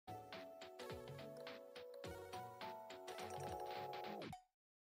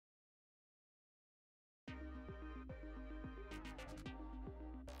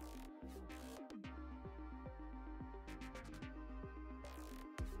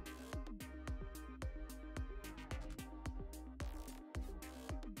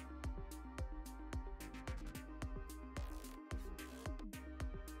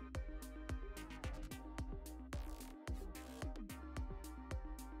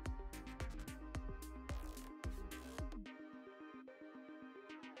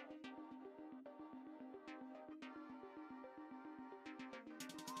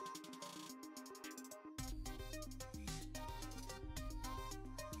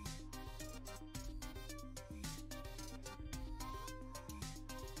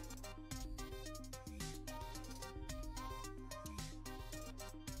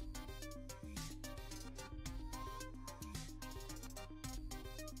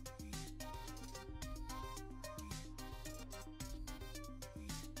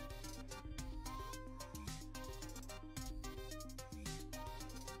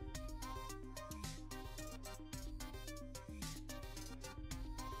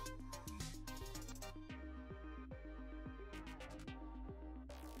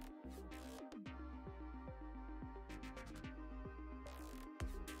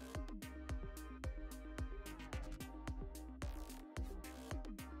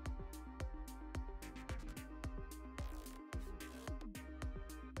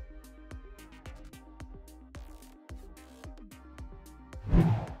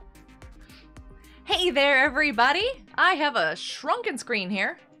there, everybody. I have a shrunken screen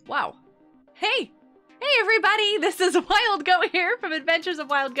here. Wow. Hey. Hey, everybody. This is Wild Goat here from Adventures of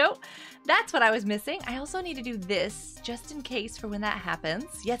Wild Goat. That's what I was missing. I also need to do this just in case for when that happens.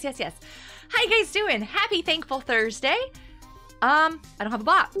 Yes, yes, yes. How you guys doing? Happy Thankful Thursday. I don't have a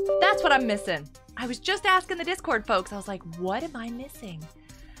bot. That's what I'm missing. I was just asking the Discord folks. I was like, what am I missing?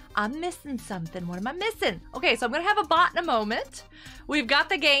 I'm missing something. What am I missing? Okay, so I'm going to have a bot in a moment. We've got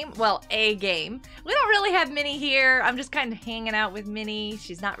the game. Well, a game. We don't really have Minnie here. I'm just kind of hanging out with Minnie.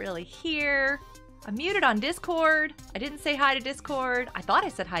 She's not really here. I'm muted on Discord. I didn't say hi to Discord. I thought I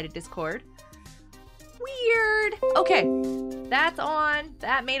said hi to Discord. Weird. Okay, that's on.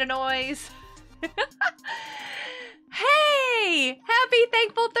 That made a noise. Hey! Happy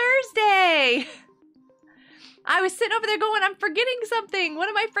Thankful Thursday! I was sitting over there going, I'm forgetting something. What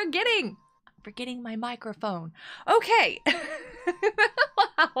am I forgetting? I'm forgetting my microphone. Okay.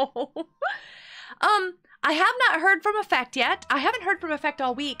 Wow. I have not heard from Effect yet. I haven't heard from Effect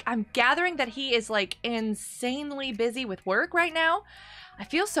all week. I'm gathering that he is like insanely busy with work right now. I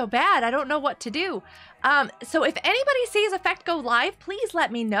feel so bad. I don't know what to do. So if anybody sees Effect go live, please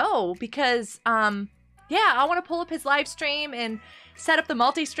let me know because, yeah, I want to pull up his live stream and set up the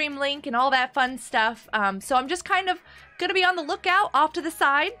multi-stream link and all that fun stuff. So I'm just kind of going to be on the lookout off to the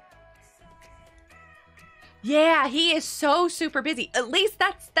side. Yeah, he is so super busy. At least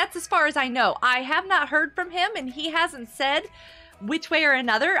that's as far as I know. I have not heard from him and he hasn't said which way or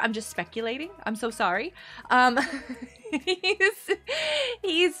another. I'm just speculating. I'm so sorry.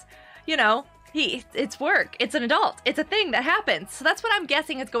 He's, you know, it's work. It's an adult. It's a thing that happens. So that's what I'm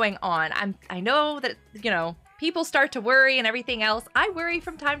guessing is going on. I know that, you know, people start to worry and everything else. I worry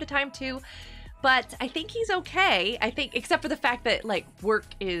from time to time too, but I think he's okay. I think, except for the fact that like work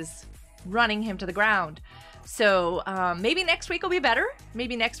is running him to the ground. So maybe next week will be better.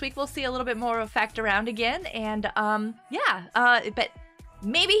 Maybe next week we'll see a little bit more Effect around again. And yeah, but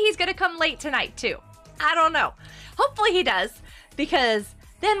maybe he's gonna come late tonight too. I don't know. Hopefully he does, because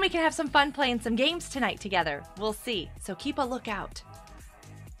then we can have some fun playing some games tonight together. We'll see. So keep a lookout.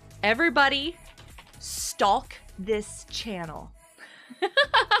 Everybody, stalk this channel.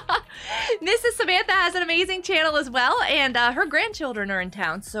 Mrs. Samantha has an amazing channel as well, and her grandchildren are in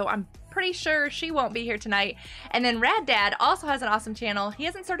town, so I'm pretty sure she won't be here tonight. And then Rad Dad also has an awesome channel. He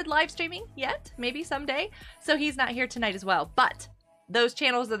hasn't started live streaming yet, maybe someday, so he's not here tonight as well. But those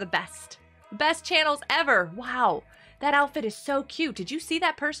channels are the best. Best channels ever. Wow, that outfit is so cute. Did you see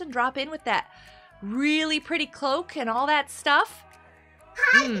that person drop in with that really pretty cloak and all that stuff?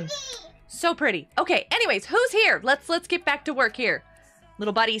 So pretty. Okay, anyways, who's here? Let's get back to work here.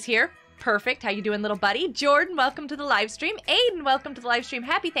 Little buddy's here. Perfect. How you doing, little buddy? Jordan, welcome to the live stream. Aiden, welcome to the live stream.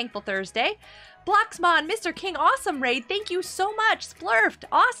 Happy Thankful Thursday. Bloxmon, Mr. King, awesome raid. Thank you so much. Splurfed,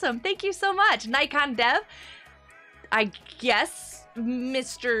 awesome. Thank you so much. Nikon Dev, I guess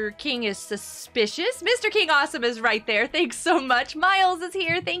Mr. King is suspicious. Mr. King Awesome is right there. Thanks so much. Miles is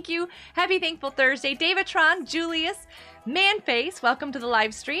here. Thank you. Happy Thankful Thursday. Davidtron, Julius, Manface, welcome to the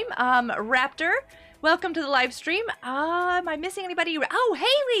live stream. Raptor, welcome to the live stream. Am I missing anybody? Oh,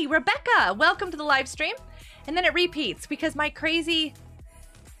 Haley, Rebecca, welcome to the live stream. And then it repeats because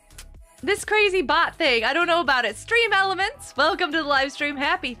this crazy bot thing, I don't know about it. Stream Elements, welcome to the live stream.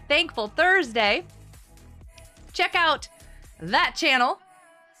 Happy Thankful Thursday. Check out that channel.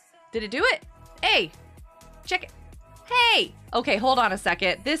 Did it do it? Hey, check it. Hey, okay, hold on a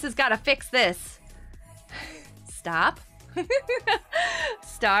second. This has got to fix this. Stop.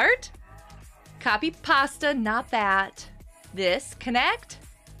 Start. Copy pasta, not that. This, connect.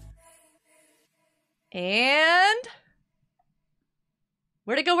 And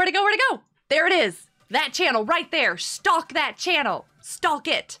where'd it go, where'd it go, where'd it go? There it is. That channel right there. Stalk that channel. Stalk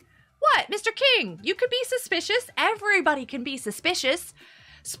it. What, Mr. King? You could be suspicious. Everybody can be suspicious.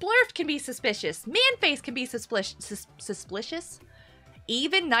 Splurfed can be suspicious. Manface can be suspicious.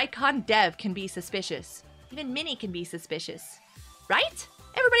 Even Nikon Dev can be suspicious. Even Minnie can be suspicious. Right?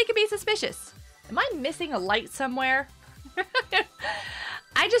 Everybody can be suspicious. Am I missing a light somewhere?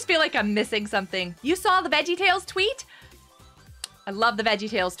 I just feel like I'm missing something. You saw the VeggieTales tweet? I love the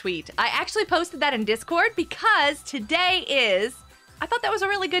VeggieTales tweet. I actually posted that in Discord because today is... I thought that was a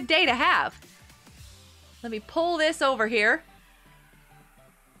really good day to have. Let me pull this over here.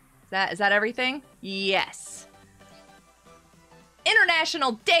 Is that everything? Yes.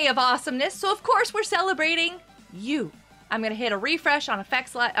 International Day of Awesomeness. So of course we're celebrating you. I'm gonna hit a refresh on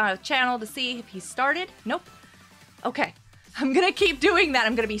Effect's channel to see if he's started. Nope. Okay. I'm gonna keep doing that.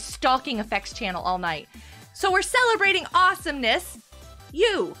 I'm gonna be stalking Effect's channel all night. So we're celebrating awesomeness.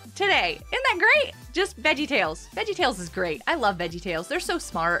 You today. Isn't that great? Just VeggieTales. VeggieTales is great. I love VeggieTales. They're so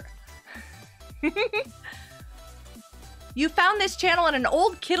smart. You found this channel in an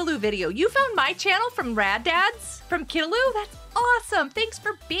old Kittaloo video. You found my channel from Rad Dads from Kittaloo? That's awesome. Thanks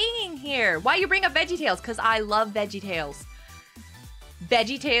for being here. Why you bring up VeggieTales? Because I love VeggieTales.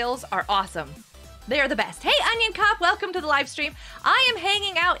 VeggieTales are awesome. They're the best. Hey, Onion Cop, welcome to the live stream. I am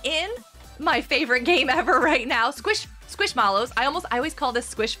hanging out in my favorite game ever right now, Squishmallows. I always call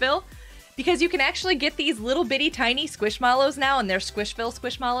this Squishville because you can actually get these little bitty tiny Squishmallows now, and they're Squishville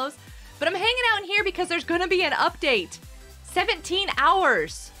Squishmallows. But I'm hanging out in here because there's gonna be an update. 17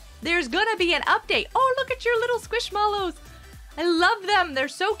 hours. There's gonna be an update. Oh, look at your little Squishmallows. I love them. They're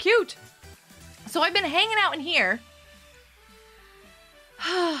so cute. So I've been hanging out in here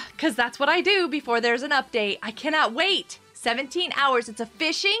because that's what I do before there's an update. I cannot wait. 17 hours. It's a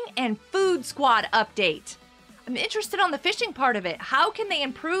fishing and food squad update. I'm interested on the fishing part of it. How can they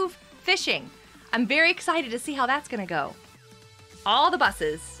improve fishing? I'm very excited to see how that's gonna go. All the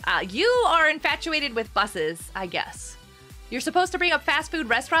buses. You are infatuated with buses, I guess. You're supposed to bring up fast food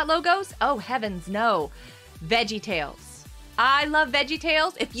restaurant logos? Oh, heavens, no. VeggieTales. I love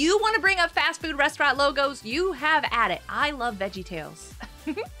VeggieTales. If you want to bring up fast food restaurant logos, you have at it. I love VeggieTales.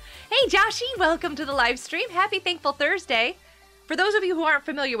 Hey, Joshy, welcome to the live stream. Happy Thankful Thursday. For those of you who aren't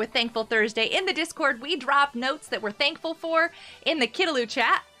familiar with Thankful Thursday, in the Discord, we drop notes that we're thankful for in the Kittaloo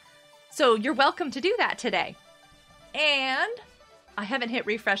chat. So you're welcome to do that today. And I haven't hit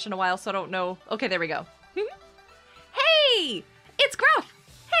refresh in a while, so I don't know. Okay, there we go. Hey, it's Gruff.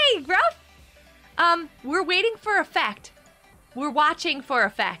 Hey, Gruff. We're waiting for effect. We're watching for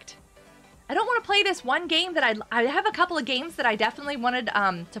effect. I don't want to play this one game that I have a couple of games that I definitely wanted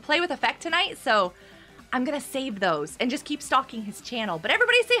to play with effect tonight, so I'm gonna save those and just keep stalking his channel. But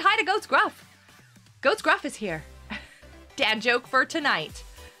everybody say hi to Goats Gruff. Goats Gruff is here. Dad joke for tonight.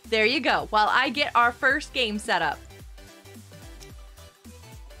 There you go. While I get our first game set up.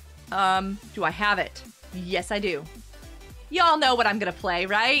 Do I have it? Yes, I do. Y'all know what I'm gonna play,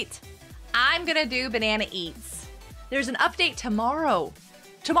 right? I'm gonna do Banana Eats. There's an update tomorrow.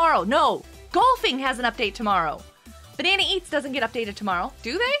 Tomorrow, no. Golfing has an update tomorrow. Banana Eats doesn't get updated tomorrow,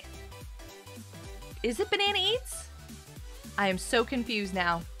 do they? Is it Banana Eats? I am so confused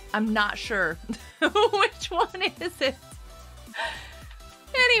now. I'm not sure. Which one is it?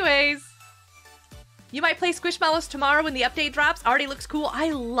 Anyways. You might play Squishmallows tomorrow when the update drops. Already looks cool.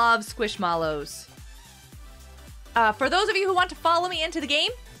 I love Squishmallows. For those of you who want to follow me into the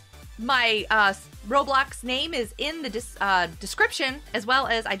game, my Roblox name is in the description, as well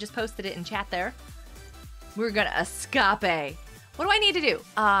as I just posted it in chat there. We're gonna escape. What do I need to do?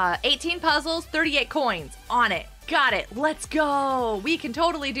 18 puzzles, 38 coins. On it. Got it. Let's go. We can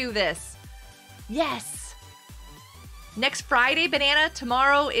totally do this. Yes. Next Friday, Banana.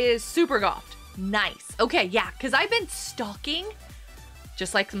 Tomorrow is Super Golfed. Nice. Okay, yeah, because I've been stalking,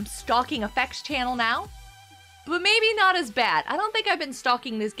 just like I'm stalking Effects channel now. But maybe not as bad. I don't think I've been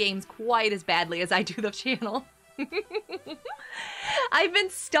stalking these games quite as badly as I do the channel. I've been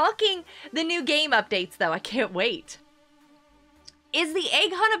stalking the new game updates, though. I can't wait. Is the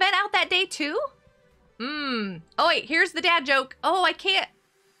egg hunt event out that day, too? Oh, wait. Here's the dad joke. Oh, I can't.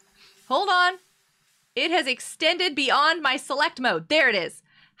 Hold on. It has extended beyond my select mode. There it is.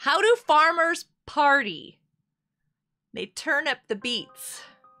 How do farmers party? They turn up the beats.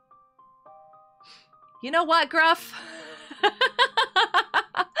 You know what, Gruff?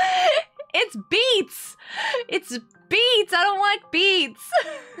 It's beats! It's beats! I don't like beats!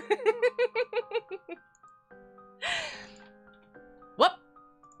 Whoop!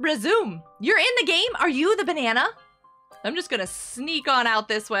 Resume! You're in the game? Are you the banana? I'm just gonna sneak on out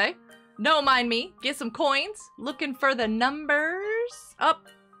this way. Don't mind me. Get some coins. Looking for the numbers. Oh,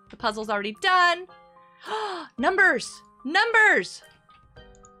 the puzzle's already done. Numbers! Numbers!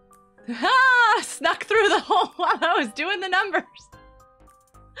 Ah! Snuck through the hole while I was doing the numbers.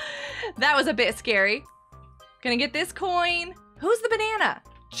 That was a bit scary. Gonna get this coin. Who's the banana?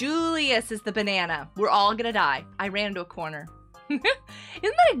 Julius is the banana. We're all gonna die. I ran into a corner. Isn't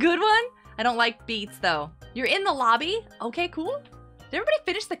that a good one? I don't like beats, though. You're in the lobby? Okay, cool. Did everybody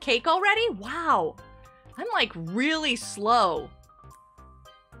finish the cake already? Wow. I'm like really slow.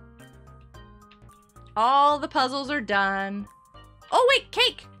 All the puzzles are done. Oh, wait,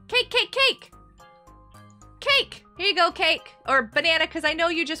 cake! Cake, cake, cake! Cake! Here you go, cake. Or banana, because I know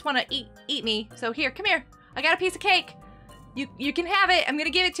you just want to eat me. So here, come here. I got a piece of cake. You can have it. I'm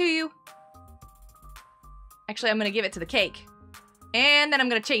going to give it to you. Actually, I'm going to give it to the cake. And then I'm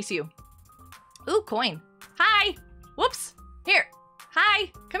going to chase you. Ooh, coin. Hi. Whoops. Here.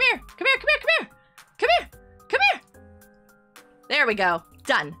 Hi. Come here. Come here. Come here. Come here. Come here. Come here. There we go.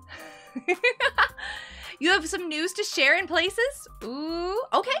 Done. You have some news to share in places? Ooh,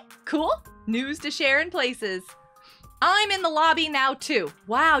 okay, cool. News to share in places. I'm in the lobby now too.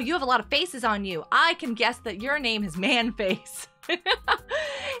 Wow, you have a lot of faces on you. I can guess that your name is Manface.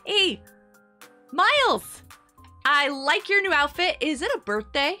 Hey, Miles, I like your new outfit. Is it a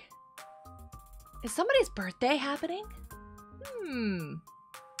birthday? Is somebody's birthday happening?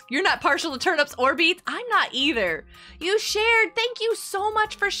 You're not partial to turnips or beets? I'm not either. You shared. Thank you so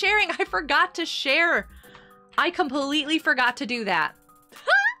much for sharing. I forgot to share. I completely forgot to do that.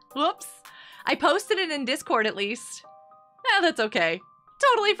 Whoops. I posted it in Discord at least. That's okay.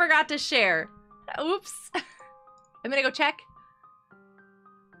 Totally forgot to share. Oops. I'm gonna go check.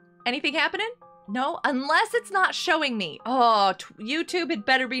 Anything happening? No, unless it's not showing me. Oh, YouTube had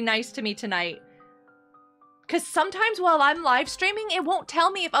better be nice to me tonight. Because sometimes while I'm live streaming, it won't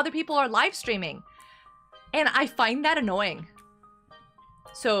tell me if other people are live streaming. And I find that annoying.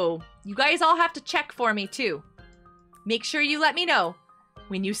 So you guys all have to check for me too. Make sure you let me know.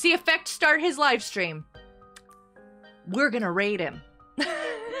 When you see Effect start his live stream, we're gonna raid him.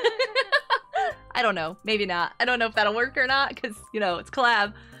 I don't know. Maybe not. I don't know if that'll work or not because, you know, it's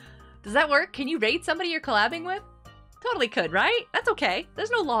collab. Does that work? Can you raid somebody you're collabing with? Totally could, right? That's okay.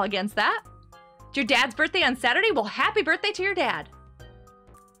 There's no law against that. It's your dad's birthday on Saturday? Well, happy birthday to your dad.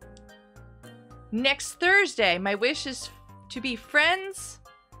 Next Thursday, my wish is to be friends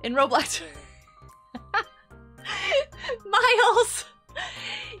in Roblox. Miles,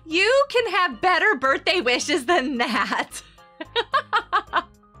 you can have better birthday wishes than that.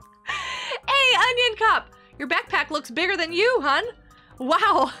 Hey, Onion Cop, your backpack looks bigger than you, hun.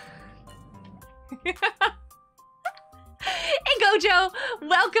 Wow. Hey, Gojo,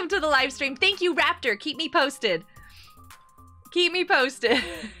 welcome to the live stream. Thank you, Raptor. Keep me posted. Keep me posted.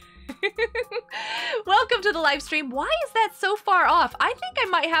 Welcome to the live stream. Why is that so far off? I think I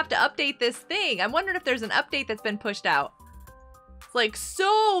might have to update this thing. I'm wondering if there's an update that's been pushed out. It's like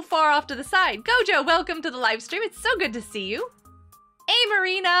so far off to the side. Gojo, welcome to the live stream. It's so good to see you. Hey,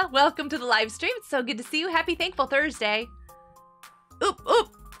 Marina, welcome to the live stream. It's so good to see you. Happy Thankful Thursday. Oop,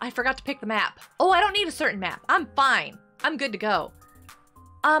 oop. I forgot to pick the map. Oh, I don't need a certain map. I'm fine. I'm good to go.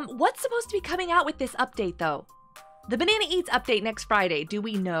 What's supposed to be coming out with this update, though? The Banana Eats update next Friday. Do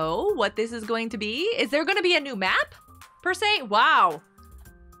we know what this is going to be? Is there going to be a new map, per se? Wow.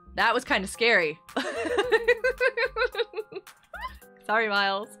 That was kind of scary. Sorry,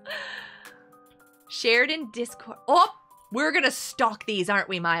 Miles. Shared in Discord. Oh, we're going to stalk these, aren't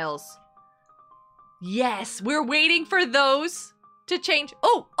we, Miles? Yes, we're waiting for those to change.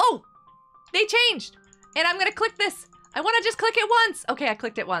 Oh, they changed. And I'm going to click this. I want to just click it once. Okay, I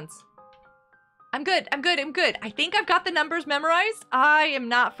clicked it once. I'm good. I think I've got the numbers memorized. I am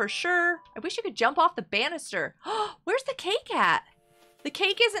not for sure. I wish you could jump off the banister. Where's the cake at? The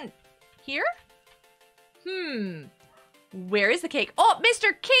cake isn't here? Where is the cake? Oh,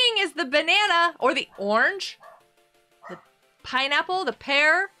 Mr. King is the banana or the orange. The pineapple, the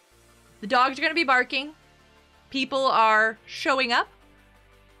pear. The dogs are going to be barking. People are showing up.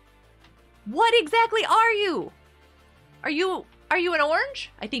 What exactly are you? Are you an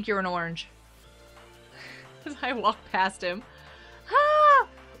orange? I think you're an orange. As I walk past him. Ah!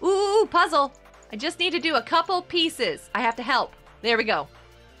 Ooh, puzzle. I just need to do a couple pieces. I have to help. There we go.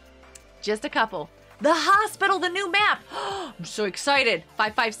 Just a couple. The hospital, the new map. I'm so excited.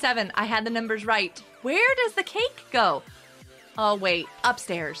 557. I had the numbers right. Where does the cake go? Oh, wait.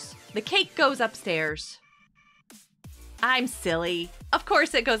 Upstairs. The cake goes upstairs. I'm silly. Of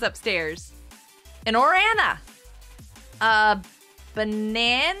course it goes upstairs. An Orana.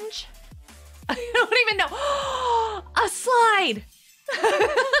 Banange? I don't even know. A slide.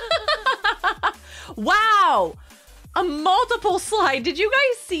 Wow. A multiple slide. Did you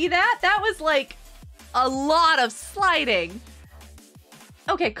guys see that? That was like a lot of sliding.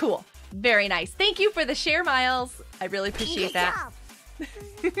 Okay, cool. Very nice. Thank you for the share, Miles. I really appreciate that.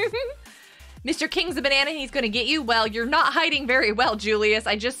 Mr. King's a banana. He's going to get you. Well, you're not hiding very well, Julius.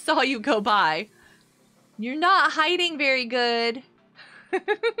 I just saw you go by. You're not hiding very good.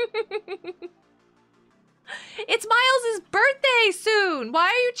 It's Miles' birthday soon. Why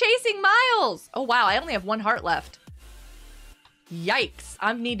are you chasing Miles? Oh, wow. I only have 1 heart left. Yikes.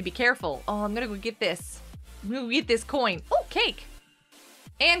 I need to be careful. Oh, I'm going to go get this. I'm going to go get this coin. Oh, cake.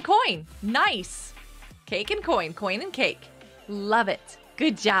 And coin. Nice. Cake and coin. Coin and cake. Love it.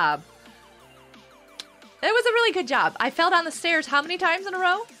 Good job. That was a really good job. I fell down the stairs how many times in a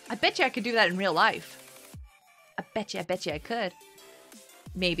row? I bet you I could do that in real life. I bet you I could.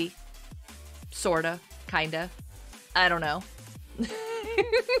 Maybe. Sorta. Kinda. I don't know.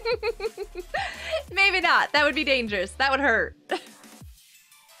 Maybe not. That would be dangerous. That would hurt.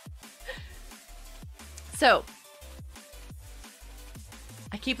 So.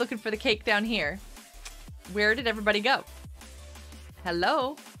 I keep looking for the cake down here. Where did everybody go?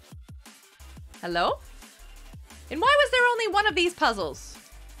 Hello? Hello? And why was there only one of these puzzles?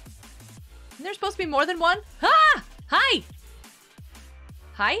 Isn't there supposed to be more than one? Ah! Hi!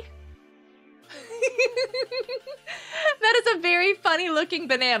 Hi? That is a very funny looking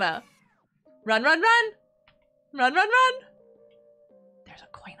banana. Run, run, run! Run, run, run! There's a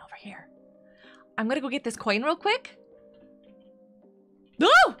coin over here. I'm gonna go get this coin real quick.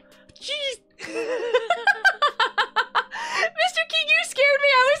 Oh! Jeez! Mr. King, you scared me!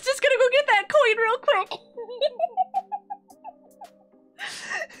 I was just gonna go get that coin real quick.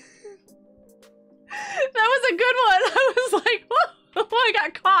 That was a good one. I was like, oh, I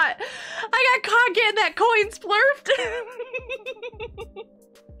got caught. I got caught getting that coin splurfed.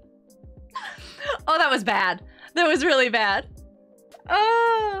 Oh, that was bad. That was really bad.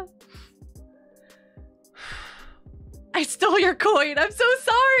 Oh. I stole your coin. I'm so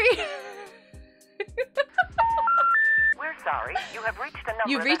sorry. We're sorry. You have reached a number.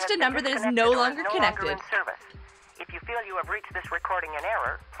 You've reached a number that is no longer connected. In service. If you feel you have reached this recording in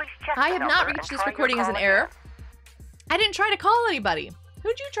error, please check I have not reached this recording as an error. I didn't try to call anybody.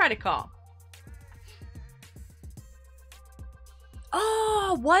 Who'd you try to call?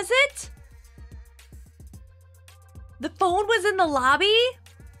 Oh, was it? The phone was in the lobby?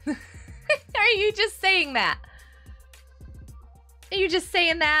 Are you just saying that? Are you just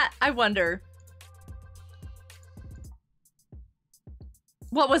saying that? I wonder.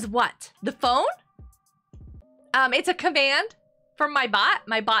 What was what? The phone? It's a command from my bot.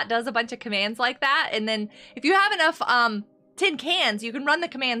 My bot does a bunch of commands like that. And then if you have enough tin cans, you can run the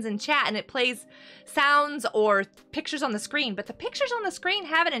commands in chat and it plays sounds or pictures on the screen. But the pictures on the screen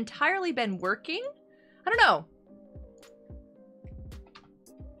haven't entirely been working. I don't know.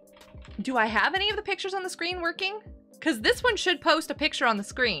 Do I have any of the pictures on the screen working? Because this one should post a picture on the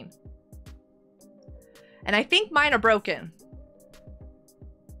screen. And I think mine are broken.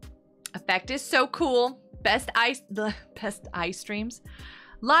 Effect is so cool. Best streams.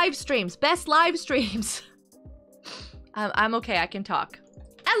 Live streams. Best live streams. I'm okay. I can talk.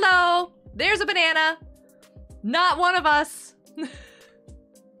 Hello. There's a banana. Not one of us.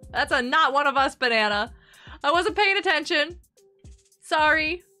 That's a not one of us banana. I wasn't paying attention.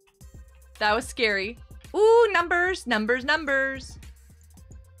 Sorry. That was scary. Ooh, numbers, numbers, numbers.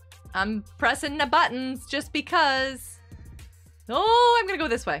 I'm pressing the buttons just because. Oh, I'm gonna go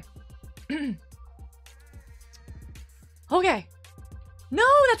this way. Okay. No,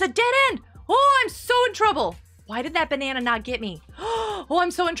 that's a dead end. Oh, I'm so in trouble. Why did that banana not get me? Oh,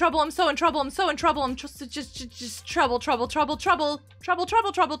 I'm so in trouble. I'm so in trouble. I'm so in trouble. I'm just trouble, trouble, trouble, trouble, trouble,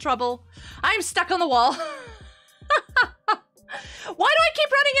 trouble, trouble, trouble. I'm stuck on the wall. Why do I keep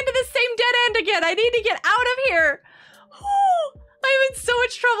running into this same dead end again? I need to get out of here. Oh, I'm in so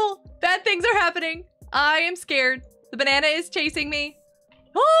much trouble. Bad things are happening. I am scared. The banana is chasing me.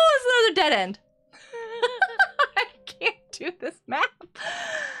 Oh, it's another dead end. I can't do this map.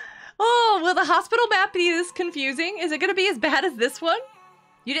 Oh, will the hospital map be this confusing? Is it going to be as bad as this one?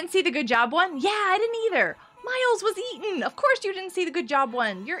 You didn't see the good job one? Yeah, I didn't either. Miles was eaten. Of course you didn't see the good job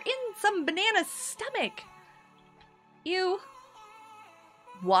one. You're in some banana's stomach. Ew.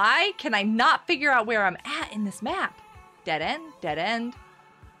 Why can I not figure out where I'm at in this map? Dead end, dead end.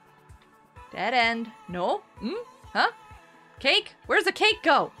 Dead end. No? Huh? Cake? Where's the cake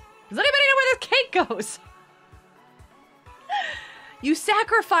go? Does anybody know where this cake goes? You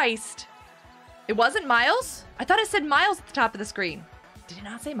sacrificed. It wasn't Miles? I thought it said Miles at the top of the screen. Did it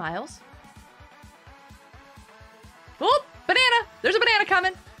not say Miles? Oh, banana. There's a banana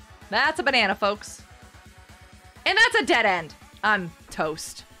coming. That's a banana, folks. And that's a dead end. I'm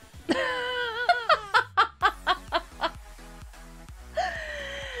toast.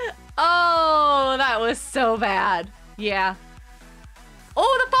 Oh, that was so bad. Yeah.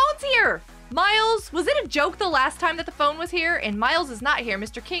 Oh, the phone's here. Miles, was it a joke the last time that the phone was here? And Miles is not here.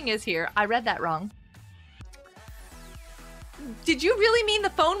 Mr. King is here. I read that wrong. Did you really mean the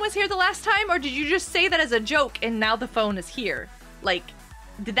phone was here the last time? Or did you just say that as a joke and now the phone is here? Like,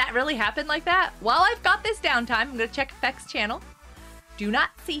 did that really happen like that? While I've got this downtime, I'm going to check Effect's channel. Do not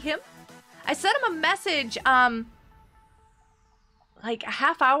see him. I sent him a message, like a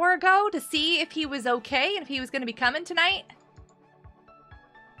half hour ago to see if he was okay and if he was going to be coming tonight.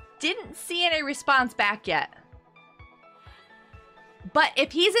 Didn't see any response back yet. But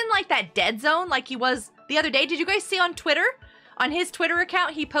if he's in like that dead zone like he was the other day, did you guys see on Twitter? On his Twitter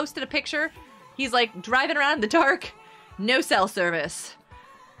account, he posted a picture. He's like driving around in the dark. No cell service.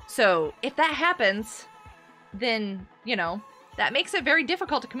 So if that happens, then, you know, that makes it very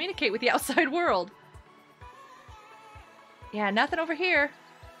difficult to communicate with the outside world. Yeah, nothing over here.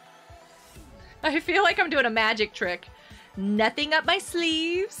 I feel like I'm doing a magic trick. Nothing up my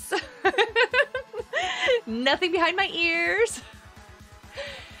sleeves. Nothing behind my ears.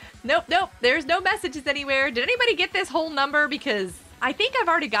 Nope, nope. There's no messages anywhere. Did anybody get this whole number? Because I think I've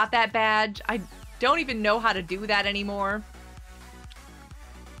already got that badge. I don't even know how to do that anymore.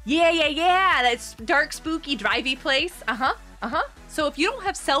 Yeah. That's dark, spooky, drivey place. So if you don't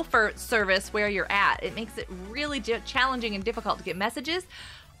have cell service where you're at, it makes it really challenging and difficult to get messages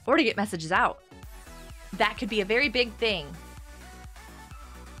or to get messages out. That could be a very big thing.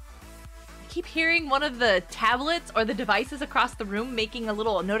 I keep hearing one of the tablets or the devices across the room making a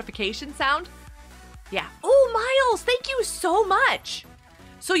little notification sound. Yeah. Oh, Miles, thank you so much.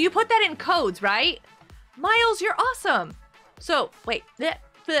 So you put that in codes, right? Miles, you're awesome. So, wait.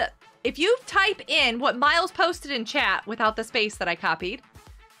 If you type in what Miles posted in chat without the space that I copied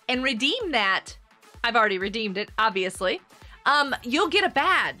and redeem that, I've already redeemed it, obviously, you'll get a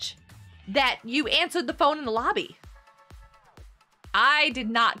badge that you answered the phone in the lobby. I did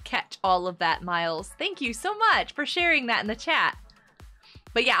not catch all of that, Miles. Thank you so much for sharing that in the chat.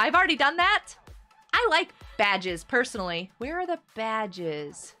 But yeah, I've already done that. I like badges, personally. Where are the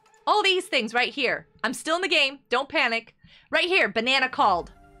badges? All these things right here. I'm still in the game. Don't panic. Right here, banana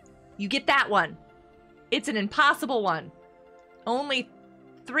called. You get that one. It's an impossible one. Only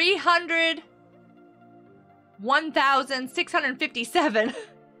 1,657. I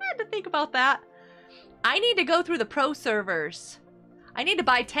had to think about that. I need to go through the pro servers. I need to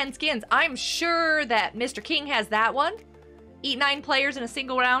buy 10 skins. I'm sure that Mr. King has that one. Eat 9 players in a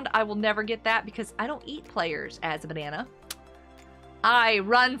single round. I will never get that because I don't eat players as a banana. I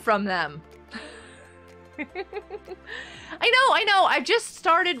run from them. I know. I've just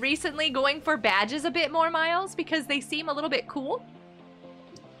started recently going for badges a bit more, Miles, because they seem a little bit cool.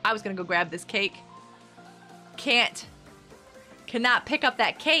 I was gonna go grab this cake. Cannot pick up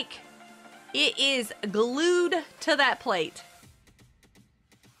that cake. It is glued to that plate.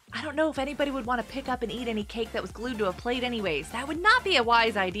 I don't know if anybody would want to pick up and eat any cake that was glued to a plate anyways. That would not be a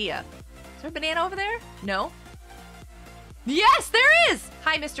wise idea. Is there a banana over there? No? Yes, there is!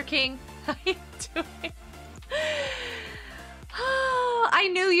 Hi, Mr. King. How you doing? Oh, I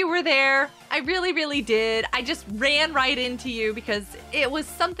knew you were there. I really, really did. I just ran right into you because it was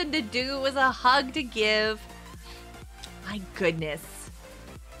something to do. It was a hug to give. My goodness.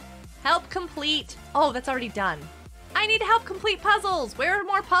 Help complete. Oh, that's already done. I need to help complete puzzles. Where are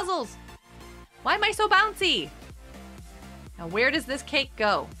more puzzles? Why am I so bouncy? Now, where does this cake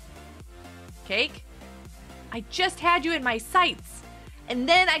go? Cake? I just had you in my sights. And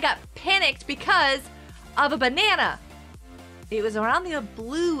then I got panicked because of a banana. It was around the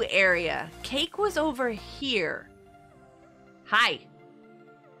blue area. Cake was over here. Hi.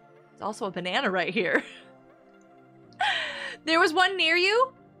 There's also a banana right here. There was one near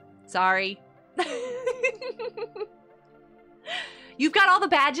you? Sorry. You've got all the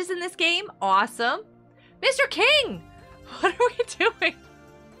badges in this game? Awesome. Mr. King! What are we doing?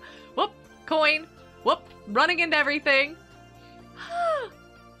 Whoop, coin. Whoop, running into everything.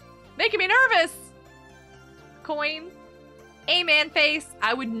 Making me nervous. Coin. Amen face.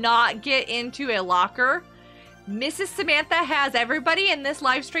 I would not get into a locker. Mrs. Samantha has everybody in this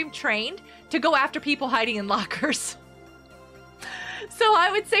live stream trained to go after people hiding in lockers. So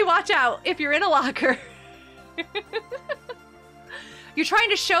I would say watch out if you're in a locker. You're trying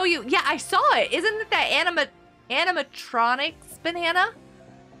to show you. Yeah, I saw it. Isn't it that animatronics banana?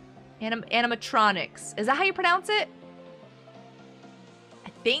 Animatronics. Is that how you pronounce it? I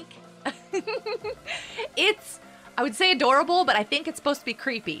think. I would say adorable, but I think it's supposed to be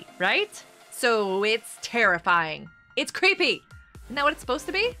creepy, right? So it's terrifying. It's creepy. Isn't that what it's supposed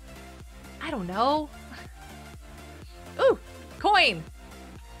to be? I don't know. Ooh, coin.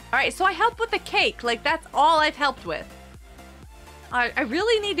 All right, so I helped with the cake. Like, that's all I've helped with. I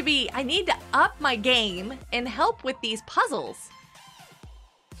really need to I need to up my game and help with these puzzles.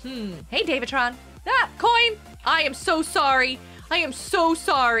 Hey, Davidtron. Ah, coin. I am so sorry. I am so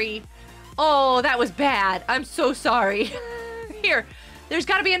sorry. Oh, that was bad. I'm so sorry. Here, there's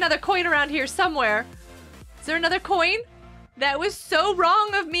got to be another coin around here somewhere. Is there another coin? That was so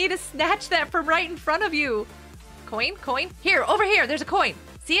wrong of me to snatch that from right in front of you. Coin, coin. Here, over here. There's a coin.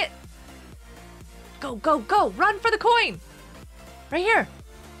 See it? Go, go, go. Run for the coin. Right here.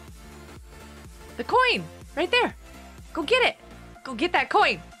 The coin. Right there. Go get it. Go get that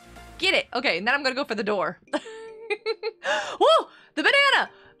coin. Get it. Okay, and then I'm going to go for the door. Whoa! The banana!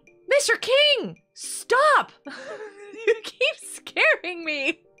 Mr. King! Stop! You keep scaring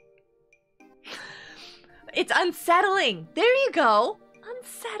me. It's unsettling. There you go.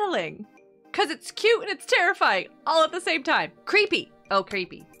 Unsettling. Because it's cute and it's terrifying all at the same time. Creepy. Oh,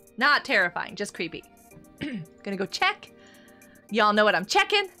 creepy. Not terrifying, just creepy. Gonna go check. Y'all know what I'm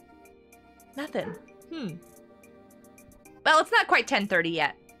checking? Nothing. Well, it's not quite 10:30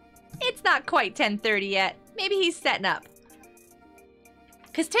 yet. It's not quite 10:30 yet. Maybe he's setting up.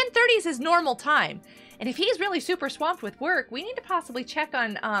 Because 10:30 is his normal time. And if he's really super swamped with work, we need to possibly check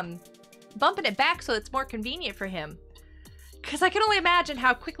on bumping it back so it's more convenient for him. Because I can only imagine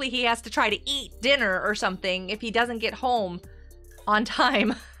how quickly he has to try to eat dinner or something if he doesn't get home on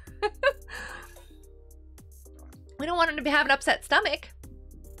time. We don't want him to have an upset stomach.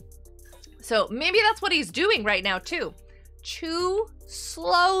 So maybe that's what he's doing right now too. Chew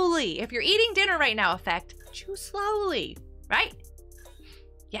slowly. If you're eating dinner right now, Effect, chew slowly, right?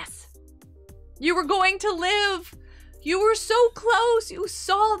 Yes. You were going to live. You were so close. You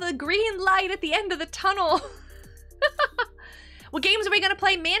saw the green light at the end of the tunnel. What games are we going to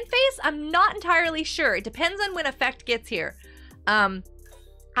play? Man-face? I'm not entirely sure. It depends on when Effect gets here.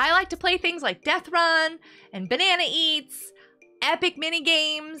 I like to play things like Death Run and Banana Eats, epic mini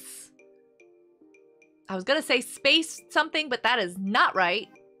games. I was going to say space something, but that is not right.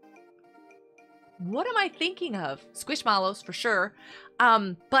 What am I thinking of? Squishmallows for sure.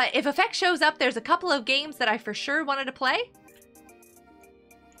 But if Effect shows up, there's a couple of games that I for sure wanted to play.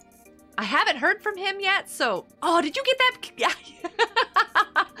 I haven't heard from him yet, so... Oh, did you get that?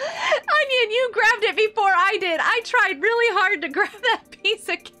 Onion, you grabbed it before I did. I tried really hard to grab that piece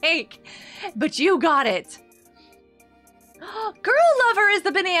of cake, but you got it. Girl Lover is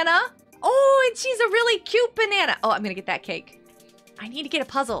the banana. Oh, and she's a really cute banana. Oh, I'm gonna get that cake. I need to get a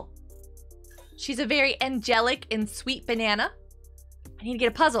puzzle. She's a very angelic and sweet banana. I need to get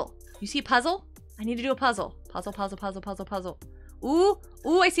a puzzle. You see a puzzle? I need to do a puzzle. Puzzle, puzzle, puzzle, puzzle, puzzle. Ooh,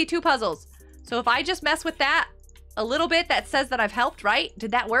 I see 2 puzzles. So if I just mess with that a little bit, that says that I've helped, right? Did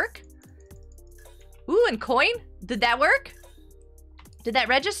that work? Ooh, and coin? Did that work? Did that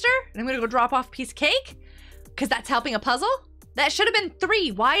register? And I'm gonna go drop off a piece of cake because that's helping a puzzle? That should have been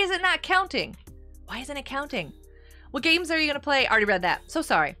 3. Why is it not counting? Why isn't it counting? What games are you gonna play? Already read that. So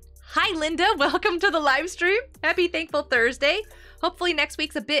sorry. Hi, Linda. Welcome to the live stream. Happy Thankful Thursday. Hopefully next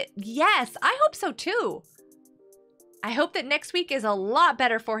week's a bit... Yes, I hope so too. I hope that next week is a lot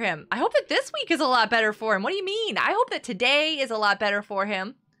better for him. I hope that this week is a lot better for him. What do you mean? I hope that today is a lot better for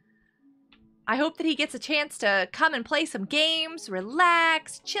him. I hope that he gets a chance to come and play some games,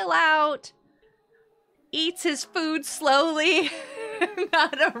 relax, chill out, eats his food slowly,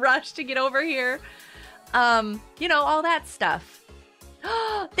 not in a rush to get over here. You know, all that stuff.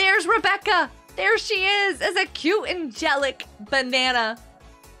 There's Rebecca. There she is as a cute, angelic banana.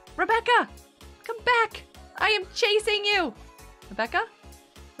 Rebecca, come back. I am chasing you. Rebecca?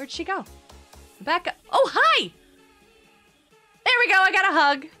 Where'd she go? Rebecca. Oh, hi. There we go. I got a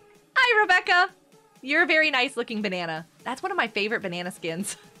hug. Hi, Rebecca. You're a very nice looking banana. That's one of my favorite banana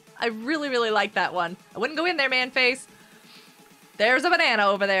skins. I really, really like that one. I wouldn't go in there, man face. There's a banana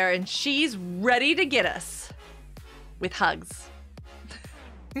over there, and she's ready to get us with hugs.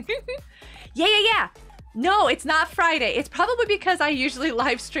 Yeah. No, it's not Friday. It's probably because I usually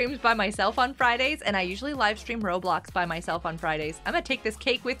live stream by myself on Fridays, and I usually live stream Roblox by myself on Fridays. I'm gonna take this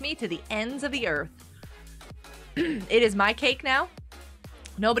cake with me to the ends of the earth. It is my cake now.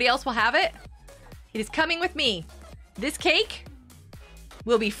 Nobody else will have it. It is coming with me. This cake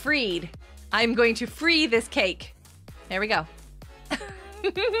will be freed. I'm going to free this cake. There we go.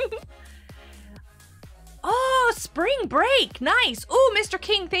 Oh, spring break. Nice. Oh, Mr.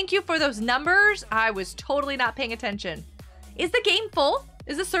 King, thank you for those numbers. I was totally not paying attention. Is the game full?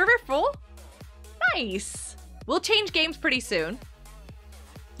 Is the server full? Nice. We'll change games pretty soon.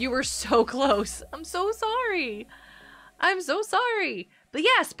 You were so close. I'm so sorry. I'm so sorry. But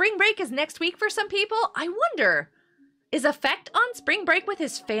yeah, spring break is next week for some people. I wonder, is Effect on spring break with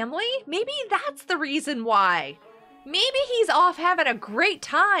his family? Maybe that's the reason why. Maybe he's off having a great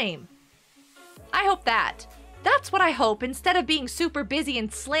time. I hope that. That's what I hope, instead of being super busy and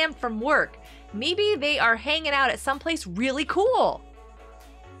slammed from work. Maybe they are hanging out at someplace really cool.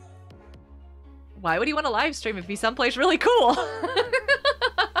 Why would he want to live stream if he's someplace really cool?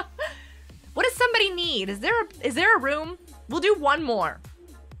 What does somebody need? Is there a room? We'll do one more.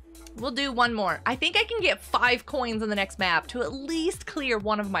 We'll do one more. I think I can get 5 coins on the next map to at least clear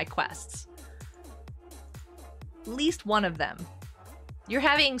one of my quests. At least one of them. You're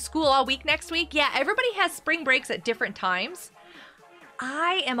having school all week next week? Yeah, everybody has spring breaks at different times.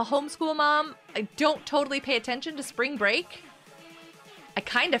 I am a homeschool mom. I don't totally pay attention to spring break. I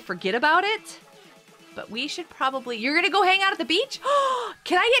kind of forget about it. But we should probably... You're gonna go hang out at the beach?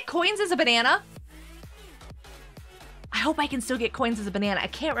 Can I get coins as a banana? I hope I can still get coins as a banana. I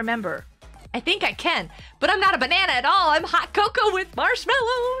can't remember. I think I can, but I'm not a banana at all. I'm hot cocoa with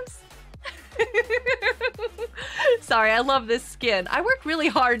marshmallows. Sorry, I love this skin. I worked really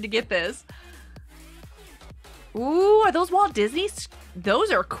hard to get this. Ooh, are those Walt Disney's?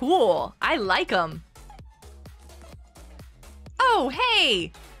 Those are cool. I like them. Oh,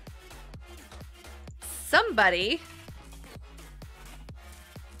 hey. Somebody.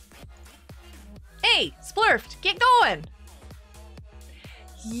 Hey, Splurfed, get going.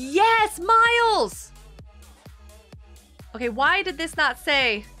 Yes, Miles. Okay, why did this not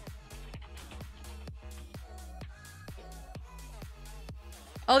say?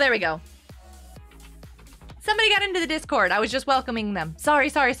 Oh, there we go. Somebody got into the Discord. I was just welcoming them.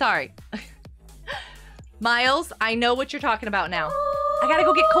 Sorry. Miles, I know what you're talking about now. I gotta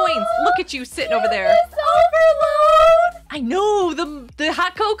go get coins. Look at you sitting over there. Overload! I know, the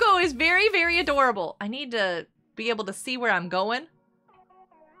hot cocoa is very, very adorable. I need to be able to see where I'm going.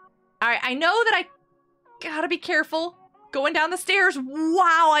 All right, I know that I gotta be careful going down the stairs.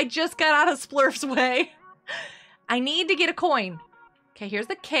 Wow, I just got out of Splurf's way. I need to get a coin. Okay, here's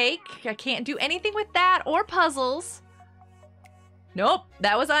the cake. I can't do anything with that or puzzles. Nope,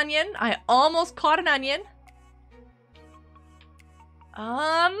 that was onion. I almost caught an onion.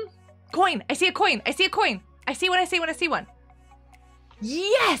 Coin. I see a coin. I see a coin. I see one. I see one. I see one.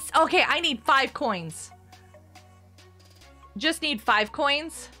 Yes! Okay, I need 5 coins. Just need 5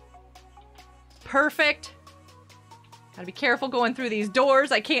 coins. Perfect. Gotta be careful going through these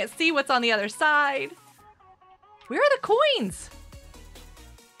doors. I can't see what's on the other side. Where are the coins?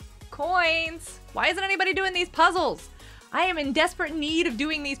 Coins. Why isn't anybody doing these puzzles? I am in desperate need of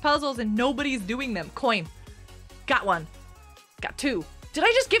doing these puzzles and nobody's doing them. Coin. Got one. Got 2. Did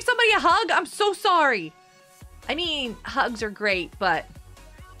I just give somebody a hug? I'm so sorry. I mean, hugs are great, but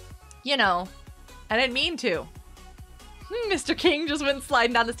you know, I didn't mean to. Mr. King just went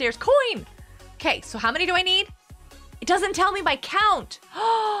sliding down the stairs. Coin. Okay, so how many do I need? It doesn't tell me by count.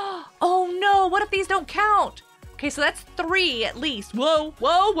 Oh no, what if these don't count? Okay, so that's 3 at least. Whoa,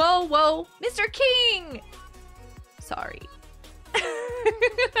 whoa, whoa, whoa. Mr. King! Sorry.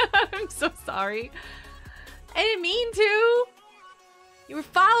 I'm so sorry. I didn't mean to. You were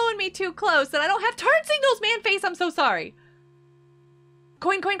following me too close and I don't have turn signals, man face. I'm so sorry.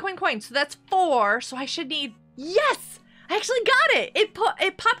 Coin, coin, coin, coin. So that's 4. So I should need... Yes! I actually got it. It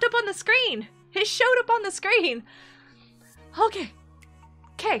popped up on the screen. It showed up on the screen. Okay.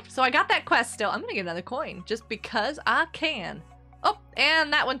 Okay, so I got that quest still. I'm gonna get another coin just because I can. Oh,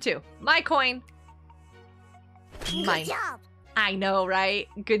 and that one too. My coin. Mine. Good job. I know, right?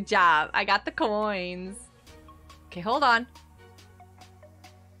 Good job. I got the coins. Okay, hold on.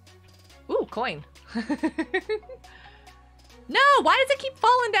 Ooh, coin. No, why does it keep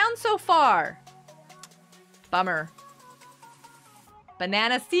falling down so far? Bummer.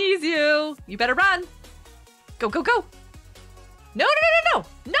 Banana sees you. You better run. Go, go, go. No, no, no, no,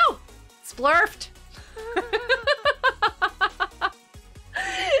 no. No. Splurfed.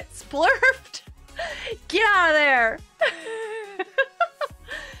 Splurfed. Get out of there.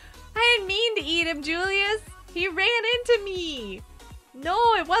 I didn't mean to eat him, Julius. He ran into me. No,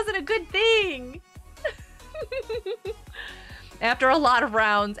 it wasn't a good thing. After a lot of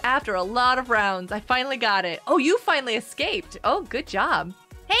rounds, I finally got it. Oh, you finally escaped. Oh, good job.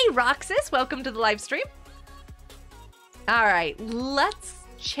 Hey, Roxas, welcome to the live stream. All right, let's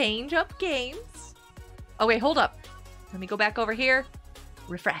change up games. Oh, wait, hold up. Let me go back over here.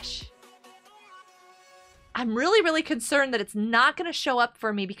 Refresh. I'm really, really concerned that it's not going to show up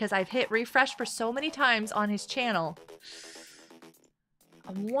for me because I've hit refresh for so many times on his channel.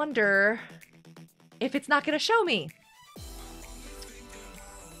 I wonder if it's not going to show me.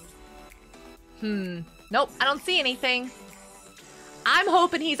 Nope, I don't see anything. I'm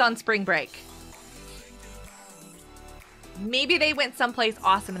hoping he's on spring break. Maybe they went someplace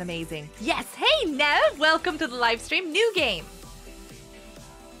awesome and amazing. Yes, hey Nev, welcome to the live stream. New game.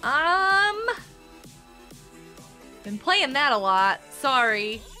 Been playing that a lot.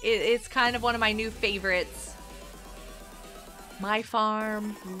 Sorry, it's kind of one of my new favorites. My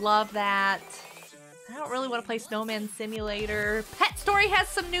Farm, love that. I don't really want to play Snowman Simulator. Pet Story has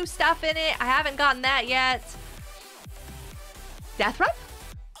some new stuff in it. I haven't gotten that yet. Death Run?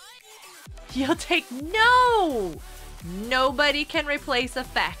 You'll take... No! Nobody can replace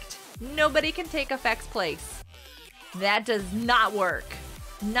Effect. Nobody can take Effect's place. That does not work.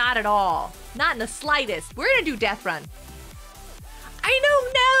 Not at all. Not in the slightest. We're gonna do Death Run. I know,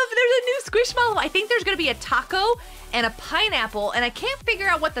 Nev! There's a new Squishmallow. I think there's gonna be a taco and a pineapple, and I can't figure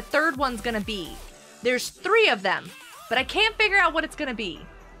out what the third one's gonna be. There's 3 of them, but I can't figure out what it's gonna be.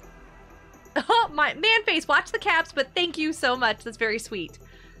 Oh, my man face, watch the caps, but thank you so much. That's very sweet.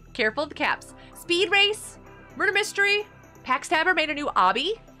 Careful of the caps. Speed race, murder mystery, Packstabber made a new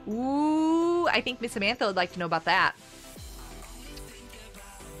obby. Ooh, I think Miss Samantha would like to know about that.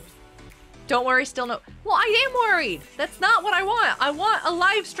 Don't worry, still no. Well, I am worried. That's not what I want. I want a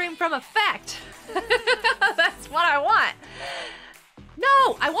live stream from Effect. That's what I want.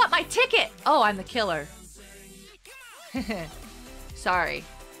 No, I want my ticket. Oh, I'm the killer. Sorry.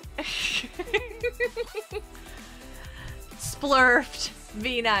 Splurfed.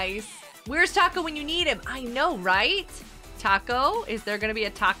 Be nice. Where's Taco when you need him? I know, right? Taco? Is there gonna be a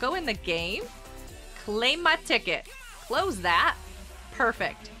taco in the game? Claim my ticket. Close that.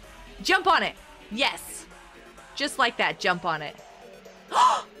 Perfect. Jump on it. Yes. Just like that, jump on it.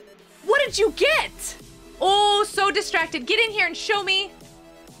 What did you get? Oh, so distracted. Get in here and show me.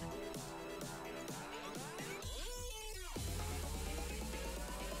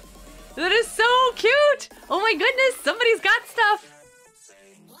 That is so cute. Oh my goodness, somebody's got stuff.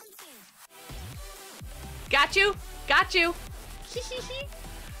 Got you. Got you.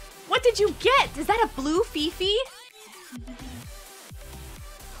 What did you get? Is that a blue Fifi?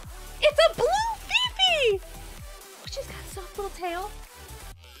 It's a blue Fifi! Oh, she's got a soft little tail.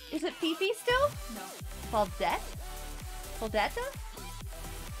 Is it Fifi still? No. Baldette? Baldetta?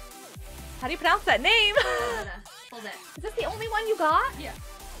 How do you pronounce that name? Baldette. Is this the only one you got? Yeah.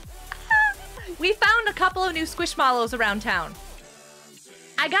 We found a couple of new Squishmallows around town.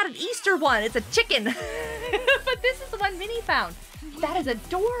 I got an Easter one. It's a chicken. But this is the one Minnie found. That is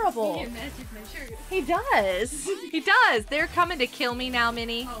adorable. He matches my shirt. He does. He does. They're coming to kill me now,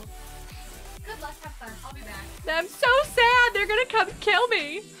 Minnie. Oh. Good luck, have fun. I'll be back. I'm so sad. They're gonna come kill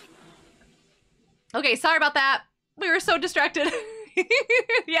me. Okay, sorry about that. We were so distracted.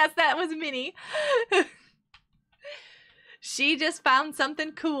 Yes, that was Minnie. She just found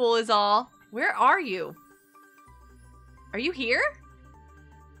something cool is all. Where are you? Are you here?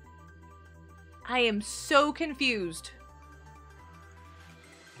 I am so confused.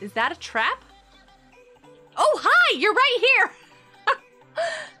 Is that a trap? Oh, hi! You're right here!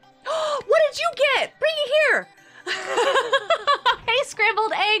 What did you get? Bring it here! Hey,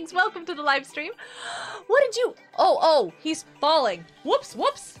 Scrambled Eggs! Welcome to the live stream. What did you... Oh, he's falling. Whoops,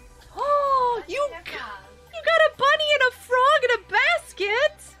 whoops. Oh, you got a bunny and a frog in a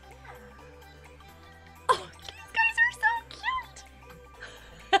basket! Oh, these guys are so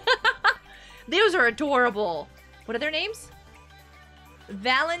cute! Those are adorable. What are their names?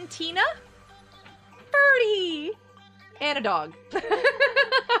 Valentina? Birdie! And a dog.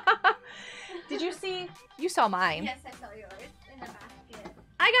 Did you see? You saw mine. Yes, I saw yours in a basket.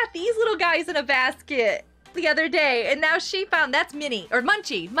 I got these little guys in a basket the other day, and now she found, that's Minnie, or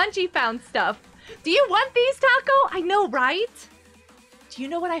Munchie. Munchie found stuff. Do you want these, Taco? I know, right? Do you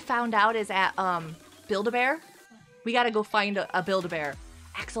know what I found out is at Build-A-Bear? We gotta go find a Build-A-Bear.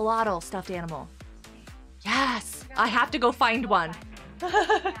 Axolotl stuffed animal. Yes, I have to go find one. I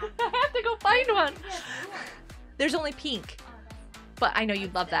have to go find one. There's only pink, but I know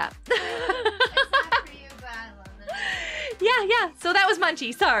you'd love that. It's not for you, but I love it. Yeah, so that was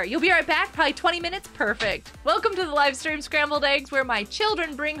Munchie. Sorry, you'll be right back. Probably 20 minutes. Perfect. Welcome to the live stream Scrambled Eggs, where my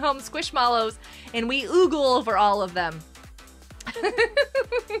children bring home Squishmallows and we oogle over all of them.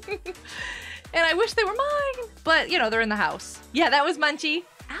 And I wish they were mine, but you know, they're in the house. Yeah, that was Munchie.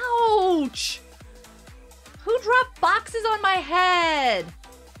 Ouch! Who dropped boxes on my head?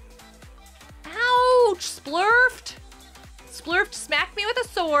 Ouch! Splurfed. Splurfed smacked me with a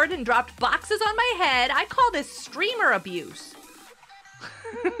sword and dropped boxes on my head. I call this streamer abuse.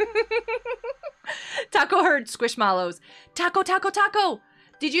 Taco heard Squishmallows. Taco, Taco, Taco!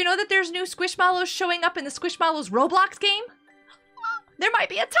 Did you know that there's new Squishmallows showing up in the Squishmallows Roblox game? There might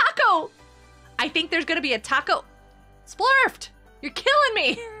be a taco! I think there's gonna be a taco. Splurfed! You're killing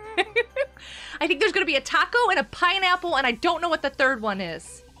me! I think there's gonna be a taco and a pineapple, and I don't know what the third one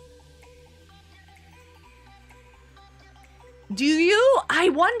is. Do you? I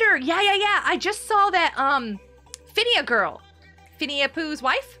wonder. Yeah. I just saw that Finia girl, Finia Pooh's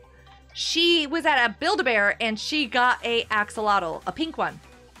wife. She was at a Build-A-Bear and she got a axolotl, a pink one.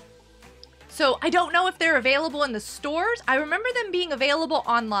 So I don't know if they're available in the stores. I remember them being available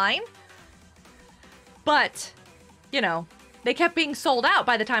online, but you know, they kept being sold out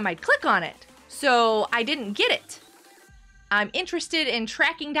by the time I'd click on it. So I didn't get it. I'm interested in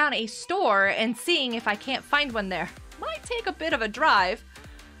tracking down a store and seeing if I can't find one there. Might take a bit of a drive,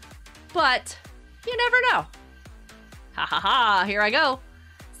 but you never know. Ha ha ha, here I go.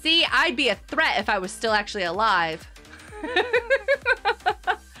 See, I'd be a threat if I was still actually alive.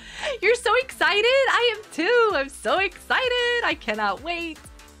 You're so excited? I am too. I'm so excited. I cannot wait.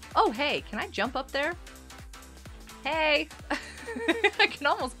 Oh, hey, can I jump up there? Hey. I can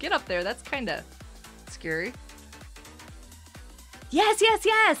almost get up there. That's kind of scary. Yes, yes,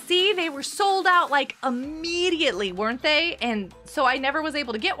 yes. See, they were sold out like immediately, weren't they? And so I never was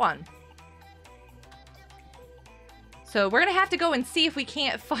able to get one. So we're going to have to go and see if we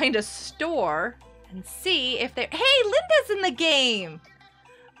can't find a store and see if they're... Hey, Linda's in the game.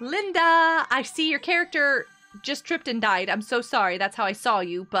 Linda, I see your character just tripped and died. I'm so sorry. That's how I saw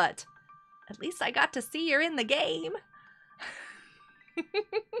you, but at least I got to see you're in the game.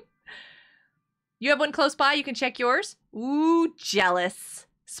 You have one close by, you can check yours. Ooh, jealous.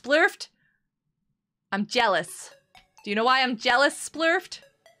 Splurfed? I'm jealous. Do you know why I'm jealous, Splurfed?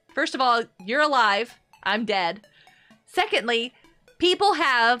 First of all, you're alive. I'm dead. Secondly, people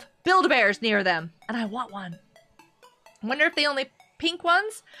have Build-A-Bears near them, and I want one. I wonder if they only pink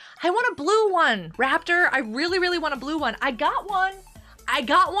ones? I want a blue one, Raptor. I really, really want a blue one. I got one. I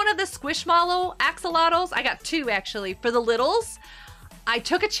got one of the Squishmallow axolotls. I got two, actually, for the littles. I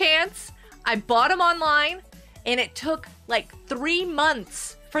took a chance. I bought them online, and it took like 3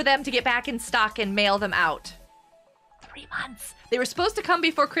 months for them to get back in stock and mail them out. 3 months. They were supposed to come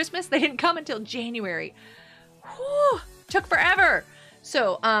before Christmas. They didn't come until January. Whew, took forever.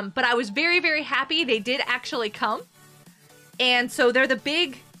 So, but I was very, very happy they did actually come. And so they're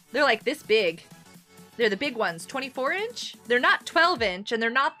they're like this big. They're the big ones, 24-inch. They're not 12-inch, and they're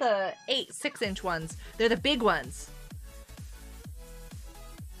not the 6-inch ones. They're the big ones.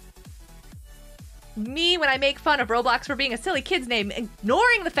 Me, when I make fun of Roblox for being a silly kid's name,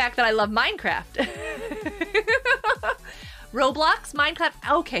 ignoring the fact that I love Minecraft. Roblox, Minecraft,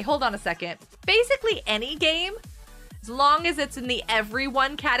 okay, hold on a second. Basically any game, as long as it's in the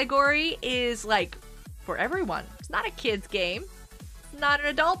everyone category, is like for everyone. It's not a kid's game. It's not an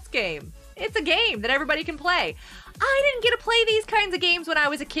adult's game. It's a game that everybody can play. I didn't get to play these kinds of games when I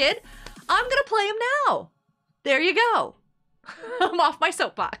was a kid. I'm gonna play them now. There you go. I'm off my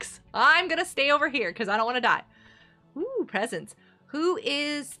soapbox. I'm gonna stay over here because I don't want to die. Ooh, presents. Who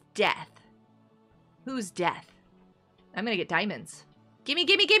is Death? Who's Death? I'm gonna get diamonds. Gimme,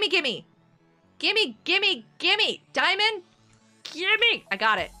 gimme, gimme, gimme. Gimme, gimme, gimme. Diamond, gimme. I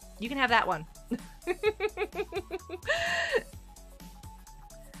got it. You can have that one.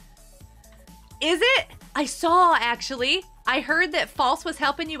 Is it? I saw, actually. I heard that False was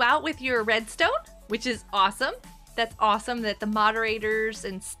helping you out with your redstone, which is awesome. That's awesome that the moderators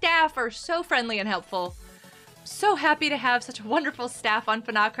and staff are so friendly and helpful. So happy to have such a wonderful staff on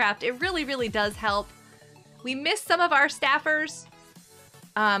FNA-craft. It really, really does help. We miss some of our staffers,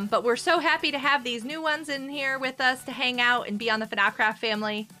 but we're so happy to have these new ones in here with us to hang out and be on the FNA-craft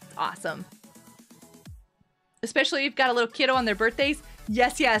family. It's awesome. Especially if you've got a little kiddo on their birthdays.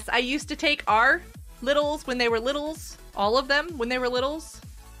 Yes, yes, I used to take our littles when they were littles. All of them when they were littles.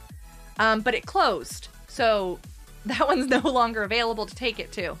 But it closed. So that one's no longer available to take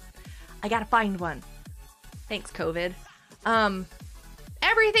it to. I gotta find one. Thanks, COVID.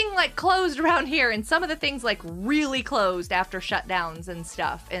 Everything like closed around here, and some of the things like really closed after shutdowns and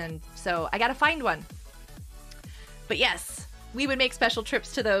stuff. And so I gotta find one. But yes, we would make special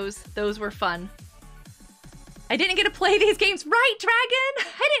trips to those. Those were fun. I didn't get to play these games. Right,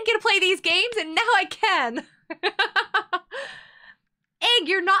 Dragon? I didn't get to play these games, and now I can. Egg,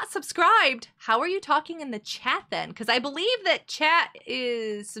 you're not subscribed. How are you talking in the chat then? Because I believe that chat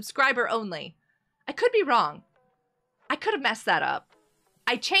is subscriber only. I could be wrong. I could have messed that up.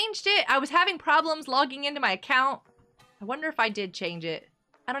 I changed it. I was having problems logging into my account. I wonder if I did change it.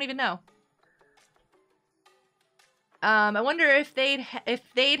 I don't even know. I wonder if they'd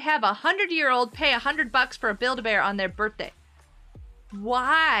have a 100-year-old pay $100 for a Build-A-Bear on their birthday.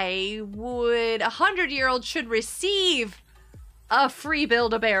 Why would a 100-year-old should receive a free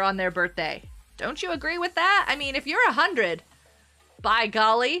Build-A-Bear on their birthday? Don't you agree with that? I mean, if you're 100, by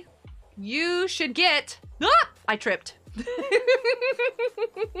golly, you should get... Ah! I tripped.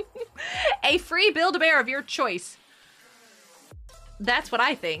 A free Build-A-Bear of your choice. That's what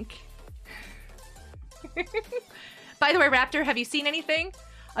I think. By the way, Raptor, have you seen anything?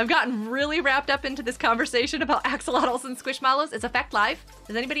 I've gotten really wrapped up into this conversation about axolotls and squishmallows. Is Effect live?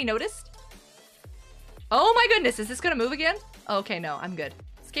 Has anybody noticed? Oh my goodness, is this gonna move again? Okay, no, I'm good.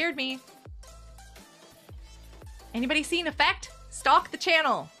 Scared me. Anybody seen Effect? Stalk the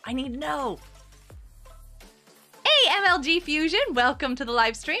channel. I need to know. Hey, MLG Fusion, welcome to the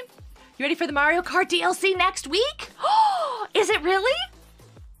live stream. You ready for the Mario Kart DLC next week? Oh, is it really?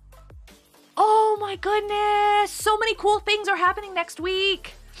 Oh my goodness, so many cool things are happening next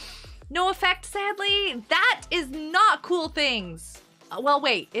week. No Effect, sadly. That is not cool things. Well,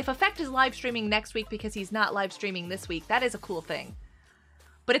 wait, if Effect is live streaming next week because he's not live streaming this week, that is a cool thing.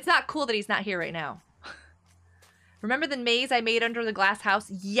 But it's not cool that he's not here right now. Remember the maze I made under the glass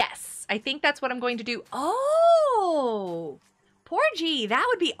house? Yes, I think that's what I'm going to do. Oh, Porgy, that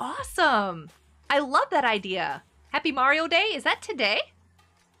would be awesome. I love that idea. Happy Mario Day. Is that today?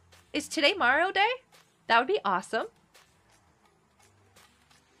 Is today Mario Day? That would be awesome.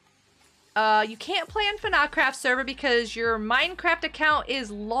 You can't play on FNA server because your Minecraft account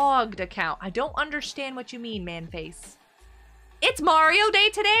is logged account. I don't understand what you mean, Manface. It's Mario Day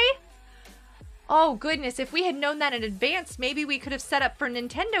today? Oh goodness, if we had known that in advance, maybe we could have set up for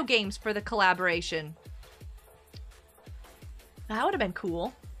Nintendo games for the collaboration. That would have been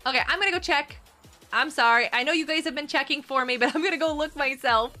cool. Okay, I'm gonna go check. I'm sorry. I know you guys have been checking for me, but I'm gonna go look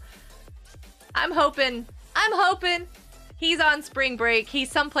myself. I'm hoping he's on spring break.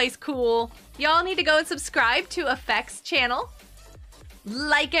 He's someplace cool. Y'all need to go and subscribe to Effects channel.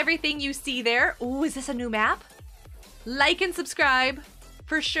 Like everything you see there. Ooh, is this a new map? Like and subscribe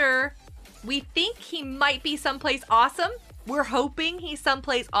for sure. We think he might be someplace awesome. We're hoping he's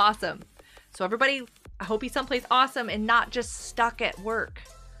someplace awesome. So everybody, I hope he's someplace awesome and not just stuck at work.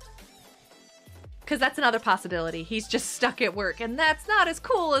 Because that's another possibility. He's just stuck at work, and that's not as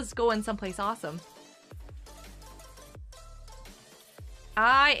cool as going someplace awesome.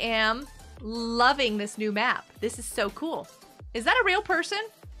 I am loving this new map. This is so cool. Is that a real person?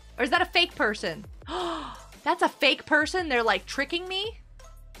 Or is that a fake person? That's a fake person? They're like tricking me?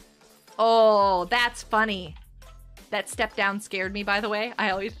 Oh, that's funny. That step down scared me, by the way. I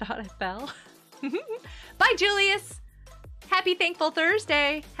always thought I fell. Bye, Julius. Happy Thankful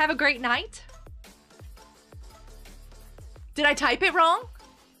Thursday. Have a great night. Did I type it wrong?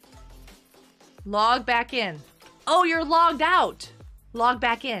 Log back in. Oh, you're logged out. Log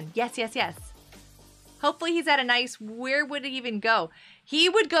back in. Yes, yes, yes. Hopefully he's at a nice... Where would he even go? He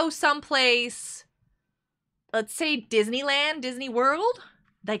would go someplace... Let's say Disneyland, Disney World.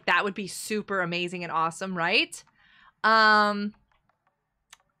 Like, that would be super amazing and awesome, right? What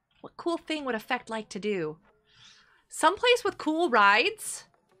cool thing would Effect like to do? Someplace with cool rides?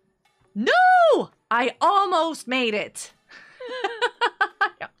 No! I almost made it.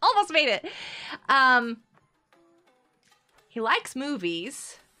 Almost made it. He likes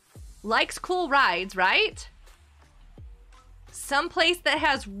movies. Likes cool rides, right? Someplace that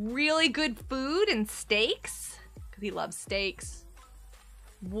has really good food and steaks. Because he loves steaks.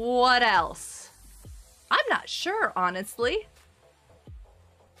 What else? I'm not sure, honestly.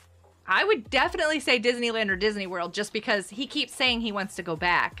 I would definitely say Disneyland or Disney World just because he keeps saying he wants to go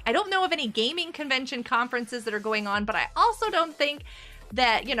back. I don't know of any gaming convention conferences that are going on, but I also don't think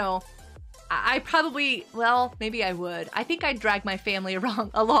that, you know, I probably, well, maybe I would. I think I'd drag my family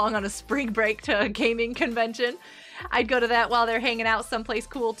along on a spring break to a gaming convention. I'd go to that while they're hanging out someplace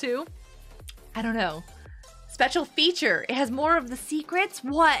cool too. I don't know. Special feature. It has more of the secrets.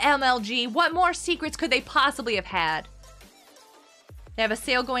 What, MLG? What more secrets could they possibly have had? They have a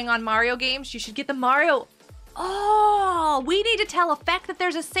sale going on Mario games. You should get the Mario. Oh, we need to tell Effect that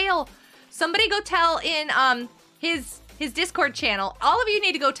there's a sale. Somebody go tell in his Discord channel. All of you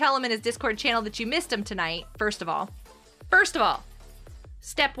need to go tell him in his Discord channel that you missed him tonight, first of all. First of all,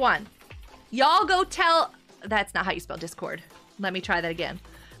 step one. Y'all go tell... That's not how you spell Discord. Let me try that again.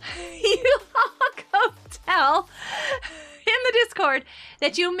 You all go tell in the Discord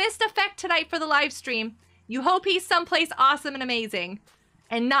that you missed Effect tonight for the live stream. You hope he's someplace awesome and amazing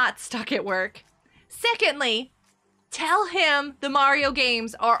and not stuck at work. Secondly, tell him the Mario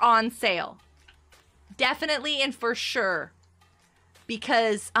games are on sale. Definitely and for sure.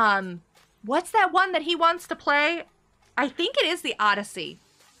 Because, what's that one that he wants to play? I think it is the Odyssey.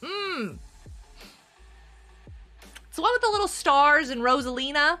 It's the one with the little stars and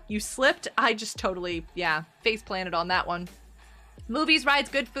Rosalina. You slipped. I just totally, yeah, face planted on that one. Movies, rides,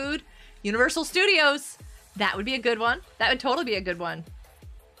 good food. Universal Studios. That would be a good one. That would totally be a good one.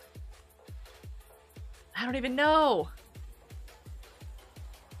 I don't even know.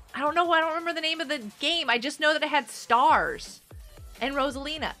 I don't know. I don't remember the name of the game. I just know that it had stars and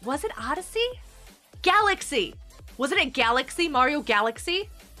Rosalina. Was it Odyssey? Galaxy. Wasn't it Galaxy? Mario Galaxy?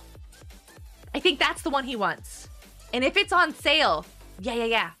 I think that's the one he wants. And if it's on sale,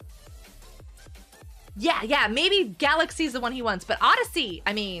 yeah, maybe Galaxy's the one he wants. But Odyssey,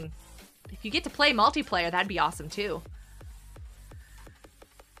 I mean, if you get to play multiplayer, that'd be awesome too.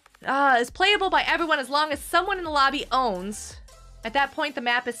 Is playable by everyone as long as someone in the lobby owns. At that point, the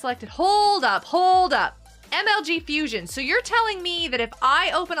map is selected. Hold up. MLG Fusion. So you're telling me that if I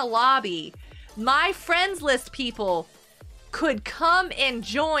open a lobby, my friends list people could come and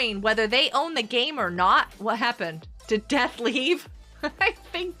join whether they own the game or not? What happened? Did Death leave? I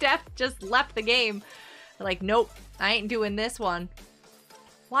think Death just left the game. They're like, nope, I ain't doing this one.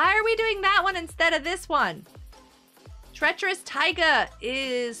 Why are we doing that one instead of this one? Treacherous Taiga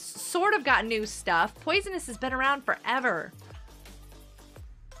is sort of got new stuff. Poisonous has been around forever.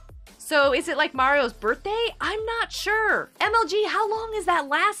 So is it like Mario's birthday? I'm not sure. MLG, how long is that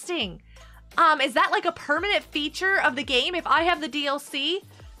lasting? Is that like a permanent feature of the game if I have the DLC?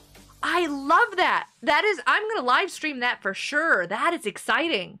 I love that. That is, I'm gonna live stream that for sure. That is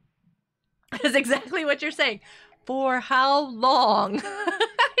exciting. That is exactly what you're saying. For how long?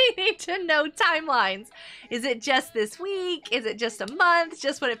 I need to know timelines. Is it just this week? Is it just a month?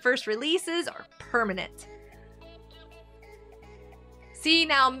 Just when it first releases, or permanent? See,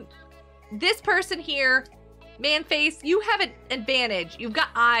 now this person here, man face, you have an advantage. You've got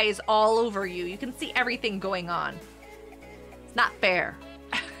eyes all over you. You can see everything going on. It's not fair.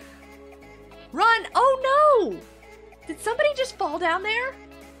 Run! Oh no! Did somebody just fall down there?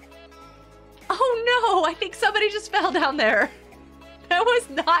 Oh no! I think somebody just fell down there. That was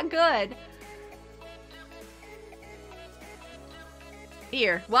not good.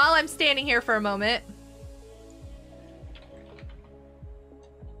 Here, while I'm standing here for a moment.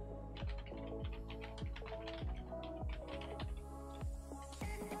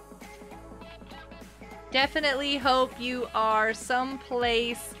 Definitely hope you are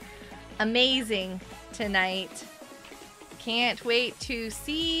someplace amazing tonight. Can't wait to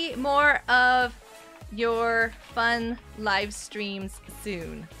see more of your fun live streams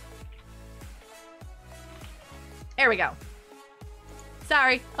soon. There we go.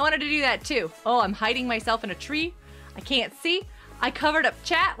 Sorry, I wanted to do that too. Oh, I'm hiding myself in a tree. I can't see. I covered up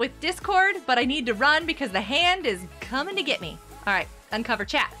chat with Discord, but I need to run because the hand is coming to get me. All right, uncover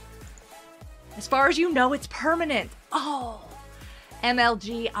chat. As far as you know, it's permanent. Oh,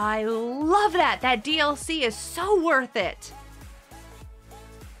 MLG, I love that. That DLC is so worth it.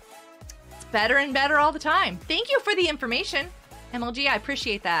 It's better and better all the time. Thank you for the information, MLG. I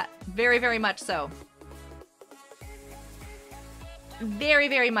appreciate that. Very, very much so. Very,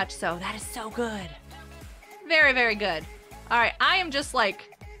 very much so. That is so good. Very, very good. All right, I am just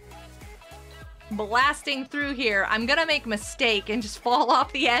like blasting through here. I'm gonna make a mistake and just fall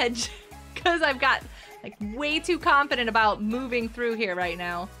off the edge. Because I've got like way too confident about moving through here right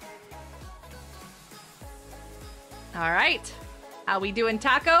now. All right. How we doing,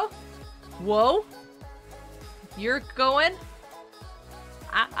 Taco? Whoa. You're going?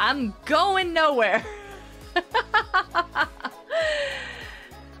 I'm going nowhere.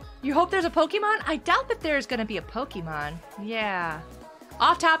 You hope there's a Pokemon? I doubt that there's gonna be a Pokemon. Yeah.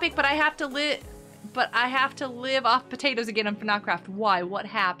 Off topic, but I have to live off potatoes again on FNAFcraft. Why? What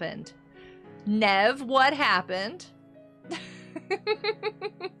happened? Nev, what happened?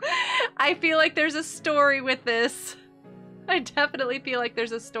 I feel like there's a story with this. I definitely feel like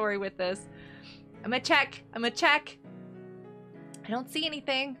there's a story with this. I'm gonna check. I'm gonna check. I don't see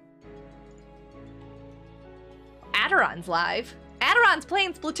anything. Aderon's live. Aderon's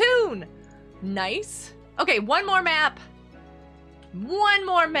playing Splatoon. Nice. Okay, one more map. One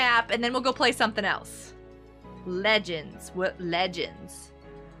more map, and then we'll go play something else. Legends. What legends?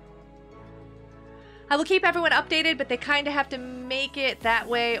 I will keep everyone updated, but they kind of have to make it that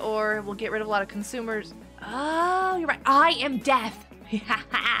way or we'll get rid of a lot of consumers. Oh, you're right. I am deaf.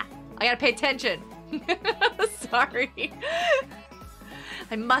 I gotta pay attention. Sorry.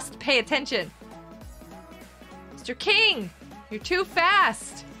 I must pay attention. Mr. King, you're too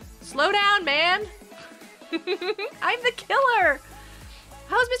fast. Slow down, man. I'm the killer.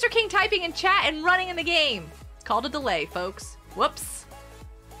 How's Mr. King typing in chat and running in the game? It's called a delay, folks. Whoops.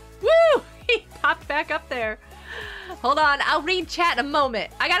 Woo! He popped back up there. Hold on, I'll read chat in a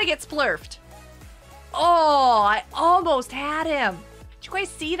moment. I gotta get splurfed. Oh, I almost had him. Did you guys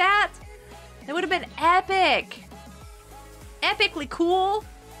see that? That would have been epic. Epically cool.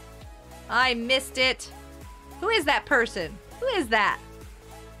 I missed it. Who is that person? Who is that?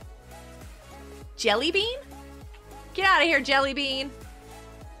 Jelly Bean? Get out of here, Jelly Bean.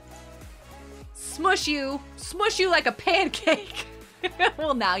 Smush you like a pancake.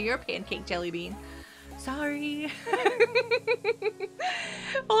 Well, now you're a pancake, Jelly Bean. Sorry.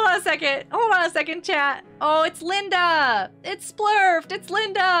 Hold on a second, chat. Oh, it's Linda. It's splurfed. It's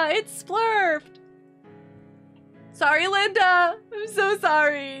Linda. It's splurfed. Sorry, Linda. I'm so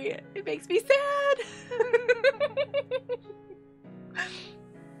sorry. It makes me sad.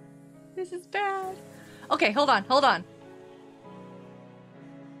 This is bad. Okay, hold on.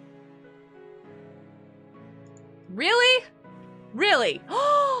 Really? Really?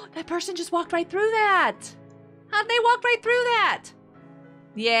 Oh, that person just walked right through that. How'd they walk right through that?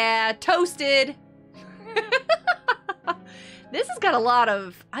 Yeah, toasted. This has got a lot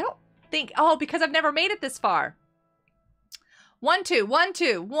of, I don't think, oh, because I've never made it this far. 1, 2, 1,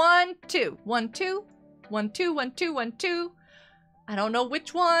 2, 1, 2, 1, 2, 1, 2, 1, 2, 1, 2. I don't know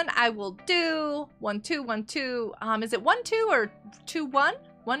which one I will do. 1, 2, 1, 2. Is it 1, 2 or 2, 1?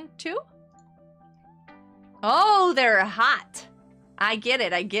 1, 2? Oh, they're hot. I get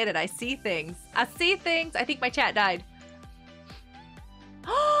it. I get it. I see things. I see things. I think my chat died.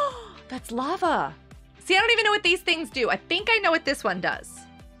 Oh, that's lava. See, I don't even know what these things do. I think I know what this one does.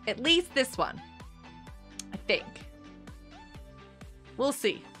 At least this one. I think. We'll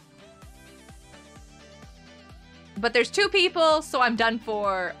see. But there's 2 people, so I'm done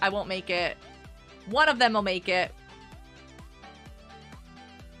for. I won't make it. One of them will make it.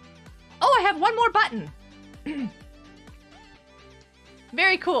 Oh, I have one more button.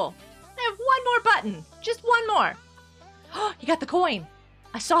 Very cool. I have one more button. Just one more. Oh, you got the coin.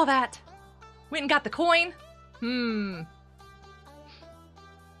 I saw that. Went and got the coin.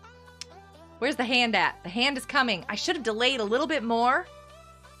 Where's the hand at? The hand is coming. I should have delayed a little bit more.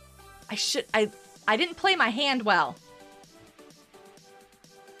 I didn't play my hand well.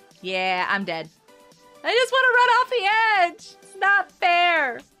 Yeah, I'm dead. I just want to run off the edge. It's not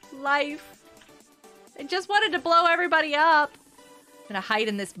fair. Life. I just wanted to blow everybody up. I'm gonna hide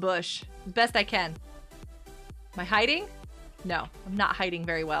in this bush as best I can. Am I hiding? No, I'm not hiding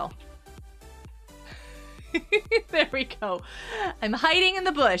very well. There we go. I'm hiding in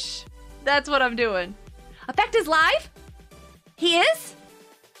the bush. That's what I'm doing. Effect is live? He is?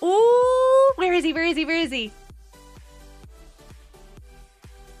 Ooh, where is he? Where is he? Where is he?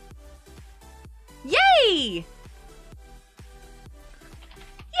 Yay!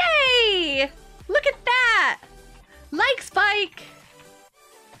 Yay! Look at that! Like spike!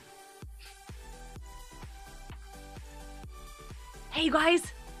 Hey, you guys,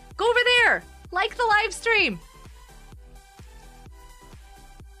 go over there. Like the live stream.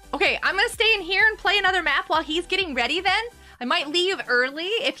 Okay, I'm gonna stay in here and play another map while he's getting ready then. I might leave early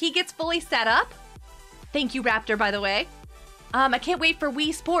if he gets fully set up. Thank you, Raptor, by the way. I can't wait for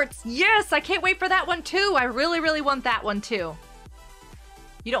Wii Sports. Yes, I can't wait for that one too. I really, really want that one too.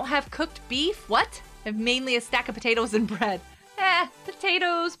 You don't have cooked beef? What? I have mainly a stack of potatoes and bread.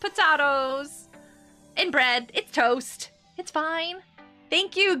 Potatoes, potatoes, and bread. It's toast. It's fine.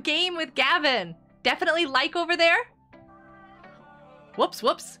 Thank you, Game with Gavin. Definitely like over there. Whoops,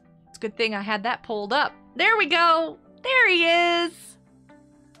 whoops. It's a good thing I had that pulled up. There we go. There he is.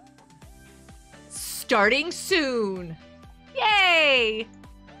 Starting soon. Yay.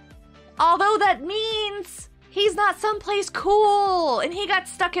 Although that means he's not someplace cool and he got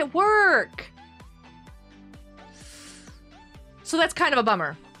stuck at work. So that's kind of a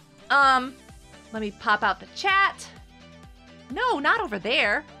bummer. Let me pop out the chat. No, not over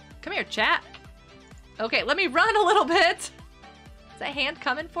there. Come here, chat. Okay, let me run a little bit. Is that hand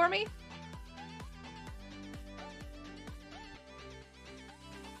coming for me?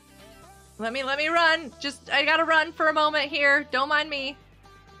 Let me run. I gotta run for a moment here. Don't mind me.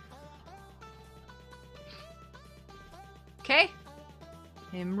 Okay.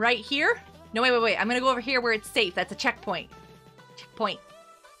 I'm right here. No, wait. I'm gonna go over here where it's safe. That's a checkpoint. Checkpoint.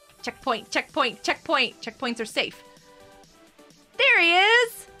 Checkpoints are safe. There he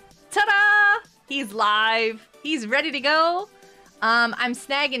is! Ta-da! He's live. He's ready to go. I'm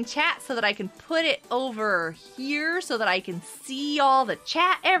snagging chat so that I can put it over here so that I can see all the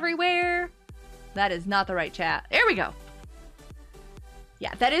chat everywhere. That is not the right chat. There we go.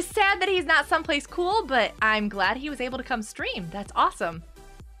 Yeah, that is sad that he's not someplace cool, but I'm glad he was able to come stream. That's awesome.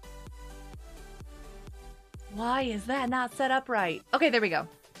 Why is that not set up right? Okay, there we go.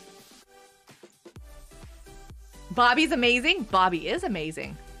 Bobby's amazing. Bobby is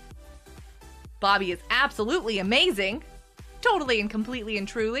amazing. Bobby is absolutely amazing. Totally and completely and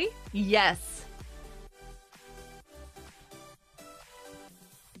truly. Yes.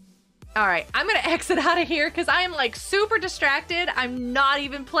 All right, I'm gonna exit out of here because I am like super distracted. I'm not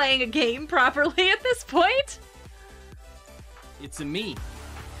even playing a game properly at this point. It's a me.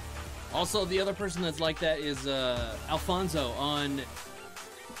 Also, the other person that's like that is Alfonso on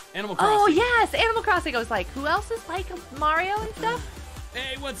Animal Crossing. Oh, yes, Animal Crossing. I was like, who else is like Mario and stuff?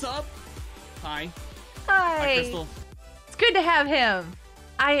 Hey, what's up? Hi. Hi. Hi, Crystal. It's good to have him.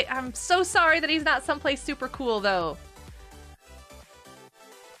 I'm so sorry that he's not someplace super cool, though.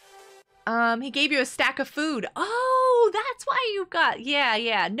 He gave you a stack of food. Oh, that's why you got...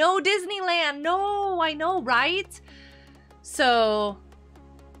 Yeah. No Disneyland. No, I know, right? So...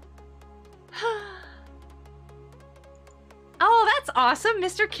 Oh, that's awesome.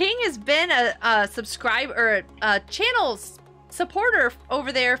 Mr. King has been a subscriber or a channel supporter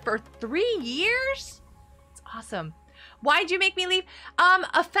over there for 3 years. It's awesome. Why'd you make me leave?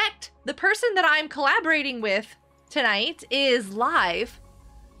 Effect, the person that I'm collaborating with tonight is live.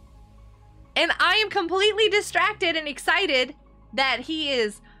 And I am completely distracted and excited that he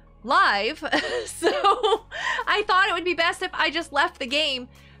is live. So I thought it would be best if I just left the game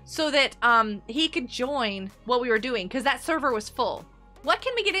so that he could join what we were doing, because that server was full. What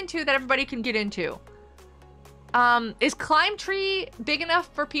can we get into that everybody can get into? Is Climb Tree big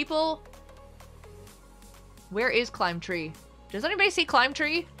enough for people? Where is Climb Tree? Does anybody see Climb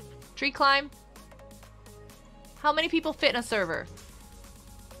Tree? Tree Climb? How many people fit in a server?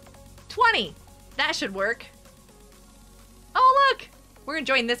 20. That should work. Oh, look! We're gonna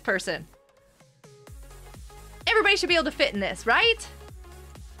join this person. Everybody should be able to fit in this, right?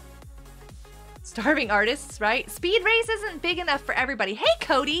 Starving artists, right? Speed race isn't big enough for everybody. Hey,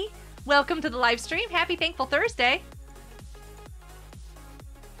 Cody! Welcome to the live stream. Happy Thankful Thursday.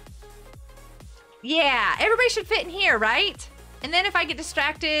 Yeah, everybody should fit in here, right? And then if I get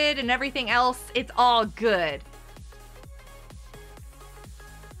distracted and everything else, it's all good.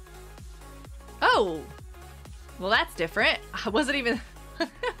 Oh, well, that's different. I wasn't even...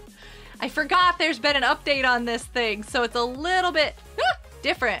 I forgot there's been an update on this thing, so it's a little bit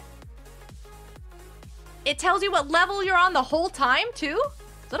different. It tells you what level you're on the whole time, too?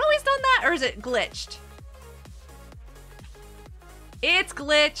 Has it always done that, or is it glitched? It's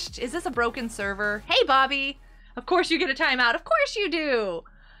glitched. Is this a broken server? Hey, Bobby. Of course you get a timeout. Of course you do.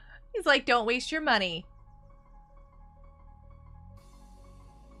 He's like, don't waste your money.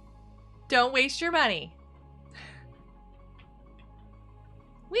 Don't waste your money.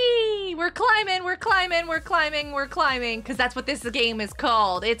 Whee! We're climbing, we're climbing, we're climbing, we're climbing. Because that's what this game is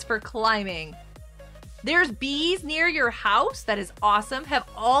called. It's for climbing. There's bees near your house. That is awesome. Have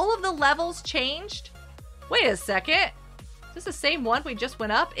all of the levels changed? Wait a second. Is this the same one we just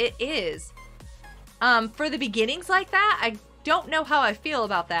went up? It is. For the beginnings like that, I don't know how I feel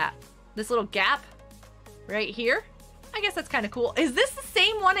about that. This little gap right here. I guess that's kind of cool. Is this the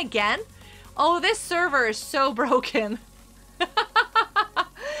same one again? Oh, this server is so broken.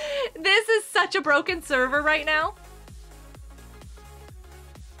 This is such a broken server right now.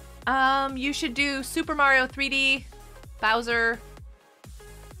 You should do Super Mario 3D, Bowser.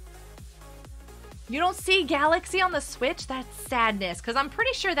 You don't see Galaxy on the Switch? That's sadness, because I'm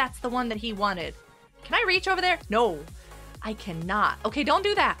pretty sure that's the one that he wanted. Can I reach over there? No, I cannot. Okay, don't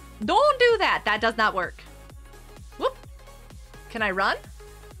do that. Don't do that. That does not work. Whoop. Can I run?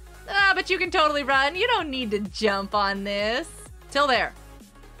 Ah, but you can totally run. You don't need to jump on this. Till there.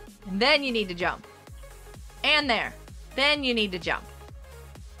 And then you need to jump. And there. Then you need to jump.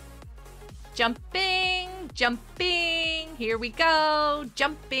 Jumping, jumping. Here we go.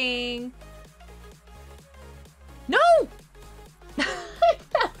 Jumping. No!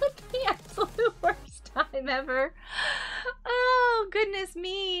 That would be the absolute worst time ever. Oh, goodness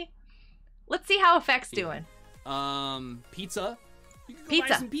me. Let's see how Effect's doing. Pizza. You can go Pizza.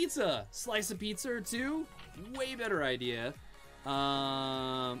 buy some pizza. Slice a pizza or two. Way better idea.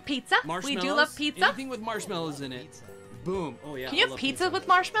 Pizza? Marshmallows. We do love pizza. Anything with marshmallows in it. Boom. Oh yeah. Can you have pizza with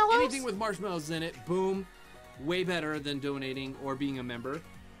marshmallows? Anything with marshmallows in it. Boom. Way better than donating or being a member.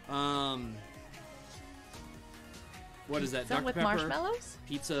 What is that? Pizza Dr. with Pepper? Marshmallows?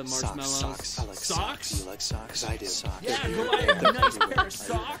 Pizza, marshmallows. Socks. I like socks. You like socks? I do. Socks. Yeah, go buy a nice pair of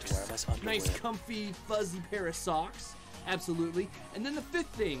socks. Nice, comfy, fuzzy pair of socks. Absolutely. And then the fifth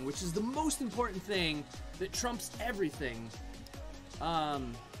thing, which is the most important thing that trumps everything.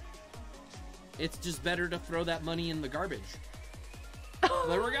 It's just better to throw that money in the garbage.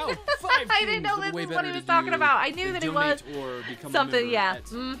 There we go. 5 I didn't know this is what he was talking about. I knew that it was or become something, a yeah.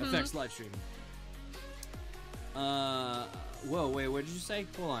 member at FX Livestream. Whoa, wait, what did you say?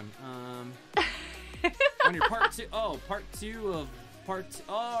 Hold on. On your part two. Oh, part two of part.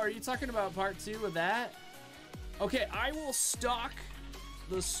 Oh, are you talking about part 2 of that? Okay, I will stock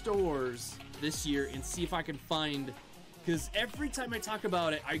the stores this year and see if I can find. Because every time I talk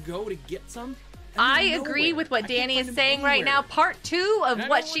about it, I go to get some. I agree with what Danny is saying right now. Part 2 of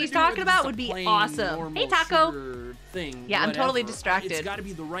what she's talking about would be awesome. Hey, Taco. Thing, yeah, I'm totally distracted. It's got to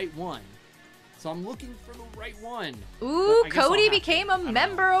be the right one. So I'm looking for the right one. Ooh, Cody became a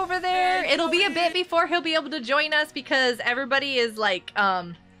member over there. It'll be a bit before he'll be able to join us because everybody is like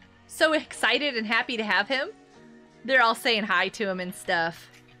so excited and happy to have him. They're all saying hi to him and stuff.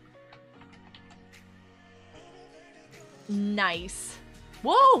 Nice.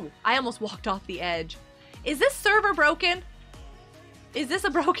 Whoa! I almost walked off the edge. Is this server broken? Is this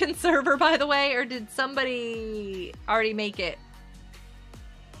a broken server, by the way, or did somebody already make it?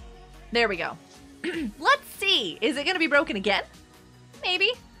 There we go. Let's see. Is it going to be broken again?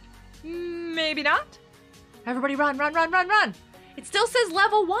 Maybe. Maybe not. Everybody run, run, run, run, run. It still says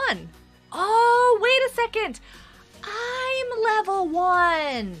level 1. Oh, wait a second. I'm level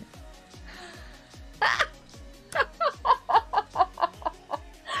 1.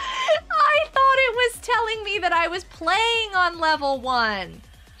 telling me that I was playing on level 1.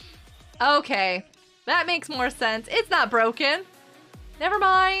 Okay, that makes more sense. It's not broken. Never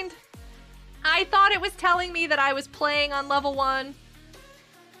mind. I thought it was telling me that I was playing on level 1.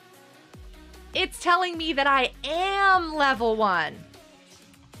 It's telling me that I am level 1.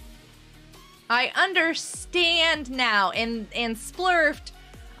 I understand now. And Splurfed,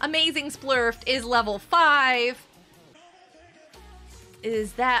 Amazing Splurfed is level 5.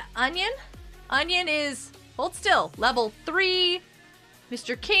 Is that Onion? Onion is, hold still, level 3.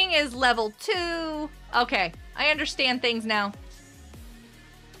 Mr. King is level 2. Okay, I understand things now.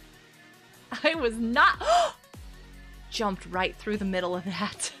 I was not, jumped right through the middle of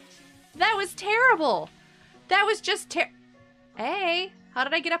that. That was terrible. That was just Hey, how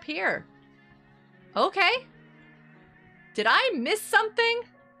did I get up here? Okay. Did I miss something?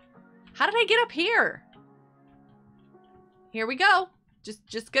 How did I get up here? Here we go.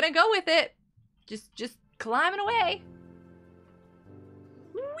 Just gonna go with it. Just climbing away.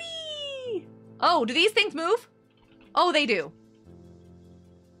 Whee! Oh, do these things move? Oh, they do.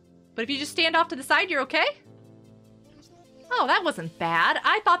 But if you just stand off to the side, you're okay? Oh, that wasn't bad.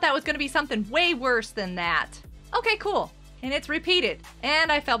 I thought that was gonna be something way worse than that. Okay, cool. And it's repeated.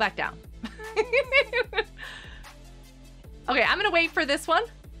 And I fell back down. Okay, I'm gonna wait for this one.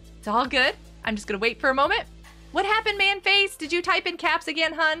 It's all good. I'm just gonna wait for a moment. What happened, man-face? Did you type in caps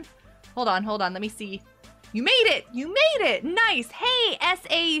again, hun? Hold on. Let me see. You made it! You made it! Nice! Hey,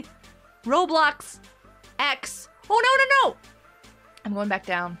 S.A. Roblox X. Oh, no! I'm going back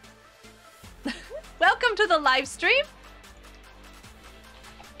down. Welcome to the live stream.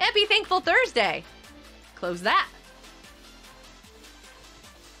 Happy Thankful Thursday. Close that.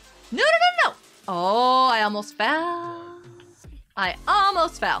 No! Oh, I almost fell.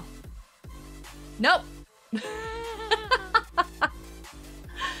 Nope.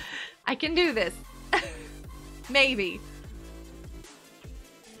 I can do this. Maybe.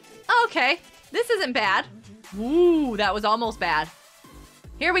 Okay, this isn't bad. Ooh, that was almost bad.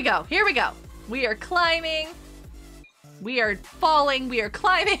 Here we go. We are climbing. We are falling. We are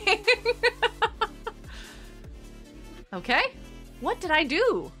climbing. Okay, what did I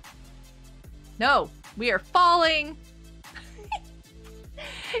do? No, we are falling.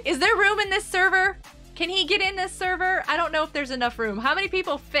 Is there room in this server? Can he get in this server? I don't know if there's enough room. How many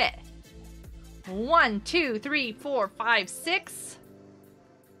people fit? 1, 2, 3, 4, 5, 6,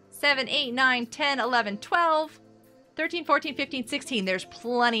 7, 8, 9, 10, 11, 12, 13, 14, 15, 16. There's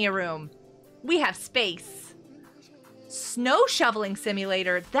plenty of room. We have space. Snow Shoveling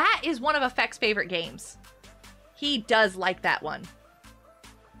Simulator. That is one of Effect's favorite games. He does like that one.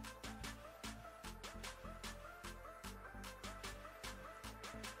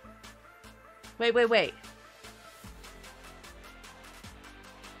 Wait.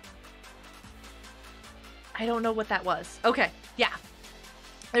 I don't know what that was. Okay, yeah.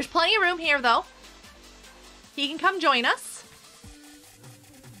 There's plenty of room here, though. He can come join us.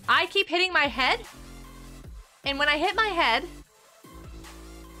 I keep hitting my head. And when I hit my head...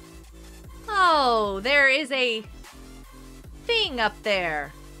 Oh, there is a thing up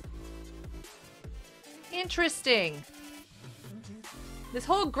there. Interesting. This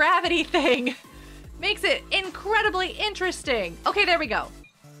whole gravity thing makes it incredibly interesting. Okay, there we go.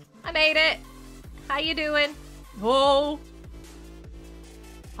 I made it. How you doing? Whoa.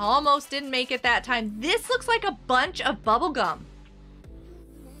 Almost didn't make it that time. This looks like a bunch of bubble gum.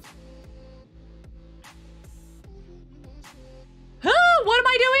 Huh? What am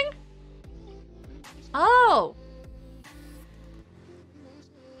I doing? Oh.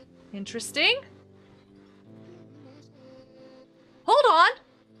 Interesting. Hold on.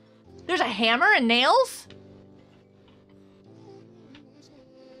 There's a hammer and nails?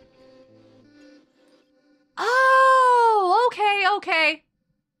 Oh, okay. Okay.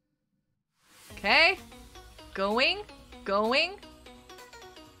 Going.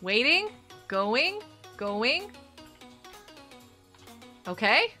 Waiting. Going.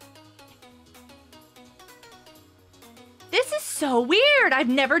 Okay. This is so weird. I've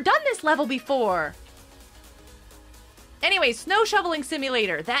never done this level before. Anyway, Snow Shoveling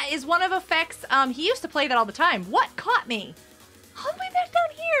Simulator. That is one of Effect's. He used to play that all the time. What caught me? All the way back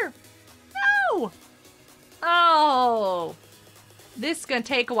down here. No. Oh. This is gonna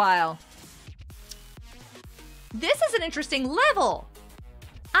take a while. This is an interesting level.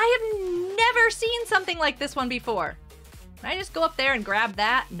 I have never seen something like this one before. Can I just go up there and grab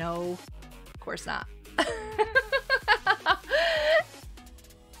that? No, of course not.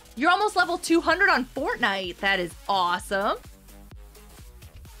 You're almost level 200 on Fortnite. That is awesome.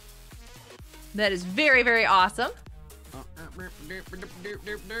 That is very, very awesome.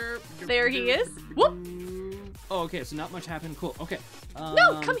 There he is. Whoop. Oh, okay, so not much happened. Cool. Okay.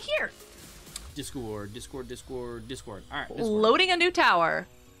 No, come here. Discord. All right. Discord. Loading a new tower.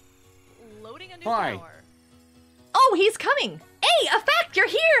 Loading a new Hi. tower. Oh, he's coming. Hey, Effect, you're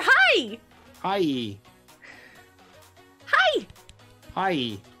here. Hi. Hi. Hi.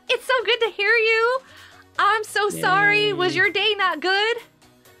 Hi. It's so good to hear you. I'm so sorry. Yay. Was your day not good?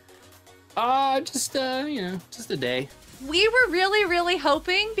 Just a day. We were really, really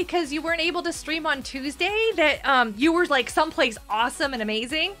hoping, because you weren't able to stream on Tuesday, that you were like someplace awesome and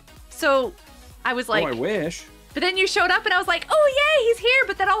amazing. So I was like, I wish. But then you showed up and I was like, oh yay, he's here.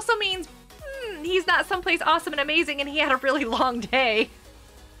 But that also means he's not someplace awesome and amazing and he had a really long day.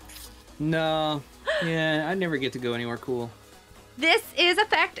 No. Yeah, I never get to go anywhere cool. This is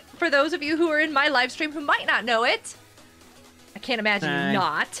Effect, for those of you who are in my live stream who might not know it. I can't imagine you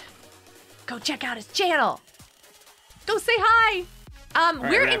not. Go check out his channel. Go say hi.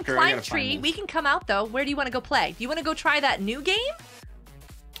 We're in Climb Tree. We can come out though. Where do you want to go play? Do you want to go try that new game?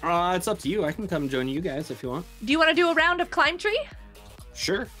 It's up to you. I can come join you guys if you want. Do you want to do a round of Climb Tree?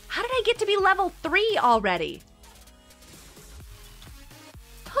 Sure. How did I get to be level 3 already?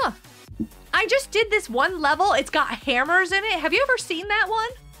 Huh. I just did this one level. It's got hammers in it. Have you ever seen that one?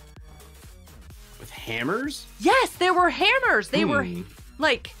 With hammers? Yes, there were hammers. They were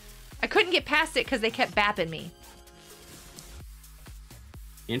like, I couldn't get past it because they kept bapping me.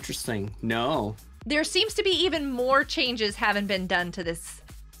 Interesting. No. There seems to be even more changes haven't been done to this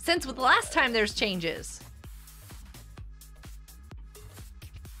since the last time there's changes.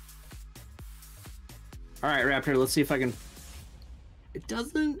 All right, Raptor, let's see if I can... It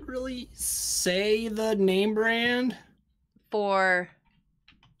doesn't really say the name brand. For...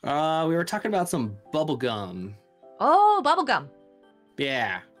 We were talking about some bubble gum. Oh, bubblegum.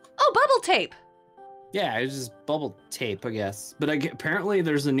 Yeah. Oh, bubble tape. Yeah, it's just bubble tape, I guess. But apparently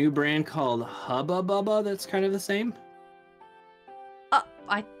there's a new brand called Hubba Bubba that's kind of the same.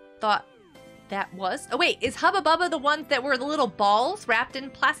 I thought that was... Oh, wait, is Hubba Bubba the ones that were the little balls wrapped in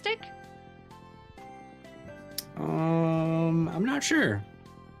plastic? I'm not sure.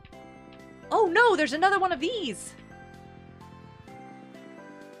 Oh, no, there's another one of these.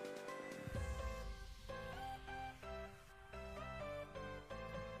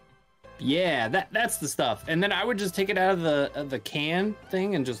 Yeah, that's the stuff. And then I would just take it out of the can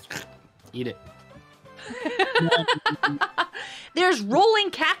thing and just eat it. There's rolling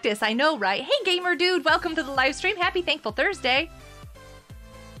cactus, I know, right? Hey, gamer dude, welcome to the live stream. Happy Thankful Thursday.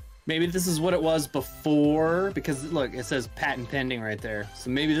 Maybe this is what it was before, because look, it says patent pending right there. So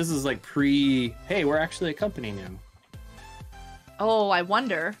maybe this is like hey, we're actually a company now. Oh, I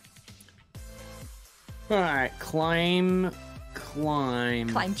wonder. All right, climb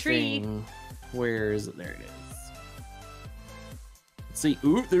tree. thing. Where is it? There it is. Let's see.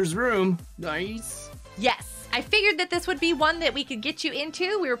 Ooh, there's room. Nice. Yes, I figured that this would be one that we could get you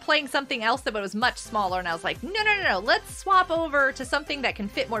into. We were playing something else that was much smaller, and I was like, no, let's swap over to something that can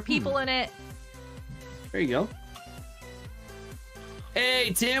fit more people in it. There you go.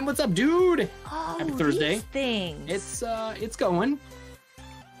 Hey, Tim, what's up, dude? Oh, Happy Thursday. These things. It's going.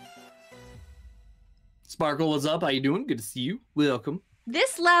 Sparkle, what's up? How you doing? Good to see you. Welcome.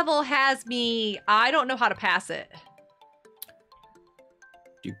 This level has me... I don't know how to pass it.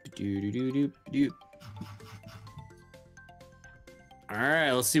 Doop. All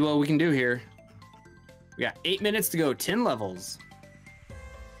right, let's see what we can do here. We got 8 minutes to go, 10 levels.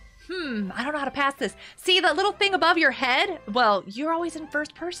 I don't know how to pass this. See that little thing above your head? Well, you're always in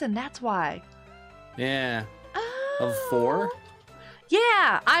first person, that's why. Yeah. Oh. Of 4?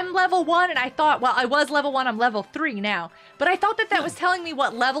 Yeah, I'm level 1, and I thought, well, I was level 1, I'm level 3 now. But I thought that was telling me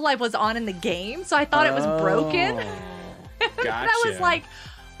what level I was on in the game, so I thought it was broken. Gotcha. And I was like,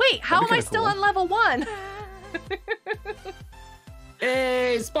 wait, how am I still on level 1?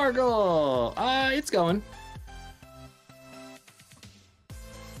 Hey, Sparkle! It's going.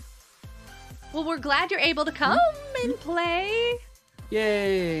 Well, we're glad you're able to come and play.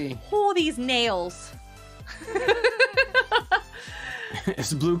 Yay! Oh, these nails.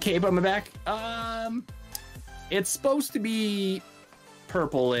 It's a blue cape on my back. It's supposed to be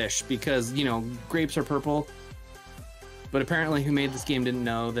purple-ish because, you know, grapes are purple. But apparently who made this game didn't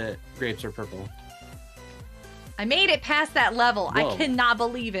know that grapes are purple. I made it past that level. Whoa. I cannot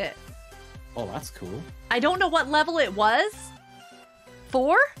believe it. Oh, that's cool. I don't know what level it was.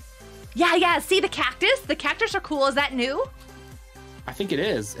 4? Yeah, see the cactus? The cactus are cool. Is that new? I think it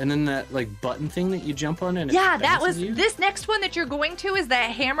is. And then that, like, button thing that you jump on and it yeah, that was... bounces you? This next one that you're going to is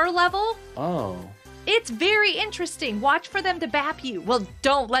that hammer level. Oh. It's very interesting. Watch for them to bap you. Well,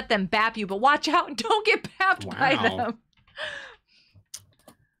 don't let them bap you, but watch out and don't get bapped by them.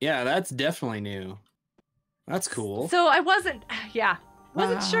 Yeah, that's definitely new. That's cool. So I wasn't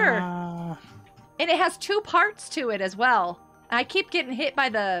sure. And it has 2 parts to it as well. I keep getting hit by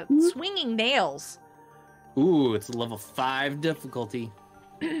the swinging nails. Ooh, it's a level 5 difficulty.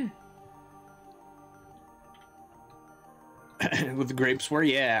 With the grapes were,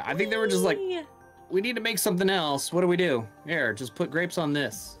 yeah. I think they were just like, we need to make something else. What do we do? Here, just put grapes on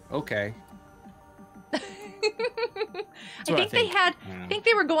this. Okay. I think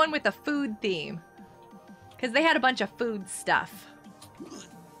they were going with a food theme. Because they had a bunch of food stuff.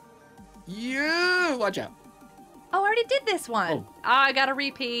 Yeah, watch out. Oh, I already did this one. Oh. I got to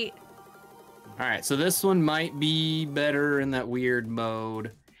repeat. All right, so this one might be better in that weird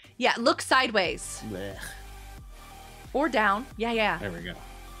mode. Yeah, look sideways. Blech. Or down. Yeah. There we go.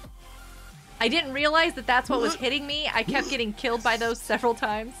 I didn't realize that that's what was hitting me. I kept getting killed by those several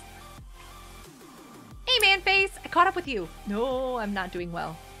times. Hey, man face. I caught up with you. No, I'm not doing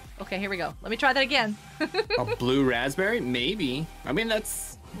well. Okay, here we go. Let me try that again. A blue raspberry? Maybe. I mean,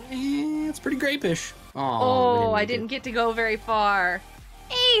 it's pretty grape-ish. Oh, I didn't get to go very far.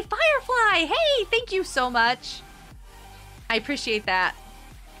 Hey, Firefly. Hey, thank you so much. I appreciate that.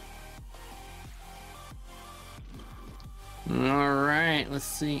 All right, let's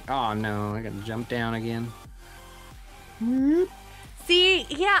see. Oh, no, I got to jump down again. See,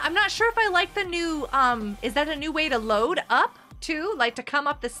 yeah, I'm not sure if I like the new, is that a new way to load up, too? Like, to come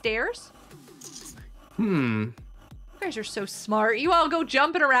up the stairs? You guys are so smart. You all go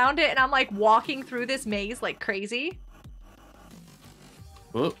jumping around it, and I'm, like, walking through this maze like crazy.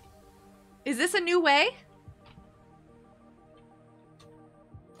 Whoop. Is this a new way?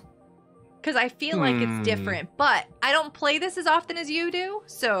 Because I feel like it's different, but I don't play this as often as you do,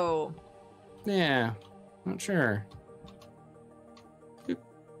 so... Yeah, not sure.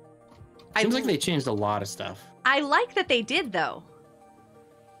 Seems like they changed a lot of stuff. I like that they did, though.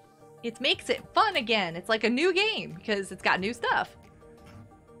 It makes it fun again. It's like a new game, because it's got new stuff.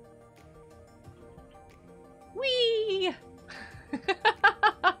 Whee!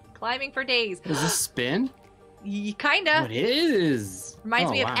 Climbing for days. Does this spin? Kinda. It is.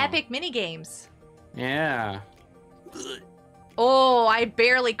 Reminds me of epic minigames. Yeah. Oh, I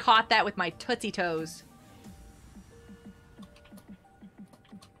barely caught that with my Tootsie Toes.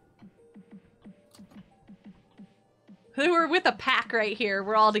 We're with a pack right here.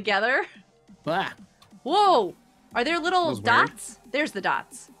 We're all together. Ah. Whoa! Are there little That was dots? There's the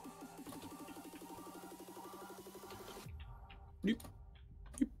dots.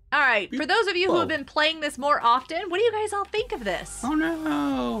 All right, for those of you who have been playing this more often, what do you guys all think of this? Oh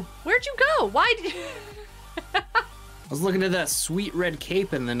no! Where'd you go? Why did you... I was looking at that sweet red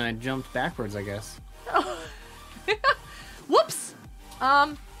cape and then I jumped backwards, I guess. Oh. Whoops!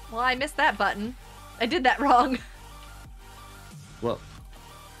 Well, I missed that button. I did that wrong. Whoa.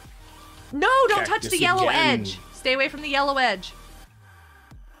 No, don't touch the yellow edge. Stay away from the yellow edge.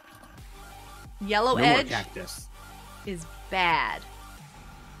 Yellow edge cactus is bad.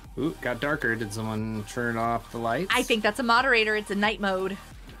 Ooh, got darker. Did someone turn off the lights? I think that's a moderator. It's a night mode.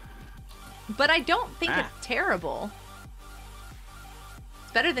 But I don't think it's terrible.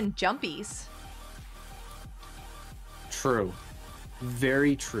 It's better than jumpies. True.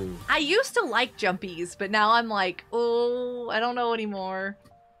 Very true. I used to like jumpies, but now I'm like, oh, I don't know anymore.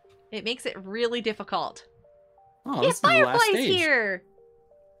 It makes it really difficult. Oh, yeah, this is the last Firefly's stage. here.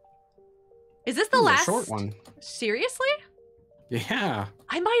 Is this the This is last? a short one. Seriously? Yeah.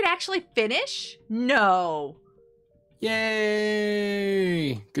 I might actually finish? No.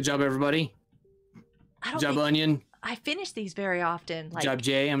 Yay! Good job, everybody. I Good don't job, think Onion. I finish these very often. Good Like, job,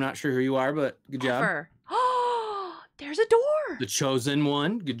 Jay. I'm not sure who you are, but good job. ever. Oh, there's a door. The chosen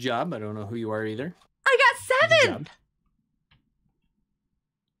one. Good job. I don't know who you are either. I got Good 7. job.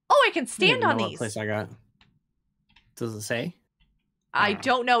 Oh, I can I don't stand even on know what these. place I got. Does it say? I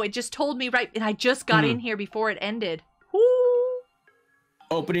don't know. It just told me right, and I just got in here before it ended. Woo.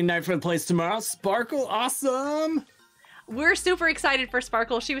 Opening night for the place tomorrow. Sparkle, awesome. We're super excited for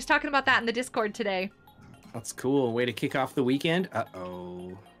Sparkle. She was talking about that in the Discord today. That's cool. Way to kick off the weekend.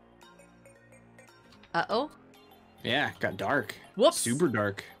 Uh-oh. Uh-oh. Yeah, got dark. Whoops. Super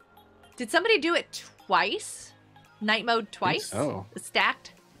dark. Did somebody do it twice? Night mode twice? Oh.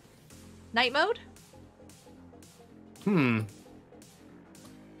 Stacked? Night mode?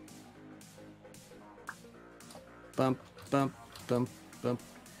 Bump, bump, bump, bump.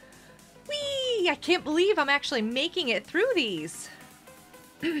 Whee! I can't believe I'm actually making it through these.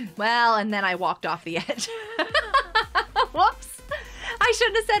 Well, and then I walked off the edge. Whoops! I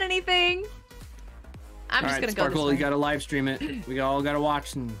shouldn't have said anything. I'm just gonna go this Sparkle, way. you gotta live stream it. We all gotta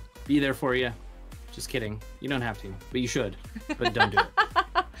watch and be there for you. Just kidding. You don't have to, but you should. But don't do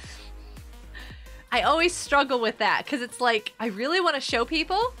it. I always struggle with that because it's like, I really want to show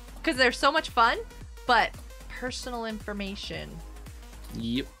people because they're so much fun, but personal information.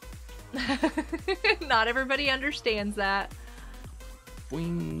 Yep. Not everybody understands that.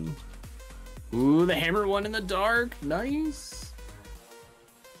 Boing. Ooh, the hammer one in the dark. Nice.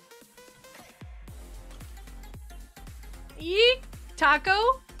 Yeet,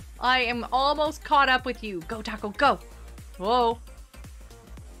 Taco. I am almost caught up with you. Go, Taco, go. Whoa.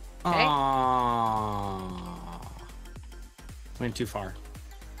 Okay. Aww. Went too far.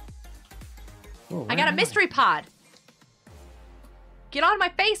 Whoa, I got a mystery pod. Get on my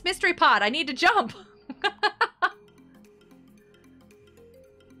face, mystery pod. I need to jump.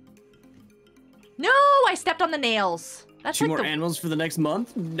 No, I stepped on the nails. That's Two like more the animals for the next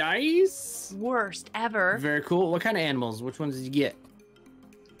month. Nice. worst ever. Very cool. What kind of animals? Which ones did you get?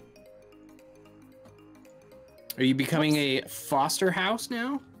 Are you becoming a foster house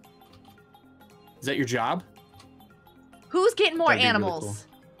now? Is that your job? Who's getting more That'd be really animals?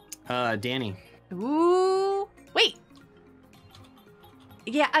 cool. Danny. Ooh. Wait.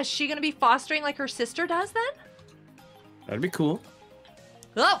 Yeah, is she gonna be fostering like her sister does then? That'd be cool.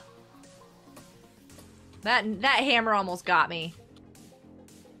 Oh! That hammer almost got me.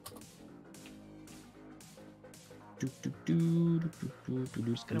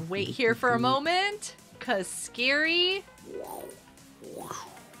 Just gonna wait here for a moment, cause scary.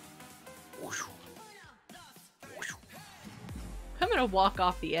 I'm gonna walk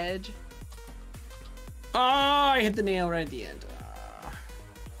off the edge. Oh, I hit the nail right at the end.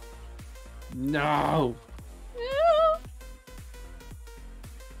 No.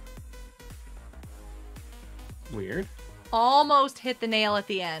 Weird. Almost hit the nail at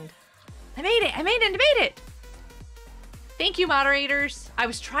the end. I made it! I made it! I made it! Thank you, moderators. I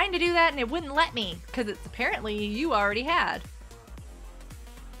was trying to do that and it wouldn't let me because it's apparently you already had.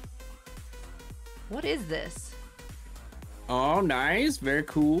 What is this? Oh, nice. Very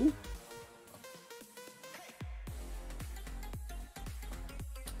cool.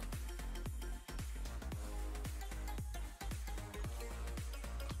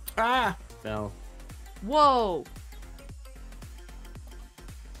 Ah! Fell. Whoa!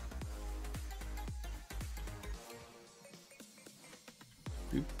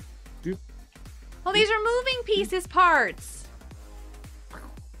 Doop, doop. Oh, these are moving pieces parts!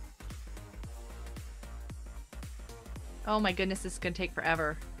 Oh my goodness, this is gonna take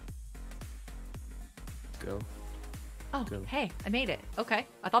forever. Go. Oh, Go. hey, I made it. Okay.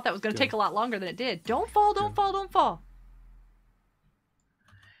 I thought that was gonna Go. take a lot longer than it did. Don't fall, don't fall, don't fall.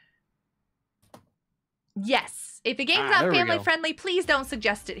 Yes. If the game's not there we family go. friendly, please don't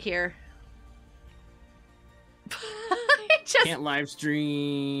suggest it here. I Can't live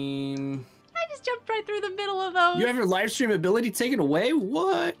stream. just jumped right through the middle of those. You have your live stream ability taken away?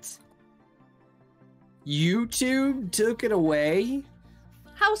 What? YouTube took it away?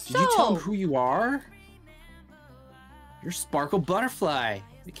 How Did you tell them so? who you are? You're Sparkle Butterfly.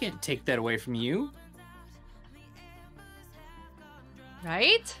 They can't take that away from you.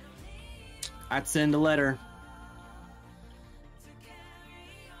 Right? I'd send a letter.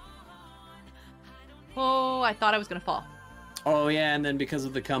 Oh, I thought I was gonna fall. Oh yeah, and then because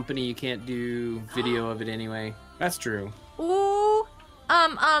of the company, you can't do video of it anyway. That's true. Ooh. Or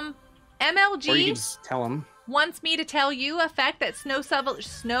you MLG can just tell them. wants me to tell you a fact that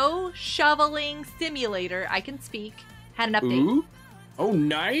snow shoveling simulator, I can speak, had an update. Ooh. Oh,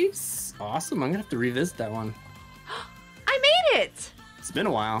 nice. Awesome. I'm gonna have to revisit that one. I made it! It's been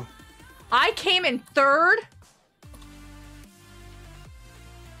a while. I came in third?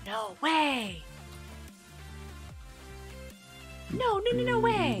 No way! No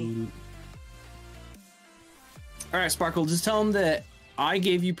way! All right, Sparkle. Just tell them that I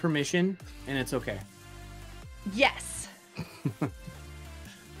gave you permission, and it's okay. Yes.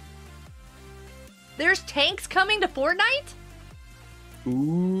 There's tanks coming to Fortnite?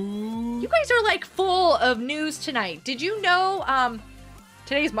 Ooh. You guys are like full of news tonight. Did you know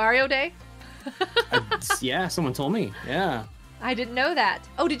today's Mario Day? Yeah, someone told me. Yeah. I didn't know that.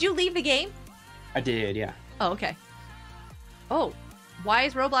 Oh, did you leave the game? I did, yeah. Oh, okay. Oh, why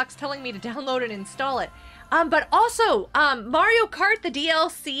is Roblox telling me to download and install it? But also, Mario Kart, the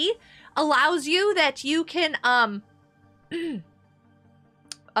DLC, allows you that you can, even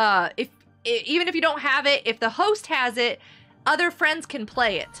if you don't have it, if the host has it, other friends can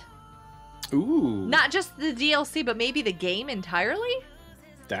play it. Ooh. Not just the DLC, but maybe the game entirely?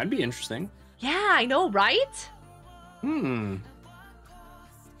 That'd be interesting. Yeah, I know, right?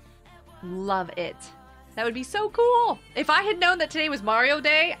 Love it. That would be so cool. If I had known that today was Mario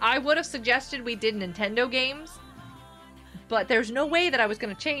Day, I would have suggested we did Nintendo games. But there's no way that I was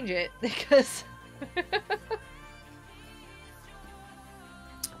going to change it because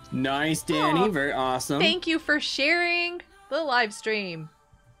Nice, Danny. Aw. Very awesome. Thank you for sharing the live stream.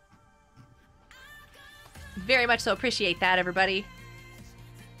 Very much so appreciate that, everybody.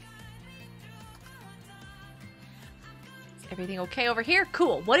 Is everything okay over here?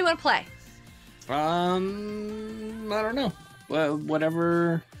 Cool. What do you want to play? I don't know. Well,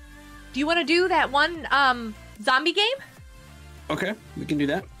 whatever. Do you want to do that one zombie game? Okay, we can do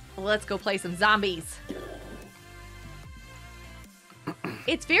that. Let's go play some zombies.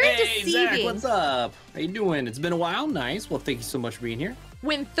 It's very Hey, deceiving. Zach, what's up? How you doing? It's been a while. Nice. Well, thank you so much for being here.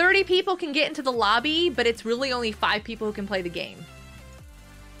 When 30 people can get into the lobby, but it's really only 5 people who can play the game.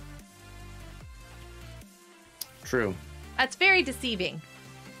 True. That's very deceiving.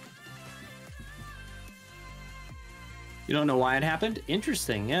 You don't know why it happened?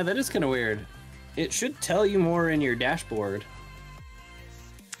 Interesting. Yeah, that is kind of weird. It should tell you more in your dashboard.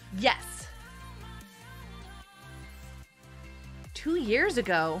 Yes. 2 years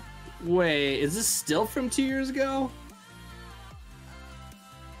ago? Wait, is this still from 2 years ago?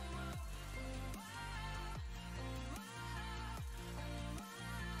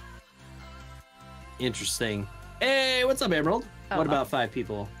 Interesting. Hey, what's up, Emerald? Oh, what about 5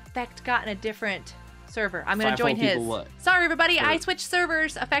 people? Effect got in a different server. I'm gonna 5 join whole his. people what? Sorry, everybody. For- I switched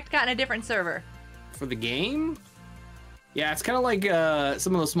servers. Effect got in a different server. For the game? Yeah, it's kind of like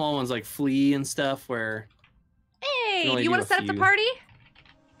some of those small ones like Flea and stuff where... Hey, only do you do want a to set up the few. party?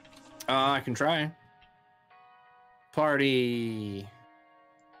 I can try. Party.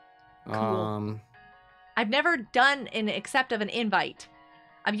 Cool. I've never done an accept of an invite.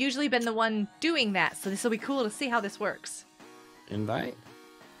 I've usually been the one doing that, so this will be cool to see how this works. Invite?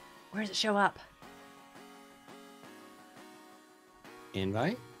 Where does it show up?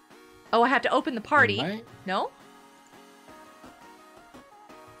 Invite? Oh, I have to open the party. Invite? No?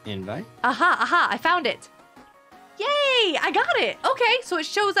 Invite? Aha, I found it. Yay, I got it. Okay, so it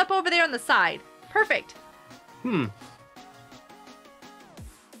shows up over there on the side. Perfect. Alright,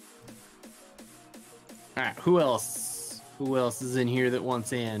 who else? Who else is in here that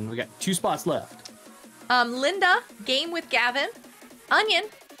wants in? We got 2 spots left. Linda, game with Gavin. Onion.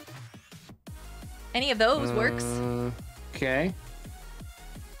 Any of those works. Okay.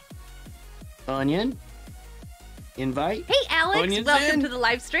 Onion. Invite. Hey, Alex, Onion's welcome in. to the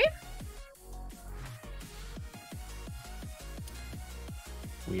live stream.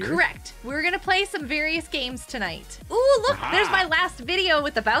 Weird. Correct. We're going to play some various games tonight. Ooh, look, Aha. there's my last video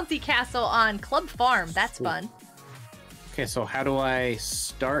with the bouncy castle on Club Farm. That's Cool. fun. Okay, so how do I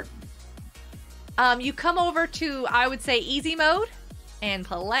start? You come over to, I would say, easy mode and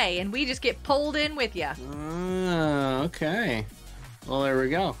play, and we just get pulled in with you. Okay. Well, there we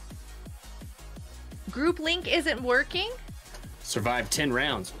go. Group link isn't working. Survive 10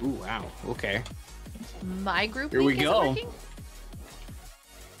 rounds. Ooh, wow. Okay. My group Here link we isn't go. working.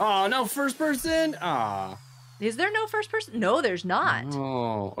 Oh, no first person? Ah. Is there no first person? No, there's not.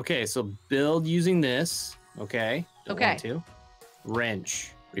 Oh, okay. So build using this. Okay. Don't Okay. want to.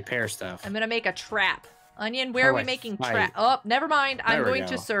 Wrench. Repair stuff. I'm going to make a trap. Onion, where How are do we I making fight? trap? Oh, never mind. I'm There we going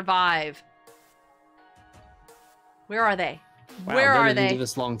to go. survive. Where are they? Wow, Where they are didn't they? give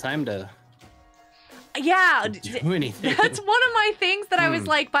this long time to Yeah, do anything. that's one of my things that I was Hmm.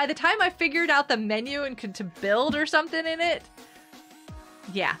 like, by the time I figured out the menu and could to build or something in it,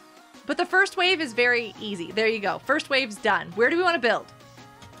 yeah. But the first wave is very easy. There you go. First wave's done. Where do we want to build?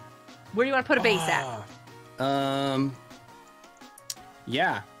 Where do you want to put a base at?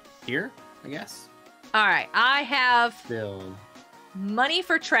 Yeah. Here, I guess. All right, I have Build. money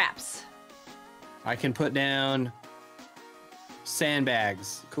for traps. I can put down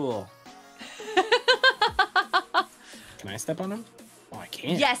sandbags. Cool. Can I step on them? Oh, I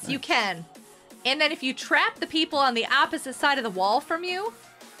can't. Yes, you Nice. can. And then if you trap the people on the opposite side of the wall from you,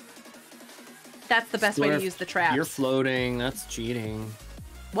 that's the best way to Splurf, use the traps. You're floating. That's cheating.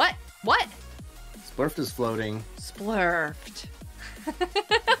 What? What? Splurf is floating. Splurfed.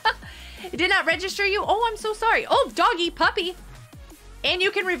 It did not register you? Oh, I'm so sorry. Oh, doggy, puppy. And you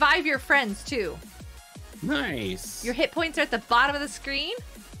can revive your friends, too. Nice. Your hit points are at the bottom of the screen.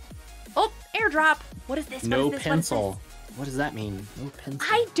 Oh, airdrop. What is this? No what is this? pencil. What is this? What does that mean? No pencil.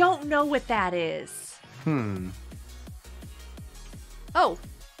 I don't know what that is. Oh.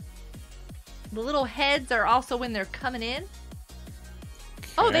 The little heads are also when they're coming in.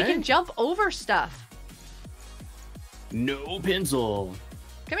 Oh, they Okay. can jump over stuff. No pencil.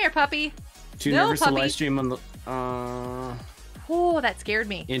 Come here, puppy. Too No, nervous to puppy. live stream on the. Oh, that scared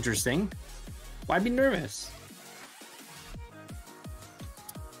me. Interesting. Why be nervous?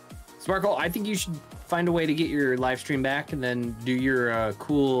 Sparkle, I think you should find a way to get your live stream back and then do your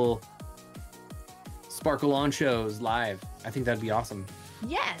cool Sparkle on shows live. I think that'd be awesome.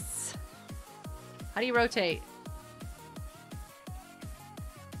 Yes. How do you rotate?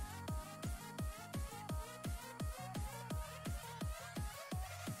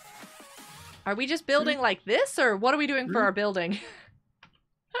 Are we just building like this, or what are we doing for our building?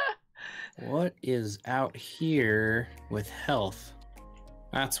 What is out here with health?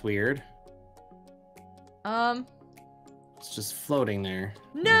 That's weird. It's just floating there.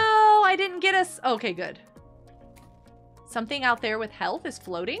 No, I didn't get us. Okay, good. Something out there with health is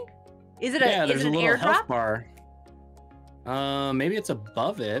floating? Is it Yeah, there's is it a an little health airdrop? bar. Maybe it's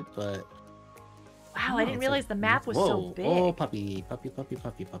above it, but Wow, I didn't realize the map was so big. Oh, puppy.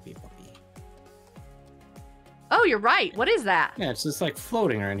 Oh, you're right. What is that? Yeah, it's just like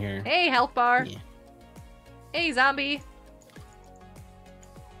floating around here. Hey, health bar. Yeah. Hey, zombie.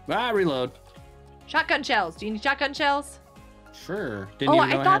 Reload. Shotgun shells. Do you need shotgun shells? Sure. Didn't Oh, even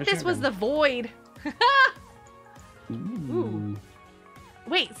know I had thought a this was the shotgun. void. Ooh.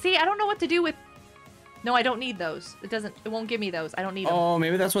 Wait, see, I don't know what to do with... No, I don't need those. It won't give me those. I don't need them. Oh,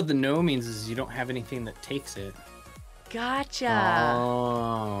 maybe that's what the no means is you don't have anything that takes it. Gotcha.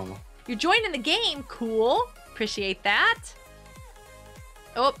 Oh. You're joining the game. Cool. Appreciate that.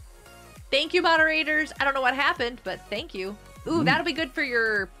 Oh, thank you, moderators. I don't know what happened, but thank you. Ooh, that'll be good for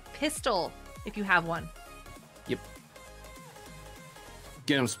your pistol if you have one. Yep.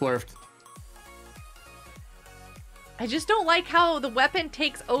 Get him splurfed. I just don't like how the weapon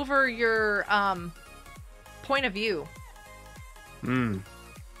takes over your point of view. And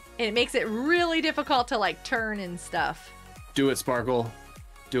it makes it really difficult to like turn and stuff. Do it, Sparkle.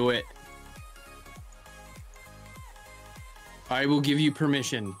 Do it. I will give you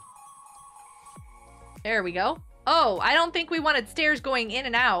permission. There we go. Oh, I don't think we wanted stairs going in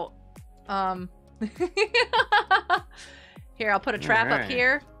and out. Here, I'll put a trap up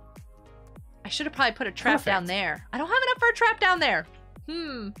here. I should have probably put a trap down there. I don't have enough for a trap down there.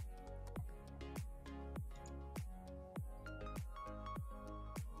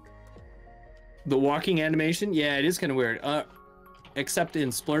 The walking animation? Yeah, it is kind of weird. Except in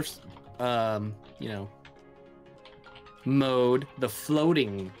Splurf's, you know, mode, the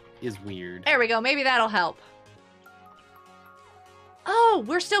floating is weird. There we go. Maybe that'll help. Oh,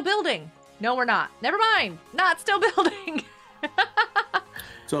 we're still building. No, we're not. Never mind. Not still building.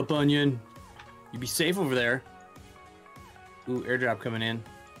 What's up, Onion? You be safe over there. Ooh, airdrop coming in.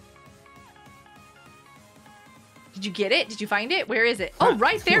 Did you get it? Did you find it? Where is it? Oh,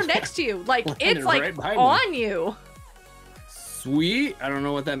 right there next to you. Like, it's like right behind me. on you. Sweet. I don't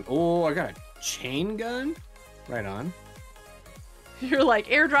know what that... Oh, I got a chain gun? Right on. You're like,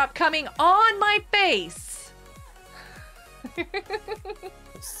 airdrop coming on my face. Let's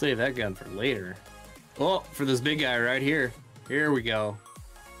save that gun for later. Oh, for this big guy right here. Here we go.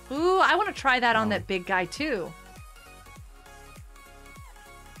 Ooh, I want to try that on that big guy too.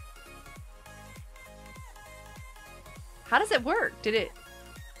 How does it work? Did it...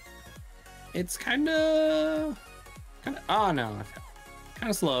 It's kind of... Oh, no. Kind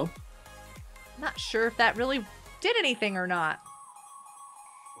of slow. I'm not sure if that really did anything or not.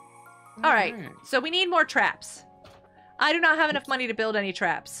 All right, so we need more traps. I do not have enough money to build any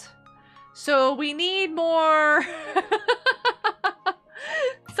traps. So we need more...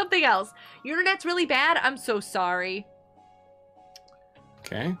 Something else. Your internet's really bad. I'm so sorry.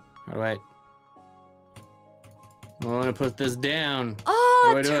 Okay. How do I want to put this down?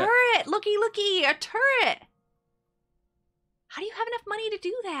 Oh, a turret. Looky, looky. A turret. How do you have enough money to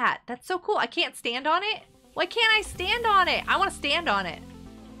do that? That's so cool. I can't stand on it? Why can't I stand on it? I want to stand on it.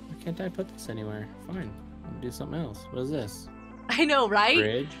 Why can't I put this anywhere? Fine. I'll do something else. What is this? I know, right?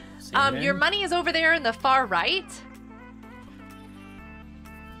 Bridge? Your money is over there in the far right.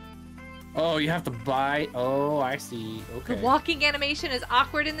 Oh, you have to buy... Oh, I see. Okay. The walking animation is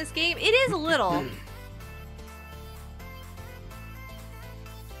awkward in this game. It is a little.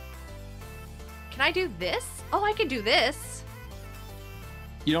 Can I do this? Oh, I can do this.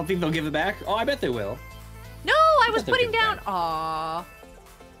 You don't think they'll give it back? Oh, I bet they will. No, I was bet they'll putting give it down... back. Aw.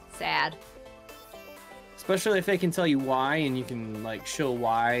 Sad. Especially if they can tell you why and you can, like, show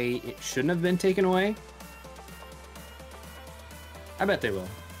why it shouldn't have been taken away. I bet they will.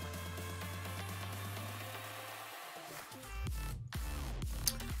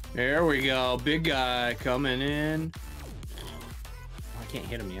 There we go. Big guy coming in. Oh, I can't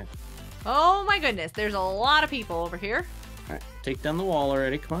hit him yet. Oh my goodness, there's a lot of people over here. All right, take down the wall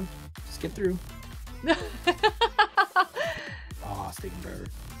already. Come on. Just get through. Oh, it's taking forever.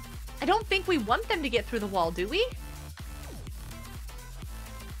 I don't think we want them to get through the wall, do we?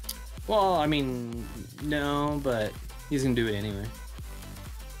 Well, I mean, no, but he's gonna do it anyway.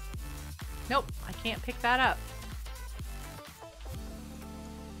 Nope, I can't pick that up.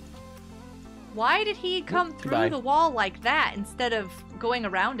 Why did he come through Goodbye. the wall like that instead of going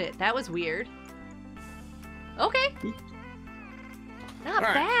around it? That was weird. Okay. Not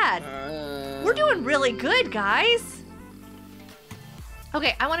bad. We're doing really good, guys.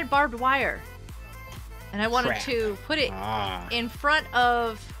 Okay, I wanted barbed wire. And I wanted to put it in front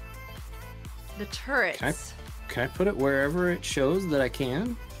of the turrets. Can I put it wherever it shows that I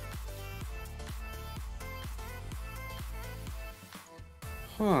can?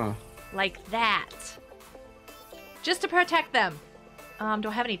 Huh. Like that. Just to protect them. Do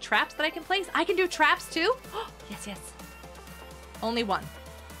I have any traps that I can place? I can do traps too? Yes, yes. Only one.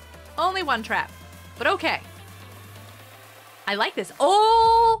 Only one trap. But okay. I like this.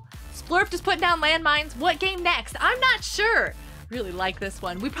 Oh! Splurf is putting down landmines. What game next? I'm not sure. Really like this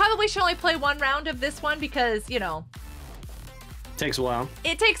one. We probably should only play one round of this one because, you know. Takes a while.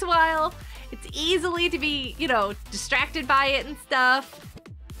 It takes a while. It's easily to be, you know, distracted by it and stuff.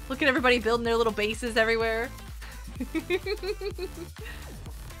 Look at everybody building their little bases everywhere.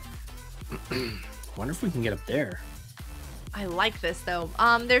 Wonder if we can get up there. I like this though.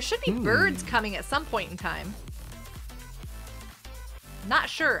 There should be birds coming at some point in time. Not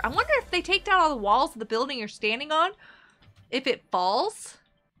sure. I wonder if they take down all the walls of the building you're standing on. If it falls.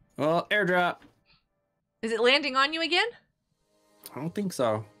 Well, airdrop. Is it landing on you again? I don't think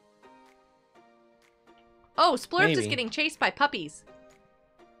so. Oh, Splurf is Maybe. getting chased by puppies.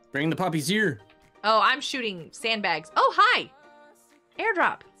 Bring the puppies here. Oh, I'm shooting sandbags. Oh, hi!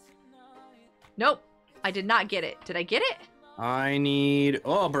 Airdrop. Nope. I did not get it. Did I get it? I need...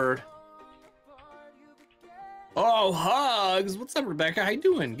 Oh, a bird. Oh, hugs. What's up, Rebecca? How you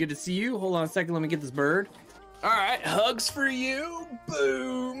doing? Good to see you. Hold on a second. Let me get this bird. All right, hugs for you.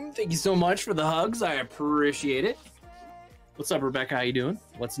 Boom. Thank you so much for the hugs. I appreciate it. What's up, Rebecca? How you doing?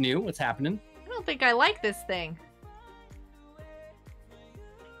 What's new? What's happening? I don't think I like this thing.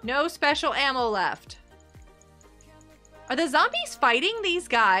 No special ammo left. Are the zombies fighting these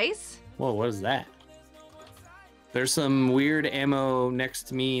guys? Whoa, what is that? There's some weird ammo next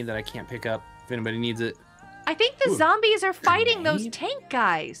to me that I can't pick up if anybody needs it. I think the Ooh, zombies are fighting those grenade? tank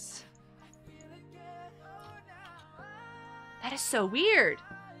guys. That is so weird.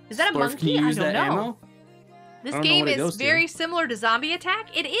 Is that a Splurf, monkey? can you I use don't that know. ammo? This I don't know game what it is goes to. very similar to Zombie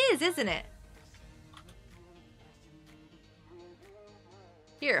Attack. It is, isn't it?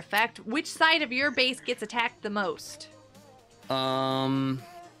 Here, fact. Which side of your base gets attacked the most? Probably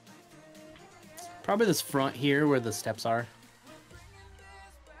this front here where the steps are.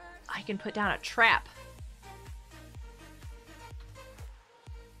 I can put down a trap.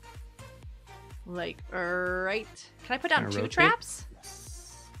 Like, right. Can I put down Can I 2 rotate? traps?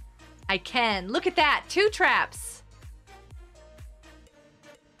 I can. Look at that. 2 traps.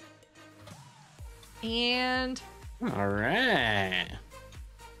 And... All right.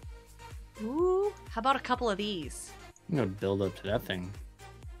 Ooh, how about a couple of these? I'm gonna build up to that thing.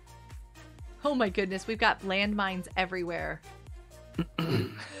 Oh my goodness, we've got landmines everywhere. This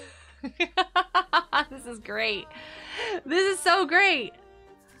is great. This is so great.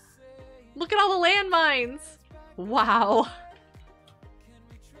 Look at all the landmines. Wow.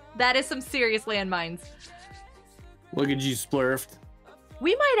 That is some serious landmines. Look at you, Splurfed.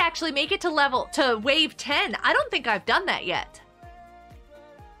 We might actually make it to wave 10. I don't think I've done that yet.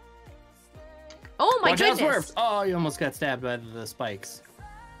 Oh my Watch out, goodness. Splurfed. Oh, you almost got stabbed by the spikes.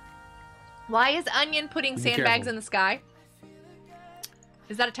 Why is Onion putting Be sandbags careful. in the sky?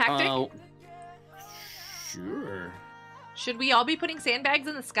 Is that a tactic? Sure. Should we all be putting sandbags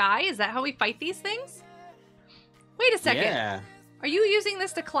in the sky? Is that how we fight these things? Wait a second. Yeah. Are you using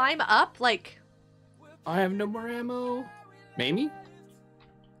this to climb up? Like, I have no more ammo. Maybe?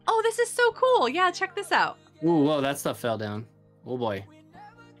 oh, this is so cool. Yeah, check this out. Ooh, whoa, that stuff fell down. Oh boy.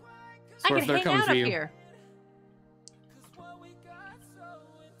 I Splurf, can they're hang coming out for up you. here.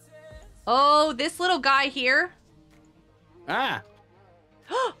 Oh, this little guy here. Ah!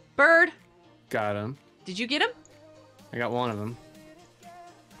 Bird. Got him. Did you get him? I got one of them.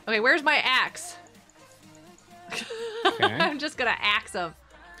 Okay, where's my axe? Okay. I'm just gonna axe him.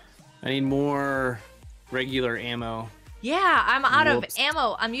 I need more regular ammo. Yeah, I'm out Whoops. of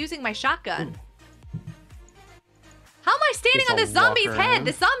ammo. I'm using my shotgun. How am I standing Guess on I'll this walk zombie's head? around.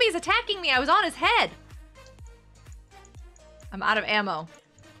 This zombie is attacking me. I was on his head. I'm out of ammo.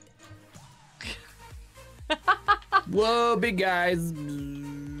 Whoa, big guys.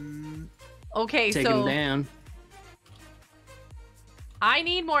 Okay, Take so him down. I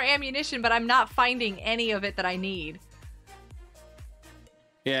need more ammunition, but I'm not finding any of it that I need.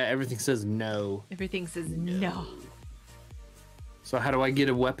 Yeah, everything says no. Everything says no. So how do I get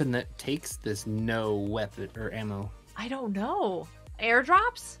a weapon that takes this no weapon or ammo? I don't know.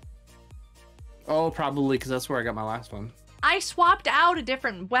 Airdrops? Oh, probably because that's where I got my last one. I swapped out a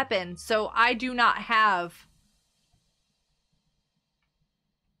different weapon, so I do not have...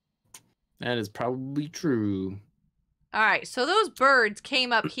 That is probably true. All right, so those birds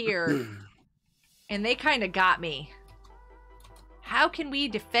came up here, and they kind of got me. How can we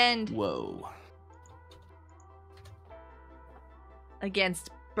defend Whoa. against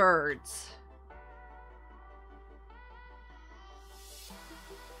birds?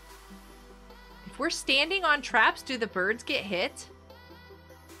 If we're standing on traps, do the birds get hit?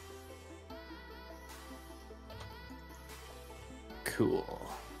 Cool.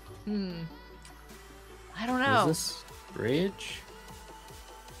 I don't know. Is this bridge?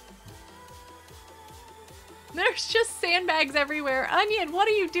 There's just sandbags everywhere. Onion, what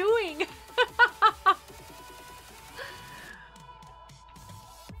are you doing?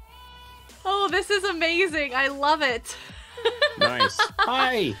 Oh, this is amazing. I love it. Nice.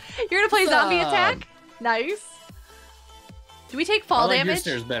 Hi. You're gonna play What's zombie up? attack? Nice. Do we take fall I like damage? your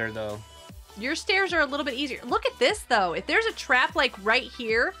stairs better though. Your stairs are a little bit easier. Look at this though. If there's a trap like right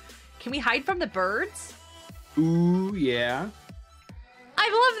here, can we hide from the birds? Ooh, yeah. I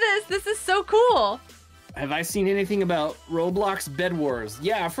love this. This is so cool. Have I seen anything about Roblox Bed Wars?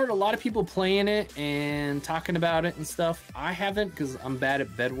 Yeah, I've heard a lot of people playing it and talking about it and stuff. I haven't because I'm bad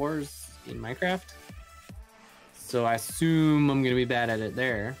at Bed Wars in Minecraft. So I assume I'm going to be bad at it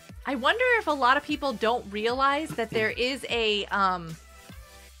there. I wonder if a lot of people don't realize that there is a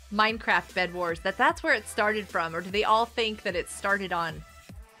Minecraft Bed Wars, that's where it started from, or do they all think that it started on?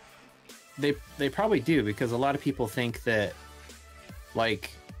 They probably do because a lot of people think that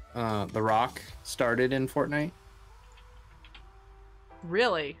like The Rock started in Fortnite.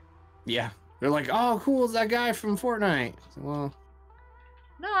 Really? Yeah. They're like, oh, cool, it's that guy from Fortnite. Well,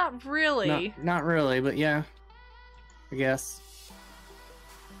 Not really. not really, but yeah, I guess.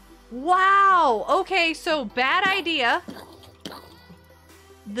 Wow. Okay, so bad idea.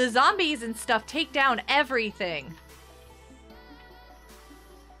 The zombies and stuff take down everything.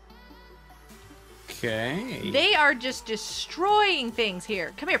 Okay. They are just destroying things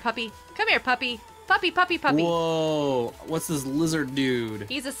here. Come here, puppy. Come here, puppy. Puppy, puppy, puppy. Whoa, what's this lizard dude?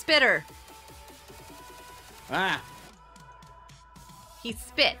 He's a spitter. Ah, He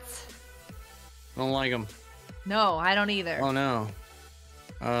spits. I don't like him. No, I don't either. Oh no.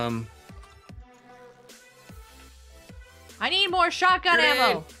 I need more shotgun Grenade.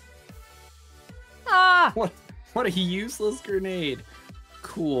 ammo. Ah! What a useless grenade.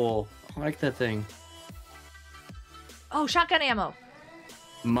 Cool. I like that thing. Oh, shotgun ammo.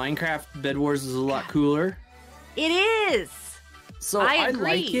 Minecraft Bed Wars is a lot cooler. It is. So I I agree.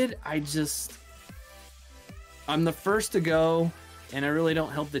 like it. I'm the first to go, and I really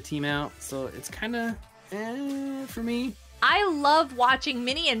don't help the team out. So it's kind of for me. I love watching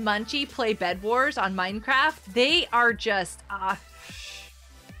Minnie and Munchie play Bed Wars on Minecraft. They are just, I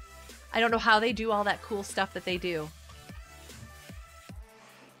don't know how they do all that cool stuff that they do.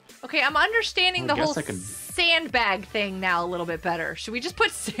 Okay, I'm understanding Well, the I whole guess I can- sandbag thing now a little bit better. Should we just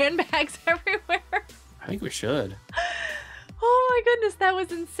put sandbags everywhere? I think we should. Oh my goodness, that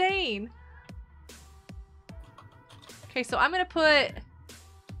was insane. Okay, so I'm gonna put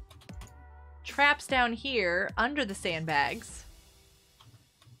traps down here under the sandbags.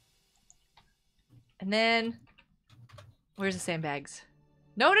 And then, where's the sandbags?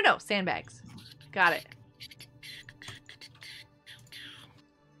 No, sandbags. Got it.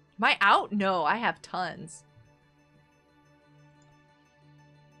 Am I out? No, I have tons.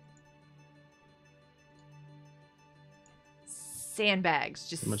 Sandbags.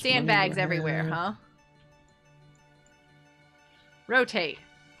 Just How much sandbags money do I everywhere, have? huh? Rotate.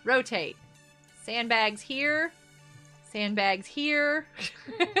 Rotate. Sandbags here. Sandbags here.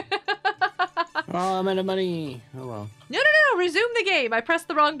 Oh, I'm out of money. Oh well. No. Resume the game. I pressed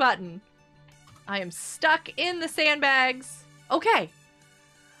the wrong button. I am stuck in the sandbags. Okay.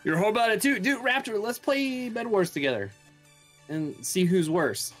 You're whole about it too, dude. Raptor, let's play Bed Wars together and see who's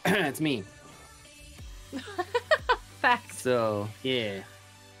worse. It's me. Facts. So yeah.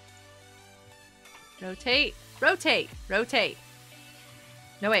 Rotate. Rotate. Rotate.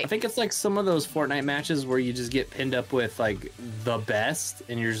 No, wait. I think it's like some of those Fortnite matches where you just get pinned up with like the best,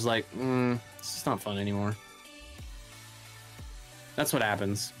 and you're just like, it's just not fun anymore. That's what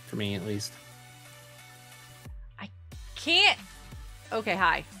happens for me, at least. Can't. Okay,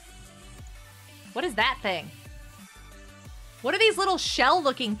 hi. What is that thing? What are these little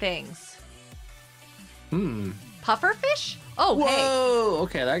shell-looking things? Pufferfish? Oh, hey. Whoa!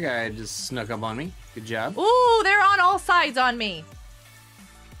 Okay, that guy just snuck up on me. Good job. Ooh, they're on all sides on me.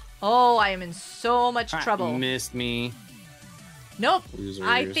 Oh, I am in so much trouble. Missed me. Nope. Losers.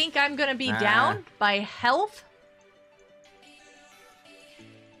 I think I'm gonna be down by health.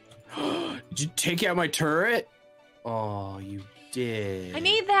 Did you take out my turret? Oh, you did. I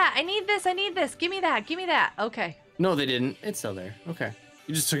need that. I need this. I need this. Give me that. Give me that. Okay. No, they didn't. It's still there. Okay.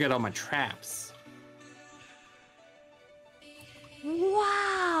 You just took out all my traps.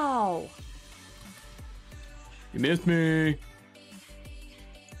 Wow. You missed me.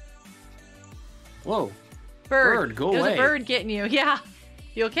 Whoa. Bird. Go There's away. a bird getting you. Yeah.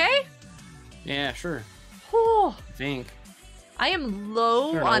 You okay? Yeah, sure. Whew. I think. I am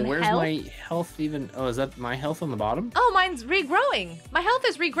low on Where's health. my health even? Oh, is that my health on the bottom? Oh, mine's regrowing. My health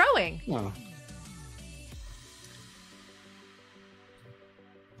is regrowing. Oh.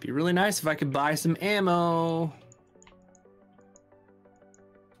 Be really nice if I could buy some ammo.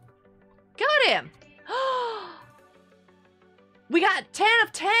 Got him. We got 10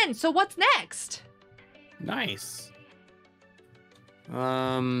 of 10. So what's next? Nice. We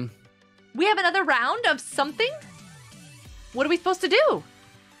have another round of something? What are we supposed to do?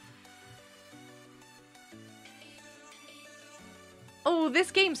 Oh,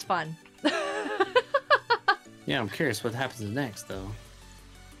 this game's fun. Yeah, I'm curious what happens next, though.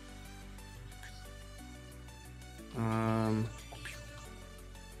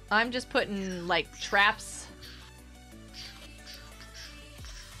 I'm just putting, like, traps.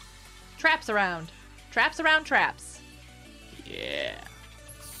 Traps around. Traps around traps. Yeah.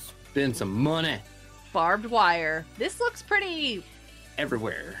 Spend some money Barbed wire. This looks pretty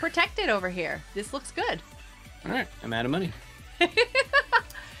everywhere. protected over here. This looks good. All right, I'm out of money.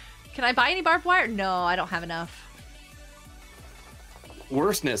 Can I buy any barbed wire? No, I don't have enough.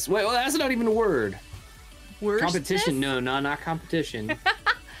 Worstness. Wait, well, that's not even a word. Worstness? Competition. No, not competition.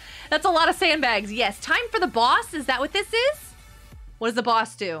 That's a lot of sandbags. Yes. Time for the boss. Is that what this is? What does the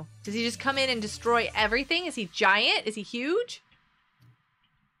boss do? Does he just come in and destroy everything? Is he giant? Is he huge?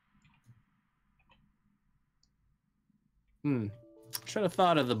 Should have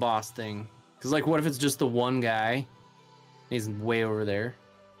thought of the boss thing. Because, like, what if it's just the one guy? He's way over there.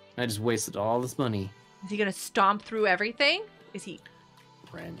 I just wasted all this money. Is he gonna stomp through everything? Is he?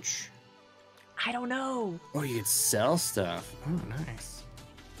 Wrench. I don't know. Oh, you could sell stuff. Oh, nice.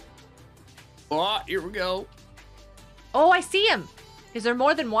 Oh, here we go. Oh, I see him. Is there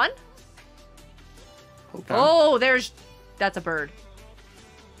more than one? Okay. Oh, that's a bird.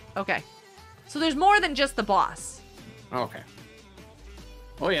 Okay. So there's more than just the boss. Okay.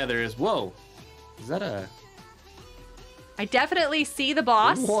 Oh, yeah, there is. Whoa. Is that a... I definitely see the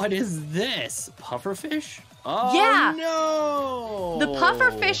boss. What is this? Pufferfish? Oh, Yeah. no. The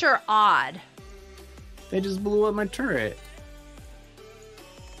pufferfish are odd. They just blew up my turret.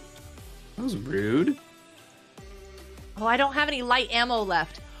 That was rude. Oh, I don't have any light ammo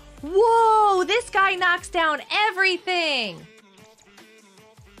left. Whoa, this guy knocks down everything.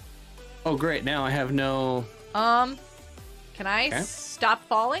 Oh, great. Now I have no... Can I stop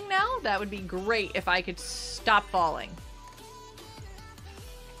falling now? That would be great if I could stop falling.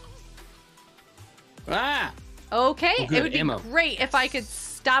 Ah! Okay, Oh, good. it would be Ammo. great if I could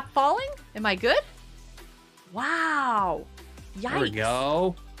stop falling. Am I good? Wow. Yikes. There we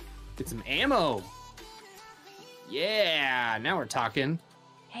go. Get some ammo. Yeah, now we're talking.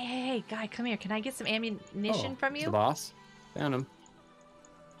 Hey, guy, come here. Can I get some ammunition from it's you? the boss. Found him.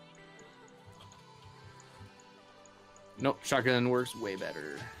 Nope, shotgun works way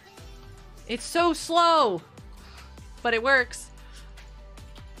better. It's so slow, but it works.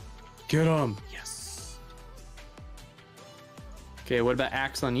 Get him. Yes. Okay, what about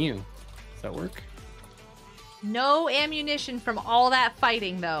axe on you? Does that work? No ammunition from all that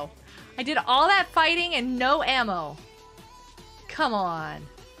fighting, though. I did all that fighting and no ammo. Come on. Do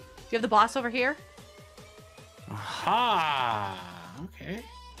you have the boss over here? Aha! Okay.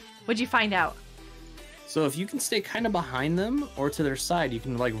 What'd you find out? So if you can stay kind of behind them or to their side, you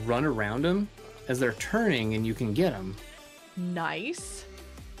can like run around them as they're turning and you can get them. Nice.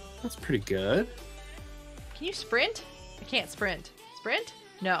 That's pretty good. Can you sprint? I can't sprint. Sprint?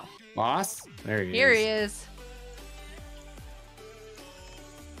 No. Boss? There he is. Here he is.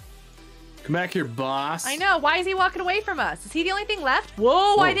 Come back here, boss. I know. Why is he walking away from us? Is he the only thing left?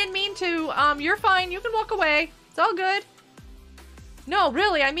 Whoa, I didn't mean to. You're fine. You can walk away. It's all good. No,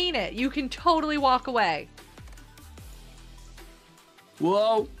 really, I mean it. You can totally walk away.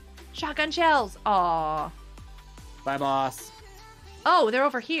 Whoa. Shotgun shells. Aw. Bye, boss. Oh, they're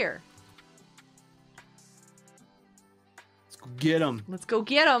over here. Let's go get them. Let's go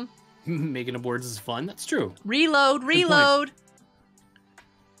get them. Making up words is fun. That's true. Reload, reload.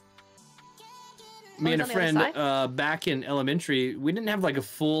 Me and a it's on the other friend back in elementary, we didn't have like a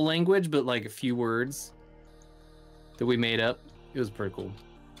full language, but like a few words that we made up. It was pretty cool.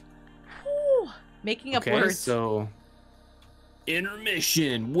 Whew. Making up words. So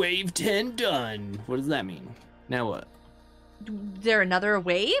intermission, wave 10 done. What does that mean? Now what? Is there another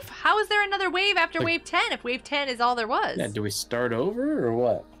wave? How is there another wave after Like- wave 10 if wave 10 is all there was? Yeah, do we start over or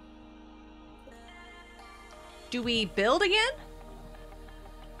what? Do we build again?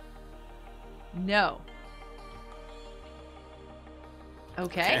 No.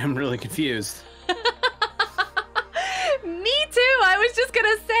 Okay. I'm really confused. Me too. I was just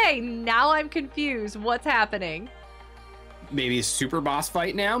gonna say, now I'm confused. What's happening? Maybe a super boss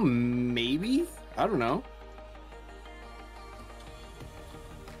fight now? Maybe? I don't know.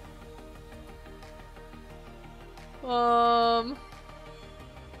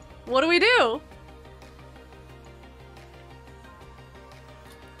 What do we do?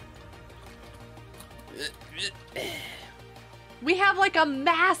 We have like a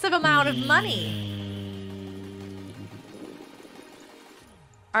massive amount of money.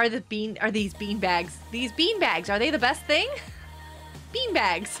 Are these bean bags? These bean bags, are they the best thing? Bean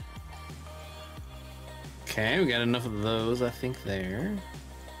bags. Okay, we got enough of those, I think, there.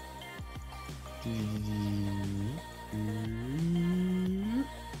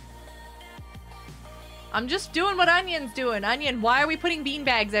 I'm just doing what Onion's doing. Onion, why are we putting bean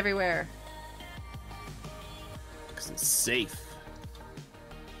bags everywhere? Because it's safe.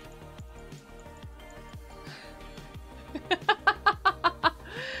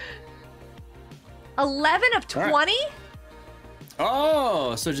 $11 of 20?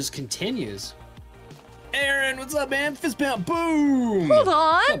 Oh, so it just continues. Aaron, what's up, man? Fist bump, boom! Hold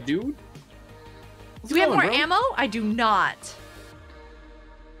on. What's up, dude? Do we have more ammo? I do not.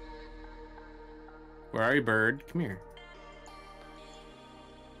 Where are you, bird? Come here.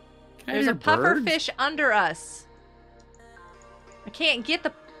 There's a puffer fish under us. I can't get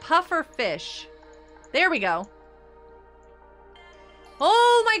the puffer fish. There we go.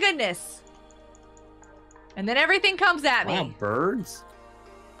 Oh my goodness. And then everything comes at me. Wow, birds?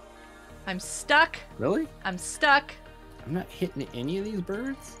 I'm stuck. Really? I'm stuck. I'm not hitting any of these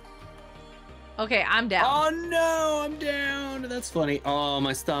birds? Okay, I'm down. Oh no, I'm down. That's funny. Oh,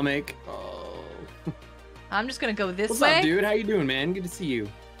 my stomach. Oh. I'm just gonna go this What's way. up, dude? How you doing, man? Good to see you.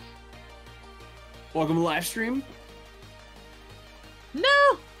 Welcome to live stream. No!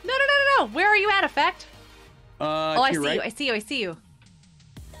 No, no, no, no, no! Where are you at, Effect? Oh, I see right. you, I see you, I see you.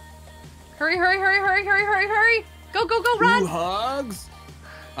 Hurry, hurry, hurry, hurry, hurry, hurry, hurry! Go, go, go, run! Ooh, Hugs.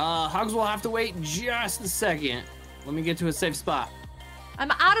 Hugs will have to wait just a second. Let me get to a safe spot.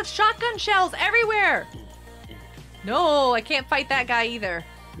 I'm out of shotgun shells everywhere! No, I can't fight that guy either.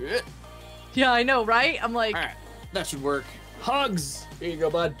 Yeah, I know, right? I'm like... All right, that should work. Hugs. Here you go,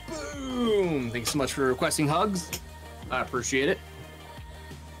 bud. Boom. Thanks so much for requesting Hugs. I appreciate it.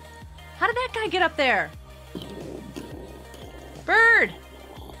 How did that guy get up there? Bird!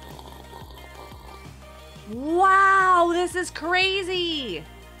 Wow, this is crazy!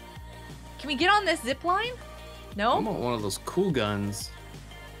 Can we get on this zip line? I No? want one of those cool guns.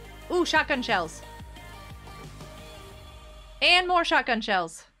 Ooh, shotgun shells. And more shotgun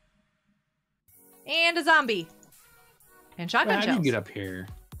shells. And a zombie. And shotgun How do shells. you get up here?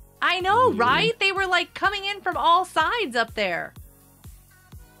 I know, right? They were like coming in from all sides up there.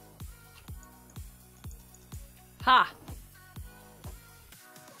 Ha.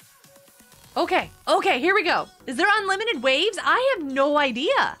 Okay, okay, here we go. Is there unlimited waves? I have no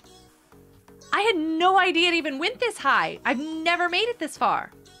idea. I had no idea it even went this high. I've never made it this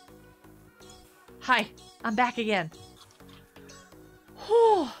far. Hi, I'm back again.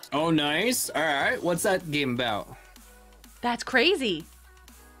 Whew, Oh, nice. All right. What's that game about? that's crazy.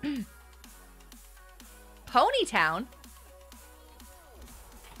 Ponytown?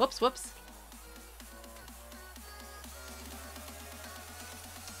 Whoops, whoops.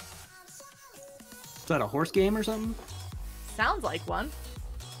 Is that a horse game or something? Sounds like one.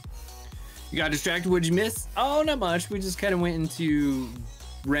 You got distracted. What'd you miss? Oh, not much. We just kind of went into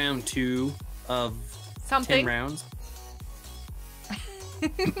round 2 of 10 Something. rounds.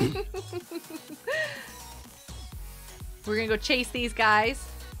 We're gonna go chase these guys.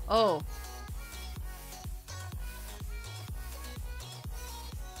 Oh.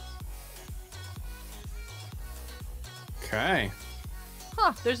 Okay.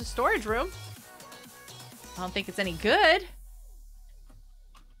 Huh, there's a storage room. I don't think it's any good.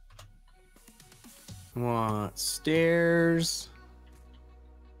 Want stairs.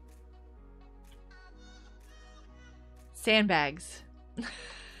 Sandbags.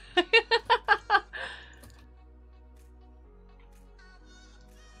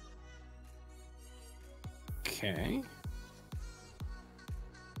 Okay.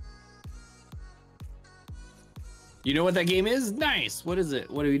 You know what that game is? Nice. What is it?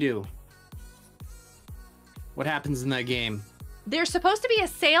 What do we do? What happens in that game? There's supposed to be a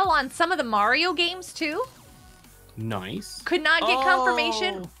sale on some of the Mario games too. Nice. Could not get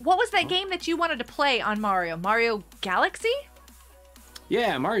confirmation. What was that game that you wanted to play on Mario? Mario Galaxy?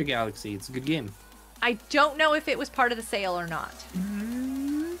 Yeah, Mario Galaxy. It's a good game. I don't know if it was part of the sale or not.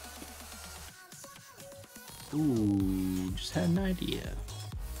 Ooh, just had an idea.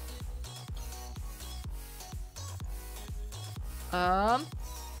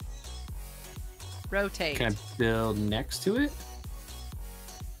 Rotate. Can I build next to it?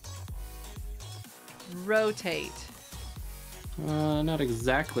 Rotate. Not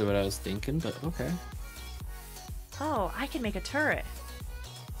exactly what I was thinking, but okay. Oh, I can make a turret.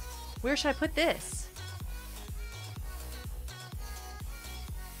 Where should I put this?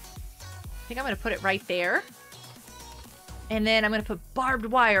 I think I'm going to put it right there. And then I'm going to put barbed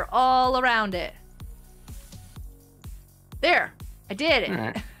wire all around it. There. I did it. All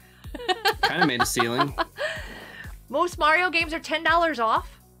right. Kind of made a ceiling. Most Mario games are $10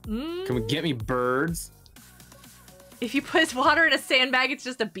 off. Can we get me birds? If you put water in a sandbag, it's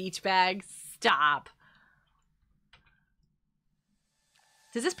just a beach bag. Stop.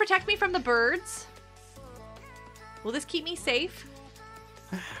 Does this protect me from the birds? Will this keep me safe?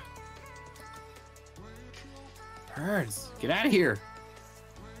 Birds, get out of here.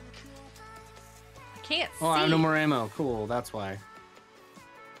 I can't see. Oh, I have no more ammo. Cool, that's why.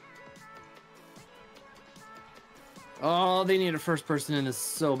 Oh, they need a first person in this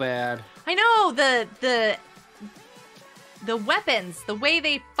so bad. I know, the weapons, the way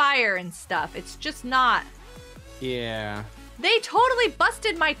they fire and stuff, it's just not. Yeah. They totally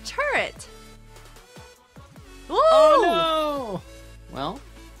busted my turret. Ooh! Oh no! Well,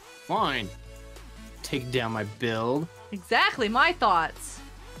 fine. Take down my build. Exactly my thoughts.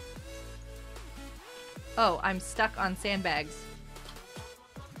 Oh, I'm stuck on sandbags.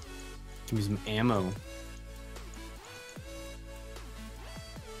 Give me some ammo.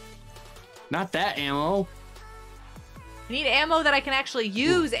 Not that ammo. I need ammo that I can actually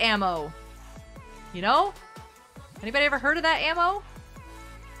use ammo. You know? Anybody ever heard of that ammo?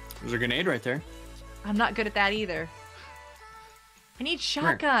 There's a grenade right there. I'm not good at that either. I need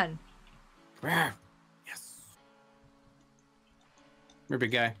shotgun. Yes. You're a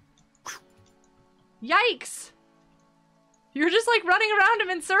big guy. Yikes! You're just like running around him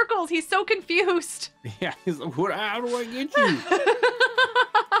in circles. He's so confused. Yeah, he's like, how do I get you?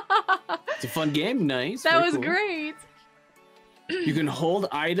 It's a fun game. Nice. That Very was cool. great. You can hold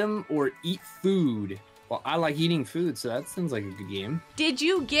item or eat food. Well, I like eating food, so that sounds like a good game. Did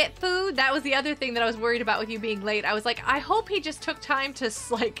you get food? That was the other thing that I was worried about with you being late. I was like, I hope he just took time to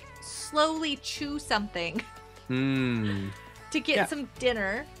like slowly chew something to get some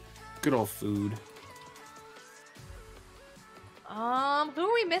dinner. Good old food. Who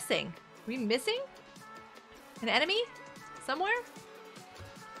are we missing? Are we missing an enemy somewhere?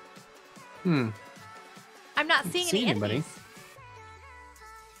 I'm not seeing any anybody. enemies.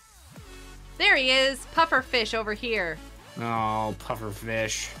 There he is, pufferfish over here. Oh,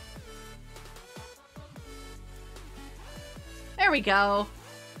 pufferfish. There we go.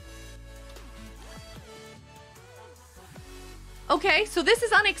 Okay, so this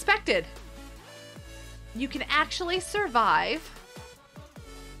is unexpected. You can actually survive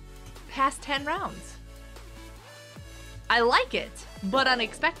past 10 rounds. I like it, but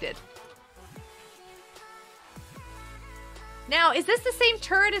unexpected. Now, is this the same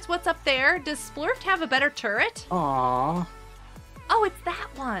turret as what's up there? Does Splurft have a better turret? Aww. Oh, it's that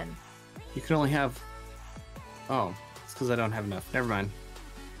one. You can only have... Oh, it's because I don't have enough. Never mind.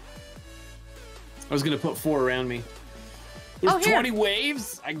 I was going to put 4 around me. There's 20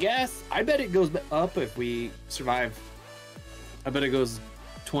 waves, I guess. I bet it goes up if we survive. I bet it goes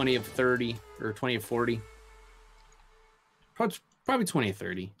 20 of 30 or 20 of 40. Probably 20 of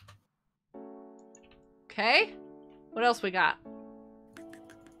 30. Okay. What else we got?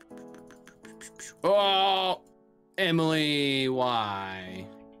 Oh, Emily, why?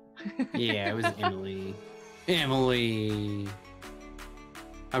 Yeah, it was Emily. Emily.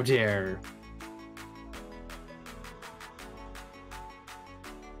 How dare.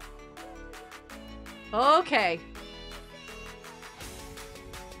 Okay.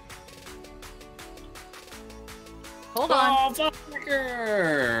 Hold on. Oh,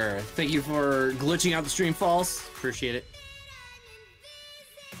 fucker! Thank you for glitching out the stream, False. Appreciate it.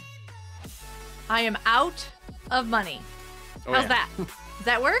 I am out of money. Oh, How's yeah. that? Does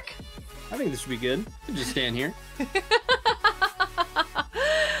that work? I think this should be good. We'll just stand here.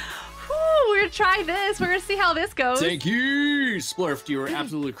 Whew, we're try this. We're gonna see how this goes. Tankee! Splurfed, you are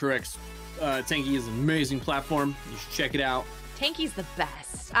absolutely correct. Tankee is an amazing platform. You should check it out. Tankee's the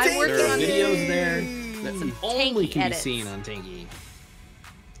best. I'm working There are on videos there that only Tankee can edits. be seen on Tankee.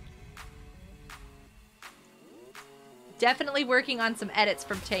 Definitely working on some edits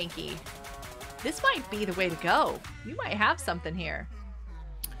from Tankee. This might be the way to go. You might have something here.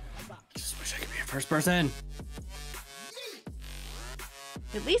 Just wish I could be a first person.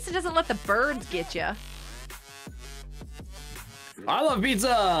 At least it doesn't let the birds get you. I love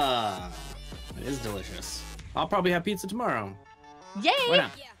pizza. It is delicious. I'll probably have pizza tomorrow. Yay! Why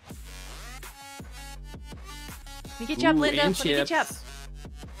not? Let me get you up, Ooh, Linda. and Let me get you up. chips.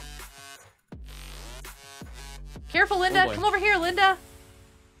 Careful, Linda. boy. Come over here, Linda.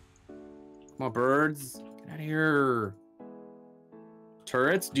 Come on, birds. Get out of here.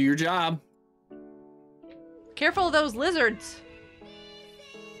 Turrets, do your job. Careful of those lizards.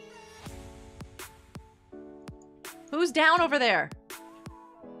 Who's down over there?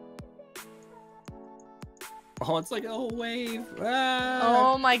 Oh, it's like a whole wave. Ah.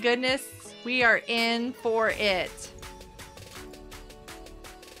 Oh my goodness. We are in for it.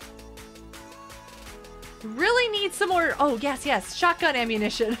 Really need some more. Oh, yes, yes. Shotgun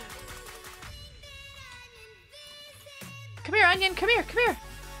ammunition. Come here, Onion. Come here. Come here.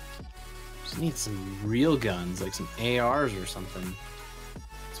 Just need some real guns, like some ARs or something.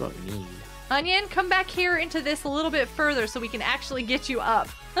 That's what we need. Onion, come back here into this a little bit further so we can actually get you up.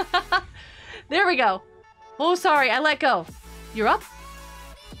 There we go. Oh, sorry. I let go. You're up?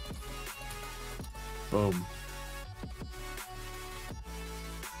 Boom.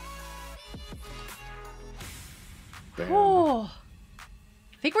 Bam. Oh.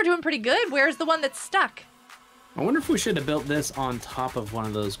 I think we're doing pretty good. Where's the one that's stuck? I wonder if we should have built this on top of one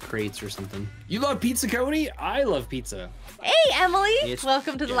of those crates or something. You love pizza, Cody? I love pizza. Hey, Emily. It's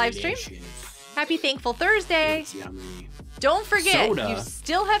Welcome to the live stream. delicious. Happy Thankful Thursday. It's yummy. Don't forget, Soda. you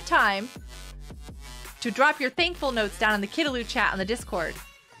still have time to drop your thankful notes down in the Kidaloo chat on the Discord.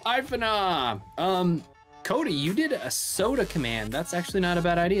 FNA. Cody, you did a soda command. That's actually not a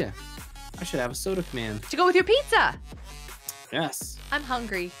bad idea. I should have a soda command. To go with your pizza. Yes. I'm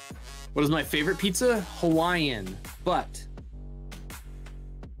hungry. What is my favorite pizza? Hawaiian. But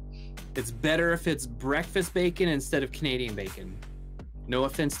it's better if it's breakfast bacon instead of Canadian bacon. No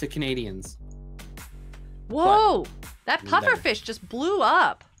offense to Canadians. Whoa! That Better. pufferfish just blew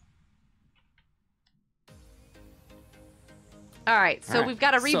up. All right, so All right, we've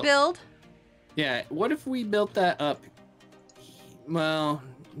got to so- rebuild. Yeah, what if we built that up? Well,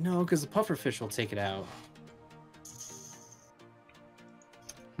 no, because the pufferfish will take it out.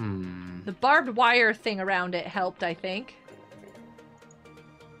 The barbed wire thing around it helped, I think.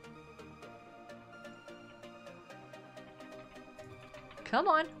 Come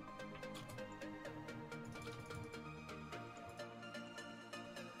on.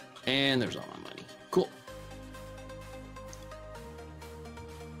 And there's all my money. Cool.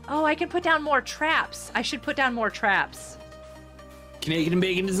 Oh, I can put down more traps. I should put down more traps. Canadian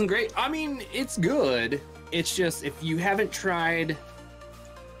bacon isn't great. I mean, it's good. It's just if you haven't tried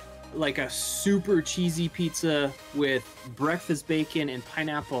like a super cheesy pizza with breakfast bacon and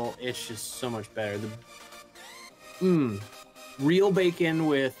pineapple, it's just so much better. Real bacon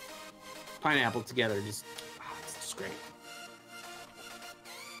with pineapple together, it's just great.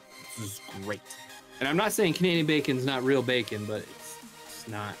 This is great. And I'm not saying Canadian bacon's not real bacon, but it's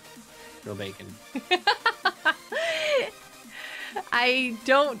not real bacon. I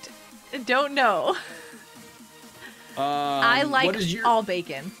don't know. I like what is your, all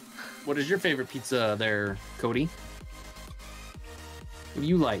bacon. What is your favorite pizza there, Cody? What do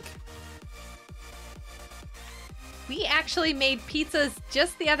you like? We actually made pizzas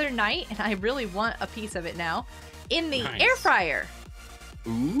just the other night, and I really want a piece of it now, in the Nice. air fryer.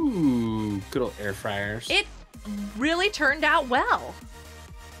 Ooh, good old air fryers. It really turned out well.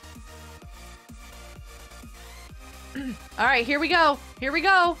 All right, here we go. Here we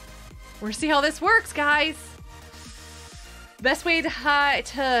go. We're gonna see how this works, guys. Best way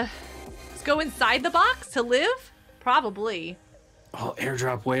to go inside the box to live? Probably. Oh,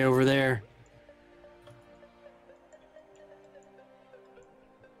 airdrop way over there.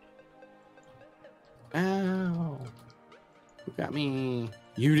 Ow. Who got me?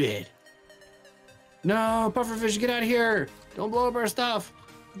 You did. No, pufferfish, get out of here. Don't blow up our stuff.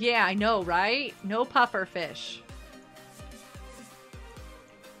 Yeah, I know, right? No puffer fish.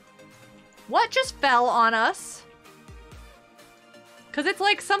 What just fell on us? Because it's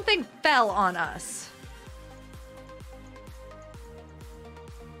like something fell on us.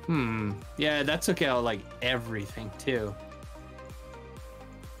 Yeah, that took out like everything too.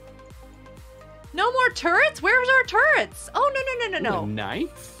 No more turrets? Where's our turrets? Oh, no. Ooh, a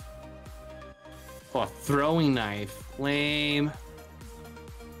knife? Oh, a throwing knife. Lame.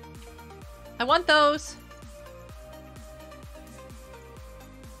 I want those.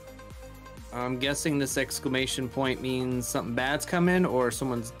 I'm guessing this exclamation point means something bad's coming or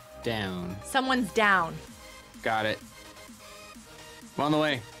someone's down. Someone's down. Got it. I'm on the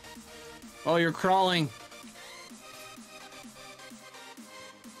way. Oh, you're crawling.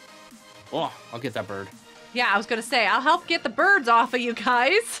 Oh, I'll get that bird. Yeah, I was gonna say, I'll help get the birds off of you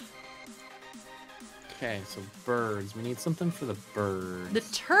guys. Okay, so birds. We need something for the birds. The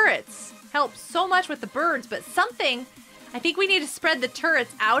turrets help so much with the birds, but something, I think we need to spread the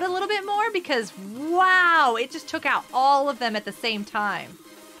turrets out a little bit more because, wow, it just took out all of them at the same time.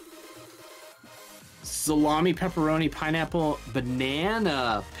 Salami, pepperoni, pineapple,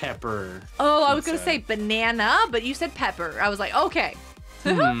 banana pepper. Oh, I was gonna say banana, but you said pepper. I was like, okay.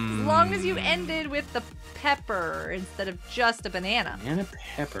 As long as you ended with the pepper instead of just a banana. Banana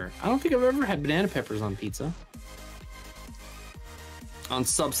pepper. I don't think I've ever had banana peppers on pizza. On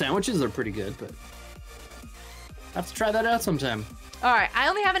sub sandwiches, they're pretty good, but I have to try that out sometime. All right, I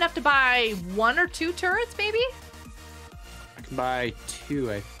only have enough to buy 1 or 2 turrets, maybe? I can buy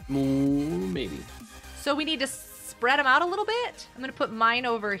 2, maybe. So we need to spread them out a little bit. I'm gonna put mine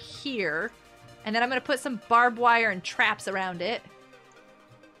over here, and then I'm gonna put some barbed wire and traps around it.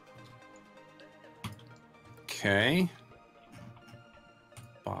 Okay.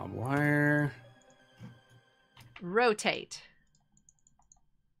 Barbed wire. Rotate.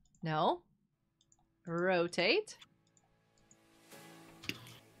 No. Rotate.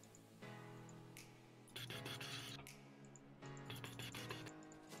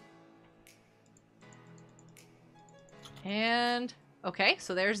 And, okay,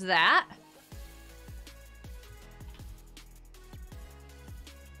 so there's that.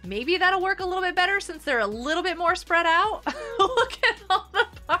 Maybe that'll work a little bit better since they're a little bit more spread out. Look at all the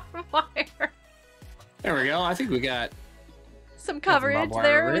barbed wire. There we go. I think we got some coverage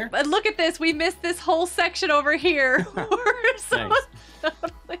there. But look at this. We missed this whole section over here. We're so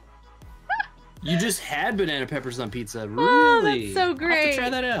totally... You just had banana peppers on pizza. Really? Oh, that's so great. I'll have to try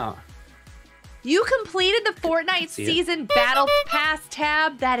that out. You completed the Fortnite Season Battle Pass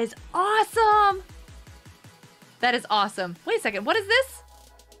tab. That is awesome. That is awesome. Wait a second. What is this?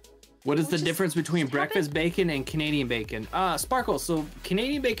 What is the difference between breakfast bacon and Canadian bacon? Sparkle, so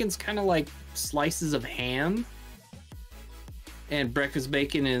Canadian bacon's kind of like slices of ham. And breakfast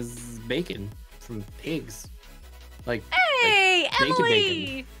bacon is bacon from pigs. Like, hey, like Emily!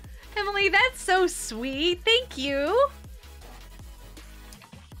 bacon. Emily, that's so sweet. Thank you.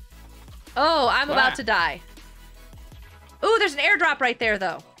 Oh, I'm about to die. Ooh, there's an airdrop right there,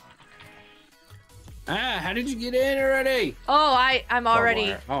 though. How did you get in already? Oh, I'm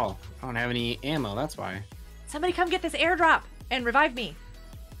already... Oh, I don't have any ammo, that's why. Somebody come get this airdrop and revive me.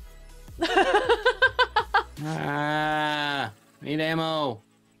 Need ammo.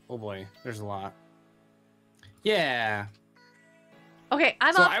 Oh boy, there's a lot. Yeah. Okay,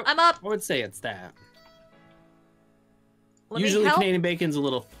 I'm So up. I'm up. I would say it's that. Let Usually me help. Canadian bacon's a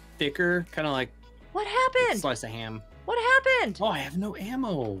little thicker, kind of like What a happened? slice of ham. What happened? Oh, I have no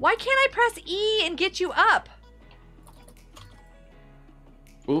ammo. Why can't I press E and get you up?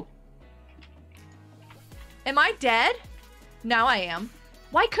 Oop. Am I dead? Now I am.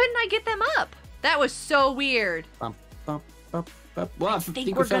 Why couldn't I get them up? That was so weird. Bump, bump, bump, bump. Well, I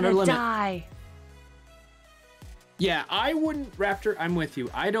think we're gonna die. Yeah, I wouldn't, Raptor, I'm with you.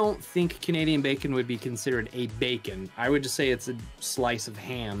 I don't think Canadian bacon would be considered a bacon. I would just say it's a slice of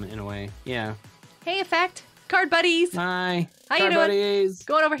ham in a way. Yeah. Hey, Effect. Card buddies. Hi. How Card you doing? buddies.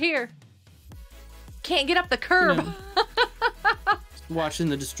 Going over here. Can't get up the curb. You know, watching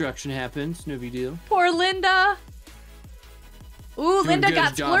the destruction happen. It's no big deal. Poor Linda. Ooh, Doing Linda good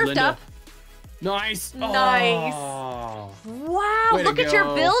got job, splurfed Linda. up. Nice. Nice. Oh. Wow, Way to look at your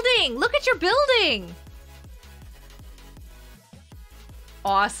go. building. Look at your building.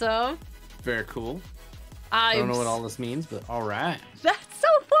 Awesome. Very cool. I don't know what all this means, but all right. That's so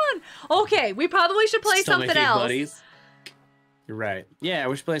fun. Okay, we probably should play something Stomachache else. buddies. You're right. Yeah,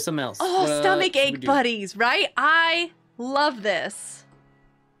 we should play something else. Oh, What stomach should we ache do? buddies, right? I love this.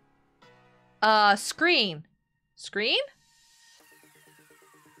 Screen. Screen?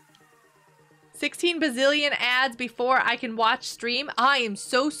 16 bazillion ads before I can watch stream. I am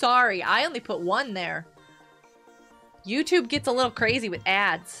so sorry. I only put 1 there. YouTube gets a little crazy with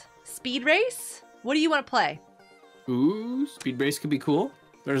ads. Speed race? What do you want to play? Ooh, Speed Race could be cool.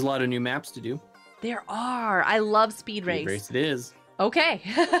 There's a lot of new maps to do. There are. I love Speed Race. Speed Race it is. Okay.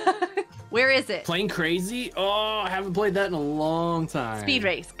 Where is it? Playing Crazy? Oh, I haven't played that in a long time. Speed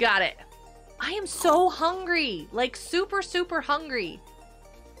Race. Got it. I am so hungry. Like, super, super hungry.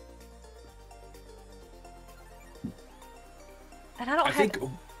 And I don't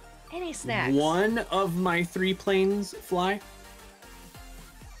have any snacks. One of my 3 planes fly.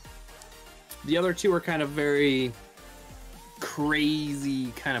 The other 2 are kind of very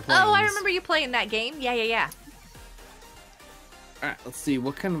crazy kind of planes. Oh, I remember you playing that game. Yeah. All right, let's see.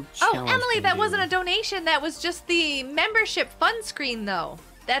 What kind of challenge Oh, Emily, can that we wasn't do? a donation. That was just the membership fun screen, though.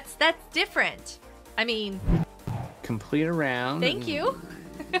 That's different. I mean, Complete a round. thank you.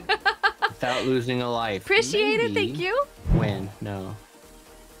 Without losing a life. Appreciate it. Maybe Thank you. Win. No.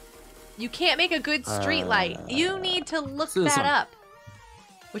 You can't make a good street light. You need to look so this that one. up.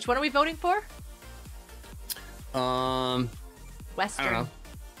 Which one are we voting for? I Western. don't know.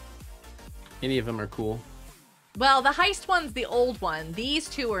 Any of them are cool. Well, the heist one's the old one. These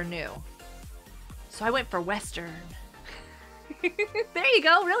 2 are new. So I went for Western. There you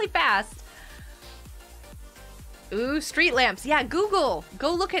go, really fast. Ooh, street lamps. Yeah, Google.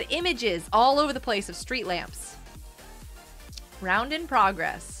 Go look at images all over the place of street lamps. Round in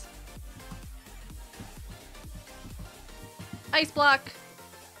progress. Ice block.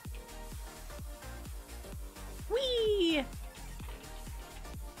 Whee!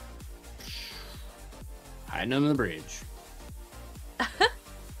 Hiding under the bridge.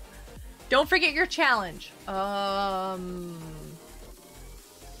 Don't forget your challenge.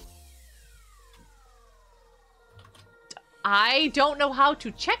 I don't know how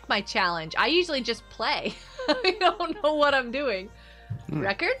to check my challenge. I usually just play. I don't know what I'm doing.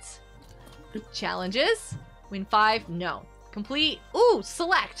 Records? Challenges? Win 5? No. Complete? Ooh,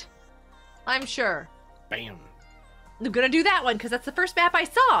 select. I'm sure. Bam. I'm gonna do that one because that's the first map I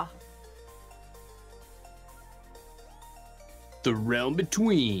saw. The realm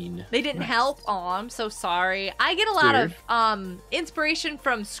between. They didn't help. Oh, I'm so sorry. I get a lot of inspiration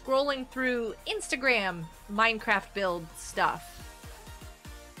from scrolling through Instagram Minecraft build stuff.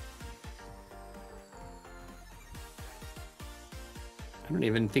 I don't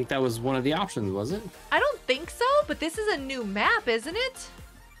even think that was one of the options, was it? I don't think so, but this is a new map, isn't it?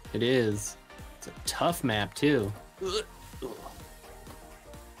 It is. It's a tough map, too. Ugh.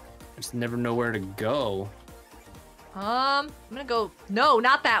 I just never know where to go. I'm gonna go. No,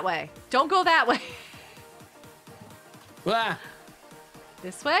 not that way. Don't go that way. Ah!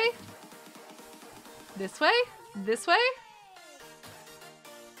 This way? This way? This way?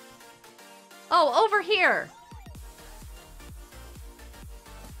 Oh, over here.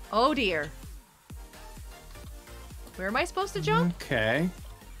 Oh dear. Where am I supposed to jump? Okay.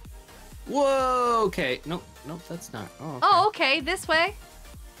 Whoa, okay. Nope, that's not. Oh, okay. Oh, okay, this way.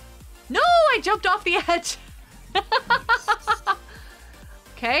 No, I jumped off the edge.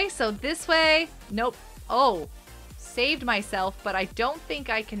 Okay, so this way. Nope. Oh, saved myself, but I don't think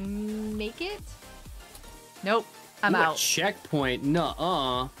I can make it. Nope, I'm Ooh, out. A checkpoint.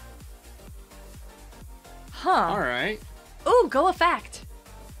 Nuh-uh. Huh. All right. Ooh, go a fact.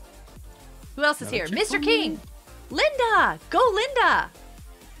 Who else is Another here? Mr. checkpoint. King. Linda. Go, Linda.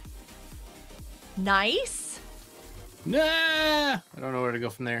 Nice. Nah! I don't know where to go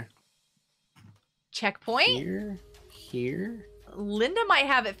from there. Checkpoint. Here. Linda might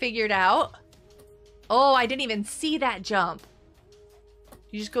have it figured out. Oh, I didn't even see that jump.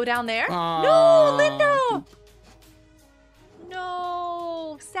 You just go down there? No, Linda!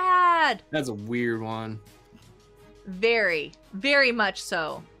 No, sad. That's a weird one. Very, very much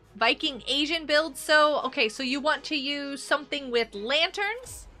so. Viking Asian build, so... Okay, so you want to use something with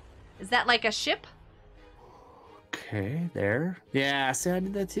lanterns? Is that like a ship? Okay, there. Yeah, see, I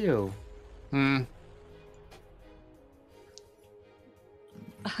did that too.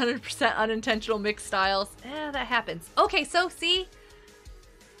 100% unintentional mixed styles. Yeah, that happens. Okay, so see,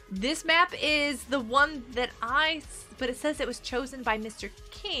 this map is the one that but it says it was chosen by Mr.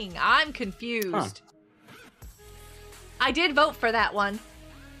 King. I'm confused. Huh. I did vote for that one.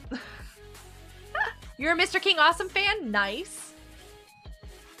 You're a Mr. King Awesome fan? Nice.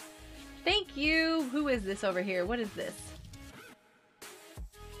 Thank you. Who is this over here? What is this?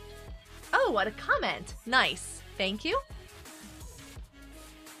 Oh, what a comment. Nice. Thank you.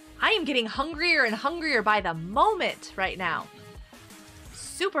 I am getting hungrier and hungrier by the moment right now.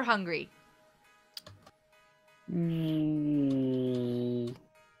 Super hungry. I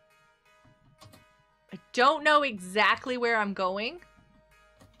don't know exactly where I'm going,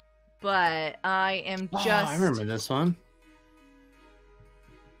 but I am just... Oh, I remember this one.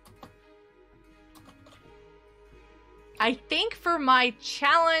 I think for my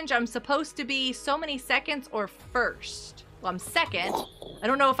challenge, I'm supposed to be so many seconds or first. Well, I'm second. I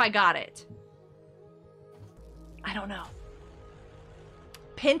don't know if I got it. I don't know.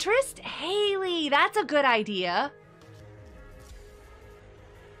 Pinterest? Haley, that's a good idea.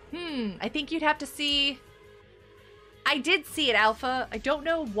 I think you'd have to see... I did see it, Alpha. I don't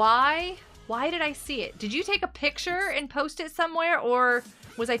know why. Why did I see it? Did you take a picture and post it somewhere, or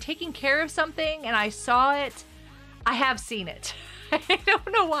was I taking care of something and I saw it? I have seen it. I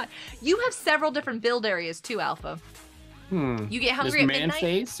don't know why. You have several different build areas too, Alpha. You get hungry at midnight? Man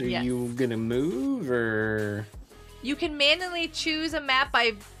face? Are you gonna move, or...? You can manually choose a map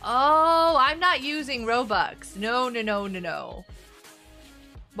by... Oh, I'm not using Robux. No, no, no, no, no.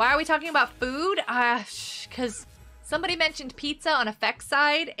 Why are we talking about food? Because somebody mentioned pizza on effects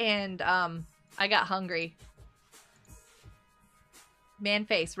side, and I got hungry.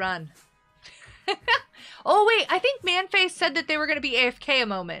 Manface, run. Oh, wait, I think Manface said that they were going to be AFK a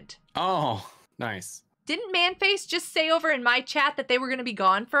moment. Oh, nice. Didn't Manface just say over in my chat that they were going to be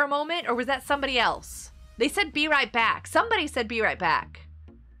gone for a moment, or was that somebody else? They said be right back. Somebody said be right back.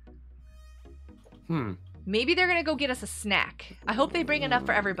 Maybe they're going to go get us a snack. I hope they bring enough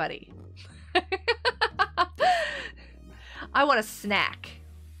for everybody. I want a snack.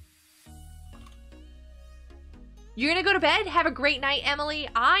 You're going to go to bed? Have a great night, Emily.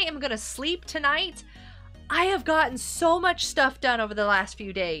 I am going to sleep tonight. I have gotten so much stuff done over the last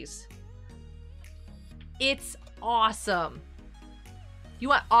few days. It's awesome. You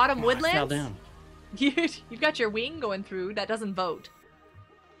want Autumn Woodlands? I fell down. You've got your wing going through. That doesn't vote.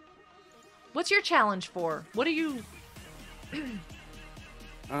 What's your challenge for? What are you...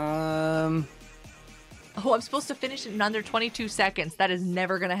 Oh, I'm supposed to finish it in under 22 seconds. That is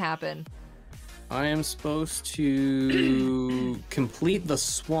never going to happen. I am supposed to complete the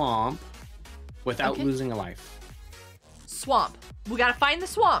swamp without losing a life. Swamp. We gotta find the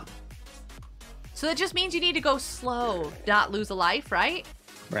swamp. So that just means you need to go slow, not lose a life, right?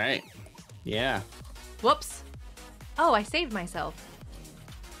 Right. Yeah. Whoops. Oh, I saved myself.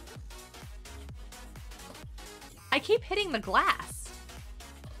 I keep hitting the glass.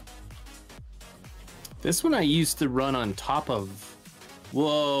 This one I used to run on top of.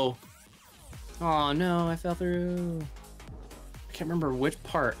 Whoa. Oh no, I fell through. I can't remember which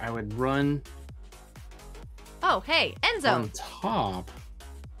part I would run. Oh, hey, end zone. On top.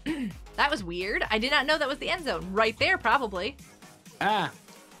 That was weird. I did not know that was the end zone. Right there, probably. Ah.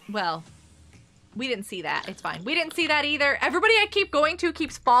 Well, we didn't see that. It's fine. We didn't see that either. Everybody I keep going to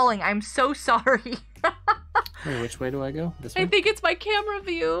keeps falling. I'm so sorry. Wait, which way do I go? This way? I think it's my camera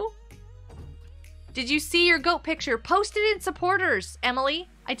view. Did you see your goat picture? Post it in supporters, Emily.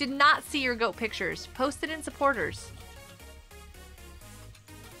 I did not see your goat pictures. Post it in supporters.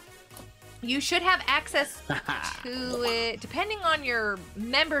 You should have access to it. Depending on your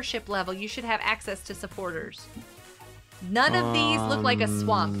membership level, you should have access to supporters. None of these look like a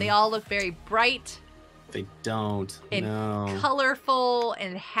swamp. They all look very bright. They don't. And no. colorful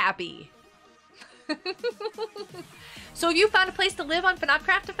and happy. So have you found a place to live on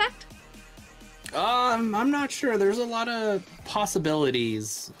FNAF Effect? I'm not sure. There's a lot of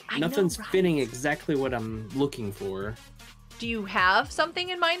possibilities. Nothing's fitting exactly what I'm looking for. Do you have something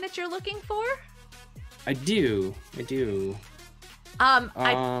in mind that you're looking for? I do.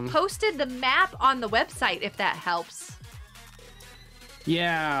 I posted the map on the website, if that helps.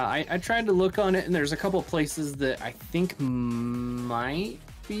 Yeah, I tried to look on it, and there's a couple places that I think might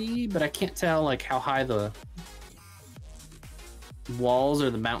be, but I can't tell like how high the walls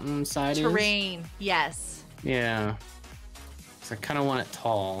or the mountainside is. Terrain, yes. Yeah. So I kind of want it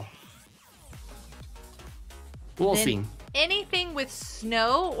tall. We'll see. Anything with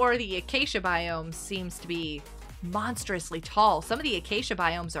snow or the acacia biome seems to be monstrously tall. Some of the acacia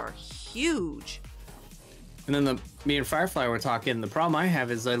biomes are huge. And then me and Firefly were talking. The problem I have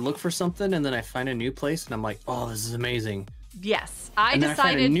is I look for something and then I find a new place and I'm like, oh, this is amazing. Yes, and then I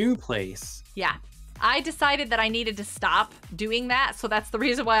find a new place. Yeah, I decided that I needed to stop doing that. So that's the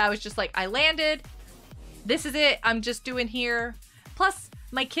reason why I was just like, I landed. This is it. I'm just doing here. Plus,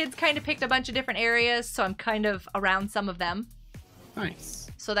 my kids kind of picked a bunch of different areas, so I'm kind of around some of them. Nice.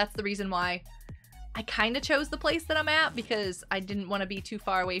 So that's the reason why I kind of chose the place that I'm at, because I didn't want to be too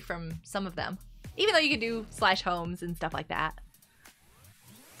far away from some of them. Even though you could do /homes and stuff like that.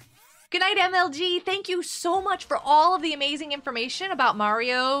 Good night, MLG. Thank you so much for all of the amazing information about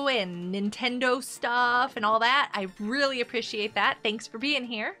Mario and Nintendo stuff and all that. I really appreciate that. Thanks for being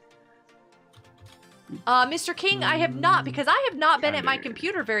here. Mr. King, I have not, because I have not been at my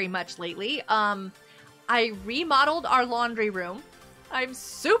computer very much lately. I remodeled our laundry room. I'm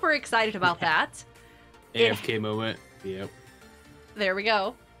super excited about that. AFK moment. Yep. There we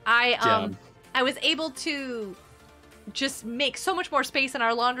go. I was able to just make so much more space in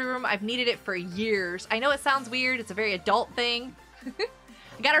our laundry room. I've needed it for years. I know it sounds weird. It's a very adult thing.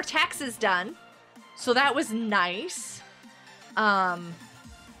 We got our taxes done. So that was nice. Yeah,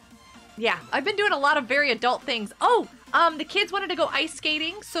 I've been doing a lot of very adult things. Oh, the kids wanted to go ice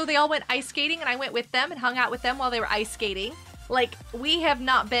skating, so they all went ice skating, and I went with them and hung out with them while they were ice skating. Like, we have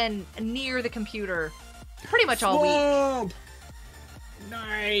not been near the computer pretty much all week.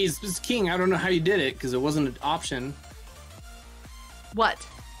 Nice. This is King. I don't know how you did it, because it wasn't an option. What?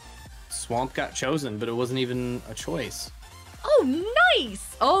 Swamp got chosen, but it wasn't even a choice. Oh,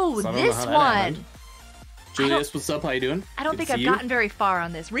 nice! Oh, So this one. Happened. Julius, what's up? How you doing? I don't Good think to I've see you. gotten very far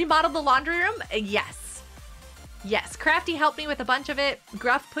on this. Remodeled the laundry room? Yes. Yes. Crafty helped me with a bunch of it.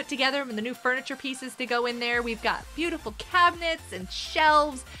 Gruff put together the new furniture pieces to go in there. We've got beautiful cabinets and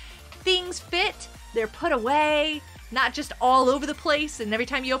shelves. Things fit. They're put away. Not just all over the place. And every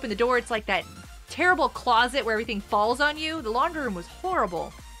time you open the door, it's like that terrible closet where everything falls on you. The laundry room was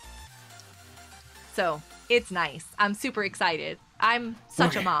horrible. So, it's nice. I'm super excited. I'm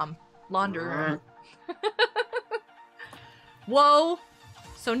such a mom. Laundry room. Whoa.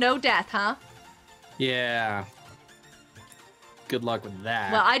 So no death, huh? Yeah. Good luck with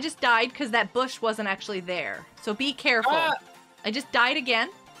that. Well, I just died because that bush wasn't actually there. So be careful. I just died again.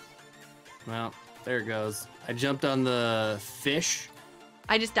 Well, there it goes. I jumped on the fish.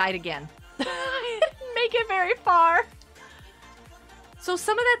 I just died again. I didn't make it very far. So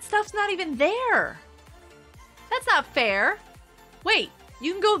some of that stuff's not even there. That's not fair. Wait,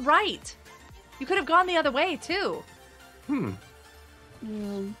 you can go right. You could have gone the other way, too. Would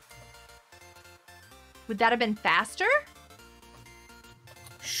that have been faster?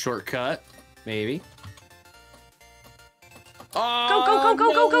 Shortcut, maybe. Go, go, go,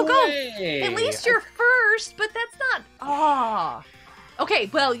 go, go, go, go! Way. At least you're first, but that's not... Ah. Okay,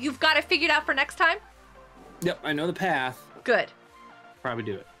 well, you've got it figured out for next time? Yep, I know the path. Good. Probably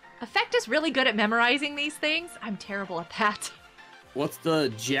do it. Effect is really good at memorizing these things. I'm terrible at that. What's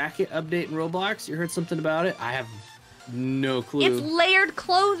the jacket update in Roblox? You heard something about it? I have no clue. It's layered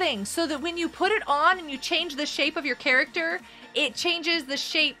clothing, so that when you put it on and you change the shape of your character, it changes the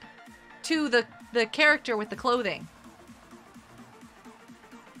shape to the character with the clothing.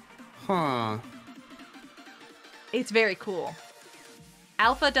 Huh. It's very cool.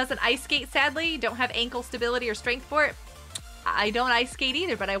 Alpha doesn't ice skate, sadly. Don't have ankle stability or strength for it. I don't ice skate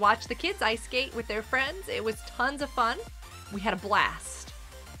either, but I watched the kids ice skate with their friends. It was tons of fun. We had a blast.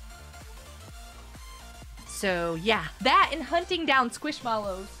 So, yeah. That and hunting down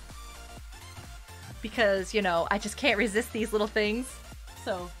squishmallows. Because, you know, I just can't resist these little things.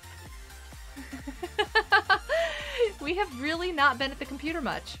 So. We have really not been at the computer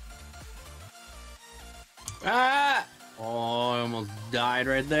much. Ah! Oh, I almost died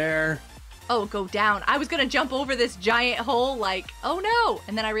right there. Oh, go down. I was gonna jump over this giant hole like, oh no!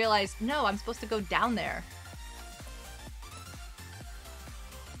 And then I realized, no, I'm supposed to go down there.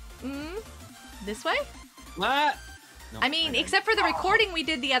 This way? What? Nope, I mean, except for the recording we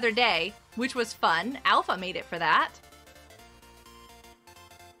did the other day, which was fun. Alpha made it for that.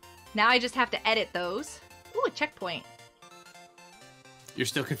 Now I just have to edit those. Ooh, a checkpoint. You're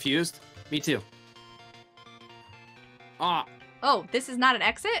still confused? Me too. Ah. Oh, this is not an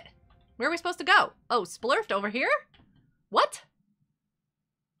exit? Where are we supposed to go? Oh, Splurfed over here? What?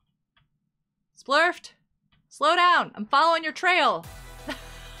 Splurfed, slow down. I'm following your trail.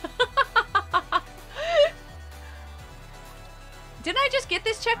 Didn't I just get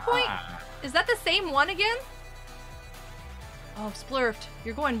this checkpoint? Is that the same one again? Oh, Splurfed,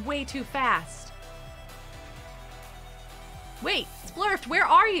 you're going way too fast. Wait, Splurfed, where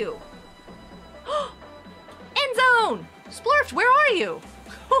are you? End zone! Splurfed, where are you?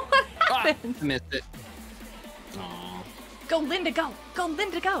 What happened? I missed it. Aw. Go, Linda, go! Go,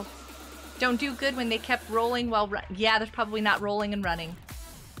 Linda, go! Don't do good when they kept rolling while yeah, there's probably not rolling and running.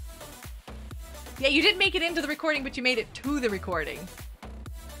 Yeah, you did make it into the recording, but you made it to the recording.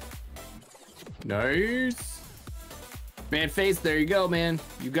 Nice. Man face, there you go, man.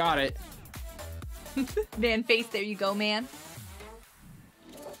 You got it. Man face, there you go, man.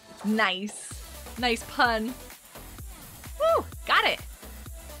 Nice. Nice pun. Woo! Got it.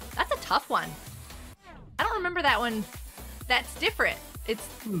 That's a tough one. I don't remember that one. That's different. It's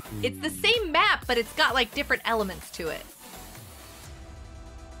the same map, but it's got like different elements to it.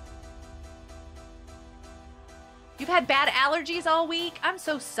 You've had bad allergies all week? I'm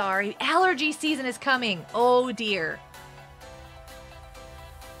so sorry. Allergy season is coming. Oh dear.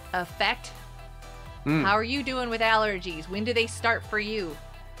 Effect? How are you doing with allergies? When do they start for you?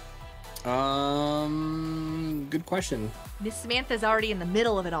 Good question. Miss Samantha's already in the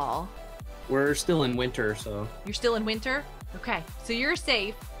middle of it all. We're still in winter, so. You're still in winter? Okay, so you're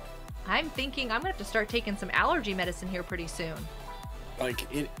safe. I'm thinking I'm gonna have to start taking some allergy medicine here pretty soon.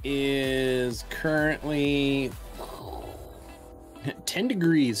 Like, it is currently 10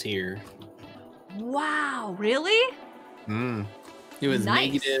 degrees here. Wow, really? It was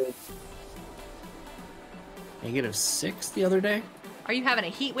Nice. -6 the other day. Are you having a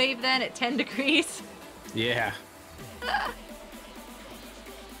heat wave then at 10 degrees? Yeah.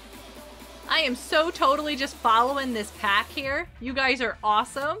 I am so totally just following this pack here. You guys are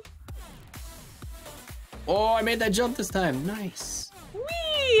awesome. Oh, I made that jump this time. Nice.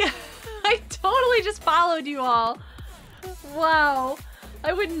 Whee! I totally just followed you all. Wow.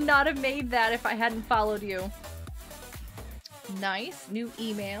 I would not have made that if I hadn't followed you. Nice. New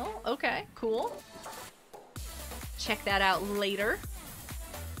email. Okay, cool. Check that out later.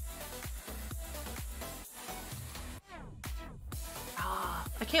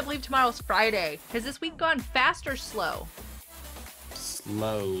 I can't believe tomorrow's Friday. Has this week gone fast or slow?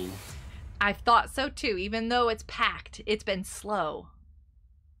 Slow. I thought so too. Even though it's packed, it's been slow.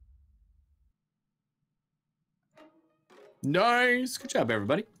 Nice. Good job,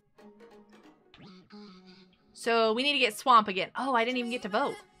 everybody. So we need to get Swamp again. Oh, I didn't even get to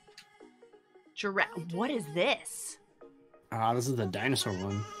vote. Giraffe. What is this? Ah, this is the dinosaur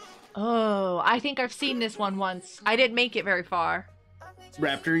one. Oh, I think I've seen this one once. I didn't make it very far.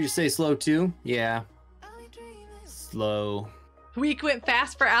 Raptor, you say slow too? Yeah. Slow. Week went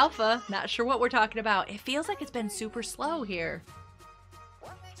fast for Alpha. Not sure what we're talking about. It feels like it's been super slow here.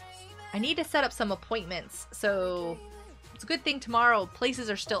 I need to set up some appointments, so it's a good thing tomorrow places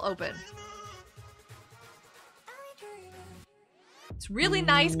are still open. It's really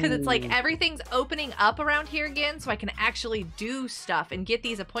nice because it's like everything's opening up around here again, so I can actually do stuff and get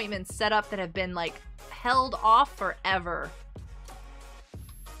these appointments set up that have been like held off forever.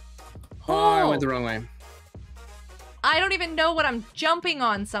 Oh, I went the wrong way. I don't even know what I'm jumping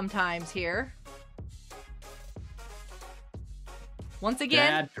on sometimes here. Once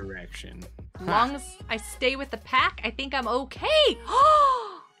again, Bad direction. as long as I stay with the pack, I think I'm okay.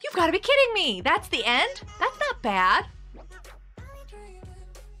 Oh, you've got to be kidding me. That's the end? That's not bad.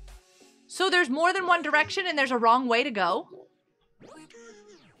 So there's more than one direction and there's a wrong way to go?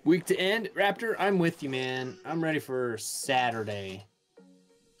 Week to end. Raptor, I'm with you, man. I'm ready for Saturday.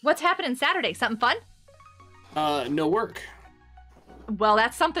 What's happening Saturday? Something fun? No work. Well,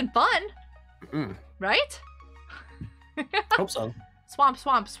 that's something fun. Right? Hope so. Swamp,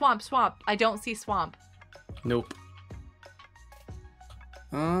 swamp, swamp, swamp. I don't see swamp. Nope.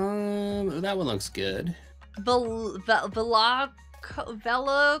 That one looks good.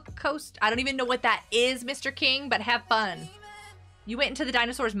 Coast. I don't even know what that is, Mr. King, but have fun. You went into the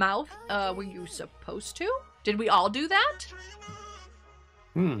dinosaur's mouth. Were you supposed to? Did we all do that?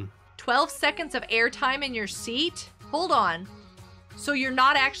 12 seconds of airtime in your seat? Hold on. So you're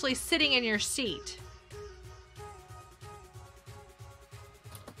not actually sitting in your seat.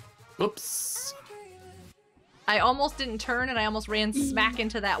 Oops. I almost didn't turn and I almost ran smack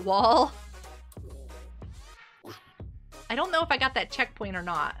into that wall. I don't know if I got that checkpoint or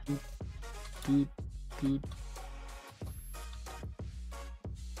not. Boop, boop.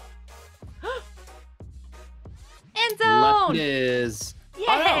 End zone! Left it is.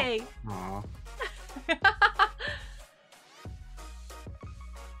 Yay! Oh, no.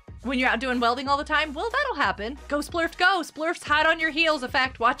 When you're out doing welding all the time, well, that'll happen. Go, Splurft, go! Splurft's hot on your heels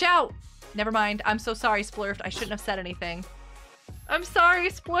effect. Watch out! Never mind. I'm so sorry, Splurft. I shouldn't have said anything. I'm sorry,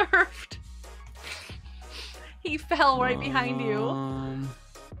 Splurft. He fell right behind you.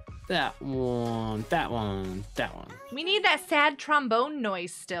 That one, that one, that one. We need that sad trombone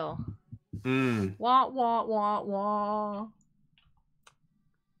noise still. Wah, wah, wah, wah.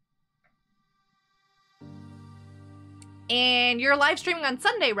 And you're live streaming on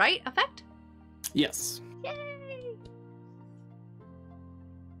Sunday, right, Effect? Yes. Yay!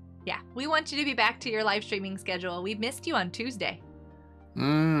 Yeah, we want you to be back to your live streaming schedule. We missed you on Tuesday.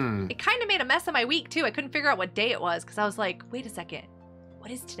 It kind of made a mess of my week, too. I couldn't figure out what day it was, because I was like, wait a second.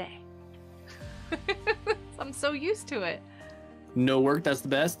 What is today? I'm so used to it. No work, that's the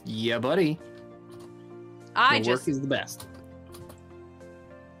best? Yeah, buddy. Work is the best.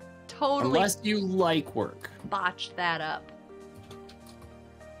 Totally Unless you like work. botched that up.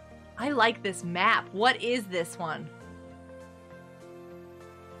 I like this map. What is this one?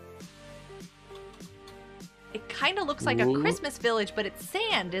 It kind of looks like a Christmas village, but it's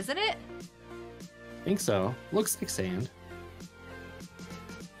sand, isn't it? I think so. Looks like sand.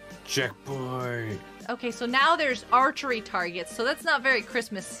 Checkpoint. Okay, so now there's archery targets, so that's not very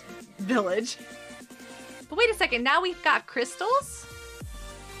Christmas village. But wait a second, now we've got crystals?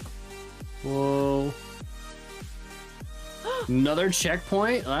 Whoa. Another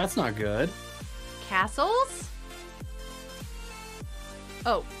checkpoint? Oh, that's not good. Castles?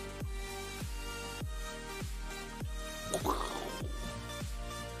 Oh.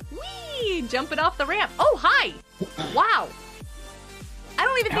 Whee! Jumping off the ramp. Oh, hi! Wow. I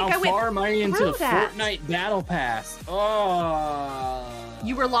don't even think I went How far am I into the that. Fortnite Battle Pass? Oh.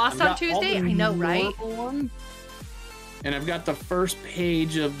 You were lost I've on got Tuesday? all the I know, right? normal one, and I've got the first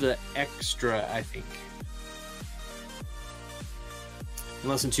page of the extra, I think. In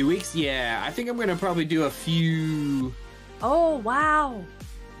less than 2 weeks? Yeah, I think I'm going to probably do a few Oh, wow.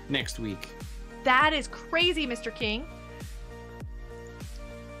 next week. That is crazy, Mr. King.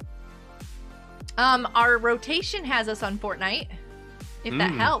 Our rotation has us on Fortnite, if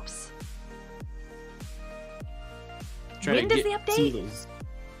that helps. When does the update?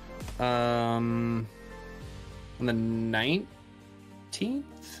 On the 19th?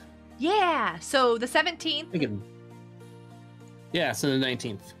 Yeah, so the 17th. Yeah, so the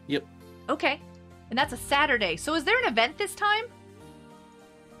 19th. Yep. Okay, and that's a Saturday. So is there an event this time?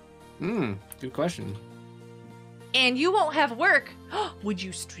 Good question. And you won't have work. Would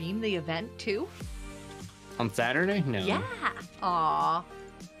you stream the event too? On Saturday? No. Yeah. Aw.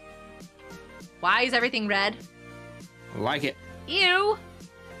 Why is everything red? I like it. Ew.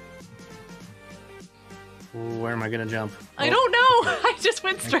 Where am I gonna jump? I don't know. I just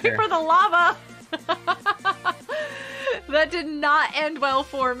went straight there. for the lava. That did not end well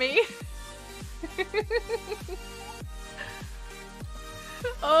for me.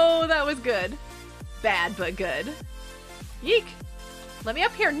 Oh, that was good. Bad, but good. Yeek. Let me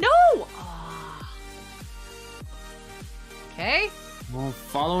up here. No! Ah. Okay. Well, I'm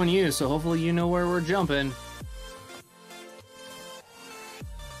following you, so hopefully you know where we're jumping.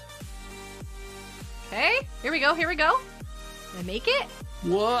 Okay. Here we go. Here we go. Did I make it?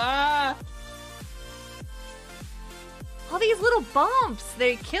 What? All these little bumps.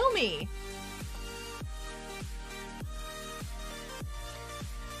 They kill me.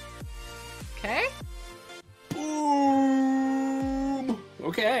 Okay. Boom!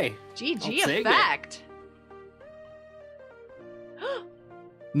 Okay. GG I'll take effect.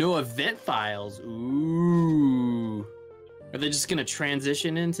 No event files. Ooh. Are they just gonna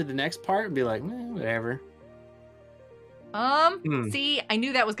transition into the next part and be like, whatever? See, I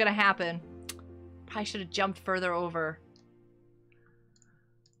knew that was gonna happen. Probably should have jumped further over.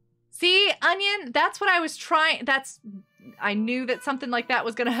 See, Onion, that's what I was trying. I knew that something like that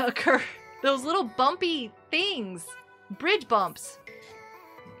was gonna occur. Those little bumpy things. Bridge bumps.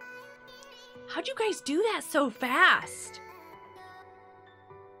 How'd you guys do that so fast?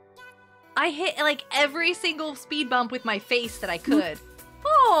 I hit like every single speed bump with my face that I could.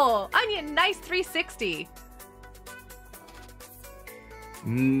 Oh, Onion, nice 360.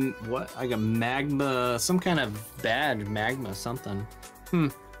 What? I got magma, some kind of bad magma, something.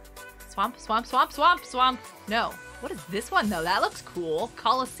 Swamp, swamp, swamp, swamp, swamp. No. What is this one, though? That looks cool.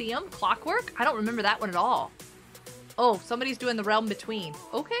 Coliseum? Clockwork? I don't remember that one at all. Oh, somebody's doing the realm between.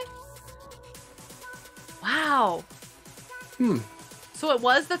 Okay. Wow. So it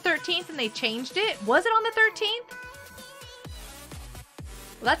was the 13th and they changed it? Was it on the 13th?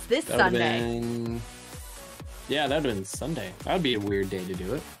 Well, that's this Sunday. Yeah, that would have been Sunday. That would be a weird day to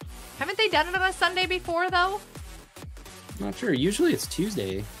do it. Haven't they done it on a Sunday before, though? Not sure. Usually it's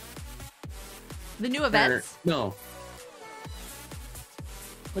Tuesday. The new events? No.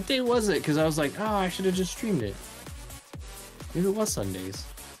 What day was it? Because I was like, oh, I should have just streamed it. Maybe it was Sundays.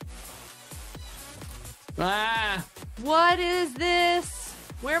 Ah! What is this?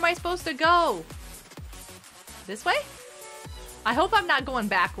 Where am I supposed to go? This way? I hope I'm not going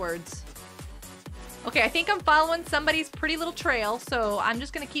backwards. Okay, I think I'm following somebody's pretty little trail, so I'm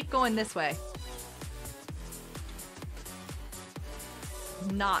just gonna keep going this way.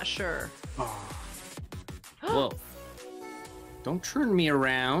 Not sure. Whoa. Don't turn me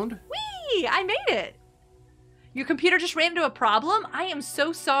around. Whee! I made it! Your computer just ran into a problem? I am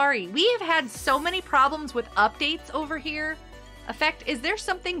so sorry. We have had so many problems with updates over here. Effect, is there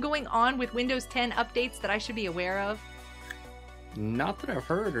something going on with Windows 10 updates that I should be aware of? Not that I've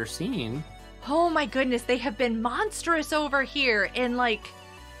heard or seen. Oh my goodness, they have been monstrous over here and like,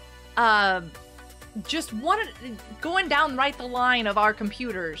 just going down right the line of our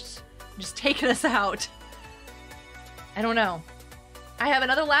computers. Just taking us out. I don't know. I have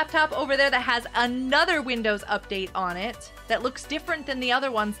another laptop over there that has another Windows update on it that looks different than the other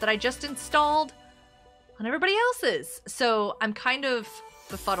ones that I just installed on everybody else's. So I'm kind of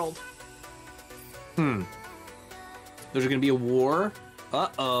befuddled. There's gonna be a war.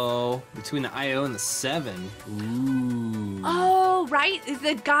 Uh-oh. Between the IO and the 7. Ooh. Oh, right. Is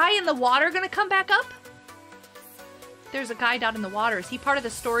the guy in the water gonna come back up? There's a guy down in the water. Is he part of the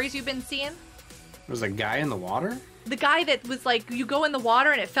stories you've been seeing? There's a guy in the water? The guy that was like, you go in the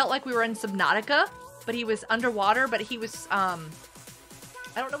water and it felt like we were in Subnautica, but he was underwater, but he was, I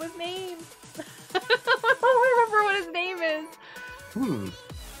don't know his name. I don't remember what his name is.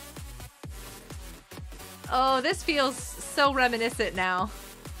 Oh, this feels so reminiscent now.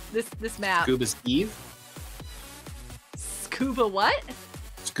 This map. Scuba Steve? Scuba what?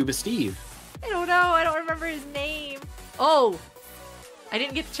 Scuba Steve. I don't know. I don't remember his name. Oh, I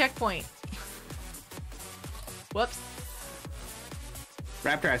didn't get the checkpoint. Whoops.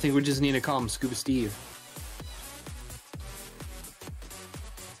 Raptor, I think we just need to call him Scuba Steve.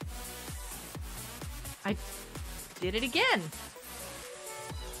 I did it again.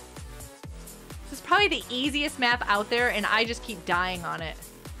 This is probably the easiest map out there, and I just keep dying on it.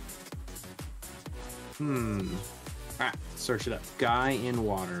 Alright, search it up. Guy in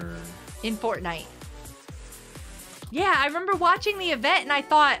water. In Fortnite. Yeah, I remember watching the event and I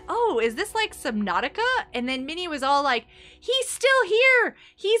thought, oh, is this like Subnautica? And then Minnie was all like, he's still here!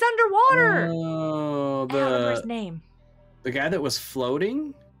 He's underwater! Oh, I don't remember his name. The guy that was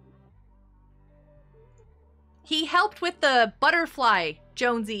floating? He helped with the butterfly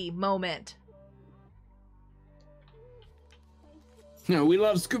Jonesy moment. No, we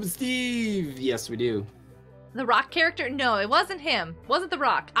love Scuba Steve! Yes, we do. The Rock character? No, it wasn't him. Wasn't the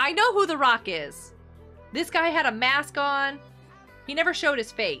Rock. I know who the Rock is. This guy had a mask on. He never showed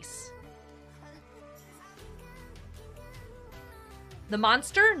his face. The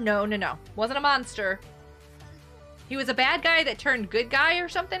monster? No, no, no. Wasn't a monster. He was a bad guy that turned good guy or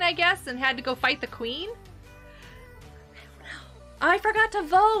something, I guess, and had to go fight the queen? I don't know. I forgot to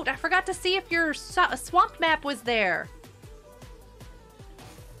vote. I forgot to see if your swamp map was there.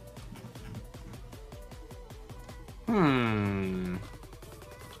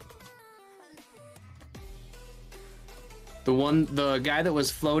 The guy that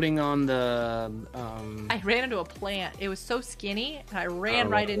was floating on the, I ran into a plant. It was so skinny, and I ran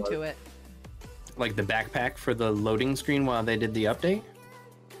right into it. Like the backpack for the loading screen while they did the update?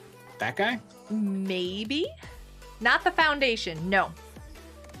 That guy? Maybe? Not the foundation, no.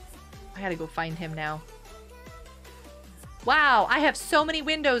 I gotta go find him now. Wow, I have so many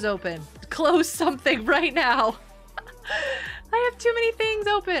windows open. Close something right now. I have too many things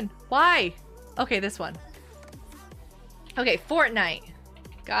open. Why? Okay, this one. Okay, Fortnite.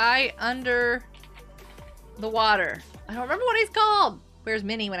 Guy under the water. I don't remember what he's called. Where's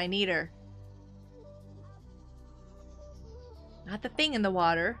Minnie when I need her? Not the thing in the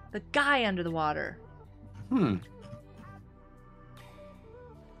water. The guy under the water.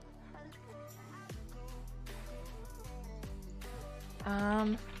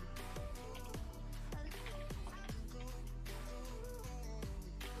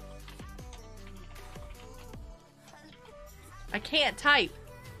 I can't type.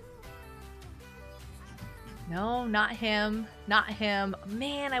 No, not him. Not him.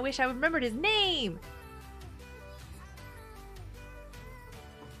 Man, I wish I remembered his name.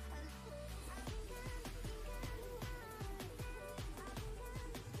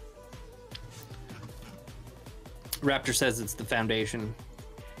 Raptor says it's the foundation.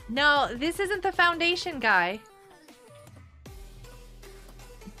 No, this isn't the foundation guy.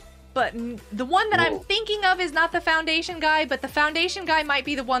 But the one that I'm thinking of is not the foundation guy, but the foundation guy might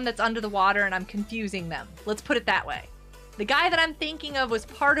be the one that's under the water and I'm confusing them. Let's put it that way. The guy that I'm thinking of was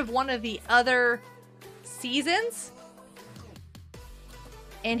part of one of the other seasons.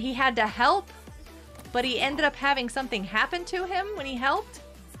 And he had to help, but he ended up having something happen to him when he helped.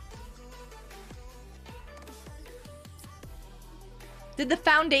 Did the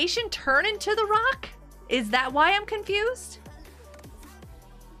foundation turn into the rock? Is that why I'm confused?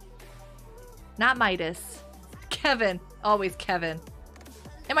 Not Midas. Kevin. Always Kevin.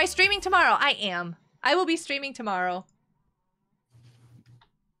 Am I streaming tomorrow? I am. I will be streaming tomorrow.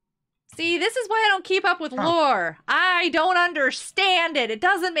 See, this is why I don't keep up with lore. I don't understand it. It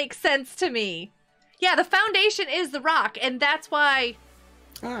doesn't make sense to me. Yeah, the foundation is the rock, and that's why...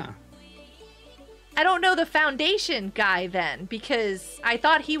 I don't know the foundation guy then, because I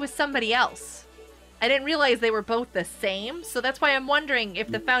thought he was somebody else. I didn't realize they were both the same, so that's why I'm wondering if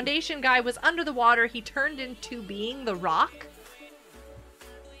the foundation guy was under the water, he turned into being the rock?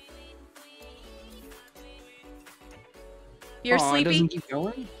 You're sleepy? It doesn't keep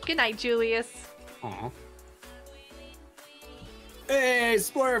going? Good night, Julius. Aw. Hey,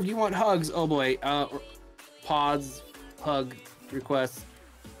 Splurv, you want hugs? Oh boy. Pause, hug, request.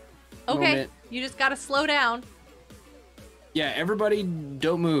 Okay, moment. you just gotta slow down. Yeah, everybody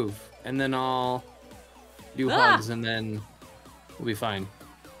don't move, and then I'll do hugs, and then we'll be fine.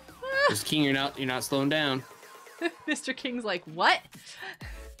 Mr. King, you're not slowing down. Mr. King's like, what? You're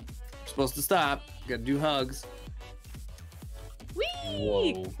supposed to stop. Gotta do hugs.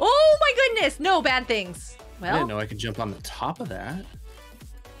 Whoa. Oh my goodness! No bad things. I didn't Well, know I could jump on the top of that.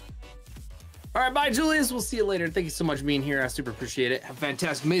 All right, bye, Julius. We'll see you later. Thank you so much for being here. I super appreciate it. Have a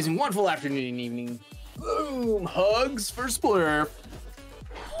fantastic, amazing, wonderful afternoon and evening. Boom! Hugs for Splurf.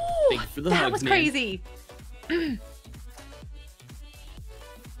 Thank you for the that hugs, was man. crazy.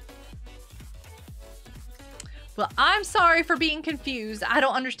 Well, I'm sorry for being confused. I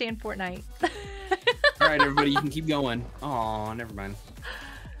don't understand Fortnite. All right, everybody, you can keep going. Oh, never mind.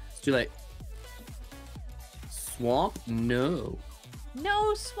 It's too late. Swamp? No.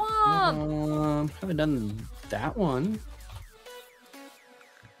 No swamp. Haven't done that one.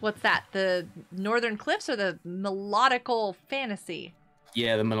 What's that? The Northern Cliffs or the Melodical Fantasy?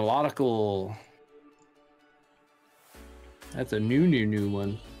 Yeah, the melodical. That's a new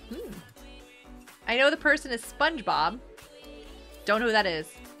one. I know the person is SpongeBob. Don't know who that is.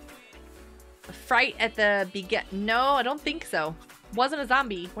 A fright at the begin. No, I don't think so. Wasn't a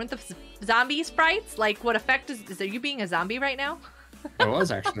zombie. Weren't the zombie sprites? Like, what effect is you being a zombie right now? It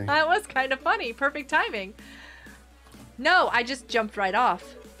was actually. That was kind of funny. Perfect timing. No, I just jumped right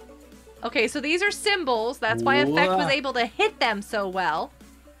off. Okay, so these are symbols. That's why Effect was What? able to hit them so well.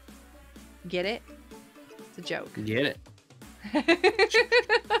 Get it? It's a joke. Get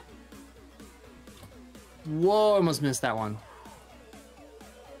it. Whoa, I almost missed that one.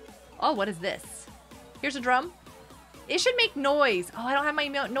 Oh, what is this? Here's a drum. It should make noise. Oh, I don't have my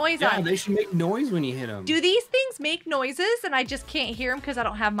noise Yeah, on. they should make noise when you hit them. Do these things make noises and I just can't hear them because I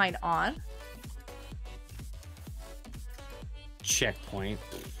don't have mine on? Checkpoint.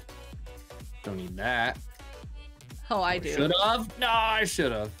 Don't need that. Oh, I do. Should have? No, I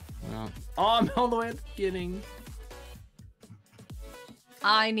should have. No. Oh, I'm all the way at the beginning.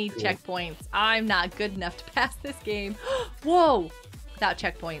 I need checkpoints. I'm not good enough to pass this game. Whoa! Without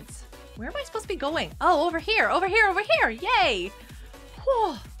checkpoints. Where am I supposed to be going? Oh, over here, over here, over here. Yay!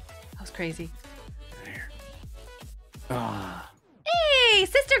 Whew. That was crazy. There. Ah. Hey,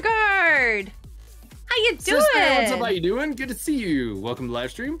 Sister Guard! How you doing? Sister, what's up? How you doing? Good to see you. Welcome to live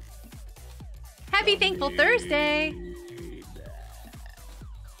stream. Happy Thankful Thursday.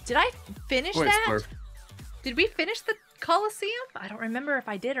 Did I finish Wait, that? Splurf. Did we finish the Coliseum? I don't remember if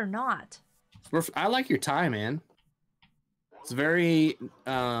I did or not. I like your tie, man. It's very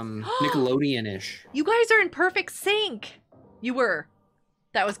Nickelodeon-ish. You guys are in perfect sync. You were.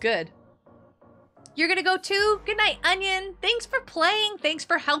 That was good. You're gonna go too? Good night, Onion. Thanks for playing. Thanks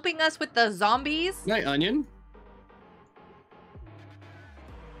for helping us with the zombies. Night, Onion.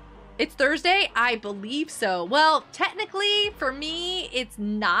 It's Thursday? I believe so. Well, technically, for me, it's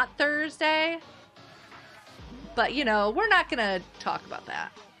not Thursday. But, you know, we're not gonna talk about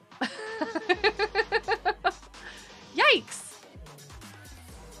that. Yikes!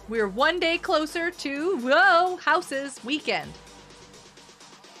 We're one day closer to, whoa, houses weekend.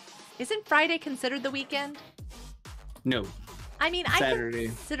 Isn't Friday considered the weekend? No. I mean, Saturday. I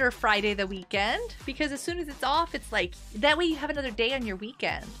consider Friday the weekend because as soon as it's off, it's like, that way you have another day on your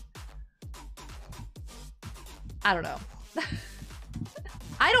weekend. I don't know.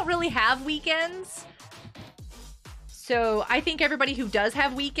 I don't really have weekends. So I think everybody who does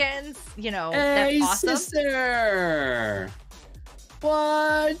have weekends, you know, Hey, that's awesome. sister!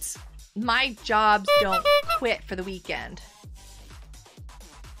 What? My jobs don't quit for the weekend.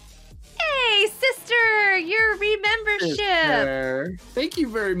 Hey, sister! Your re-membership! Sister. Thank you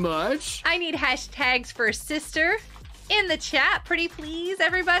very much. I need hashtags for sister in the chat, pretty please,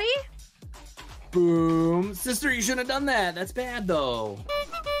 everybody. Boom. Sister, you shouldn't have done that. That's bad, though.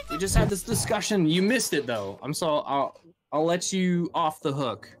 We just had this discussion. You missed it, though. I'll let you off the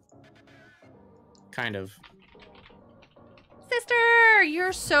hook. Kind of. Sister,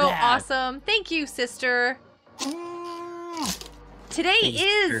 you're so Bad. awesome. Thank you, sister. Today Thanks,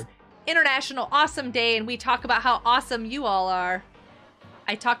 is sister. International Awesome Day, and we talk about how awesome you all are.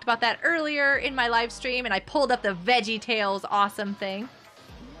 I talked about that earlier in my live stream, and I pulled up the VeggieTales awesome thing.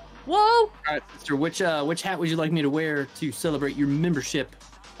 Whoa! All right, sister, which hat would you like me to wear to celebrate your membership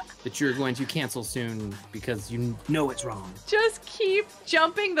that you're going to cancel soon because you know it's wrong? Just keep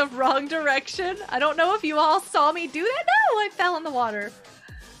jumping the wrong direction. I don't know if you all saw me do that. No, I fell in the water.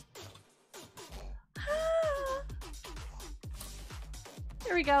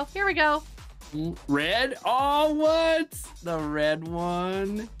 Here we go. Here we go. Red? Oh, what? The red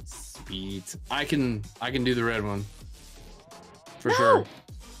one? Sweet. I can do the red one. For No! sure.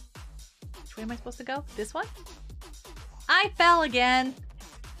 Which way am I supposed to go? This one? I fell again.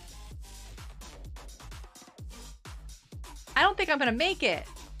 I don't think I'm gonna make it.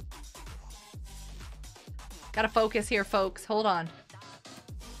 Gotta focus here, folks. Hold on.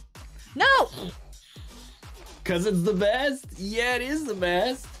 No! Because it's the best. Yeah, it is the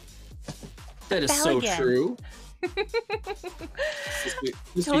best. That is so Again. true. Sister,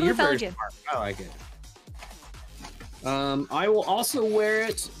 Total you're very Falcon. smart. I like it. I will also wear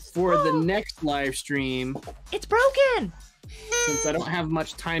it for the next live stream It's broken. since I don't have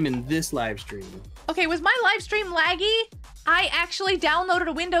much time in this live stream. Okay, was my live stream laggy? I actually downloaded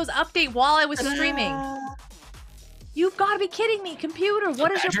a Windows update while I was streaming. You've got to be kidding me, computer.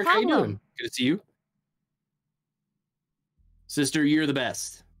 What is your Patrick, how you problem? doing? Good to see you. Sister, you're the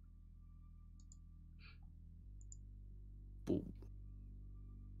best.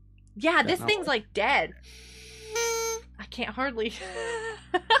 Yeah, this not thing's like dead. I can't hardly.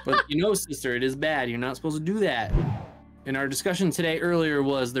 But you know, sister, it is bad. You're not supposed to do that. And our discussion today earlier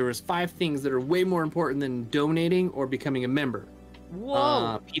was there was 5 things that are way more important than donating or becoming a member.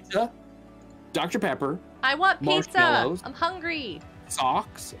 Whoa. Pizza, Dr. Pepper, I want pizza. marshmallows. I'm hungry.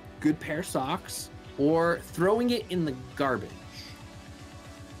 socks, good pair of socks, or throwing it in the garbage.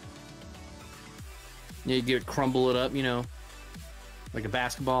 You get it, crumble it up, you know, like a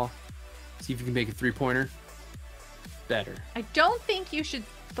basketball. See if you can make a 3-pointer. Better. I don't think you should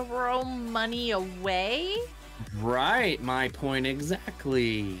throw money away. Right, my point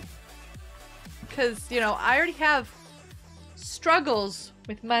exactly. Because, you know, I already have struggles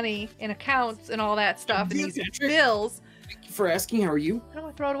with money and accounts and all that stuff and these bills. Thank you for asking. How are you? I don't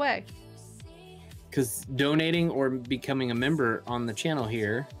want to throw it away. Because donating or becoming a member on the channel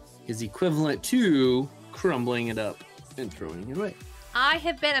here is equivalent to crumbling it up and throwing it away. I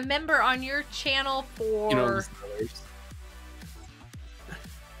have been a member on your channel for... You know, the spoilers.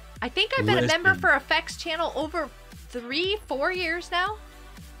 I think I've been a member Listen. for Effects channel over 3-4 years now.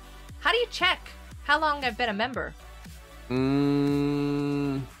 How do you check how long I've been a member?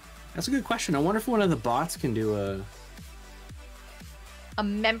 That's a good question. I wonder if one of the bots can do A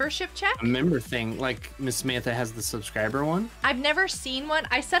membership check? a member thing, like Miss Samantha has the subscriber one. I've never seen one.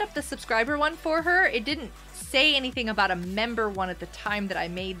 I set up the subscriber one for her. It didn't say anything about a member one at the time that I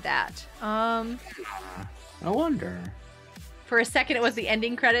made that. I wonder. For a second, it was the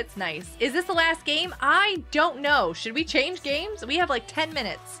ending credits. Nice. Is this the last game? I don't know. Should we change games? We have like 10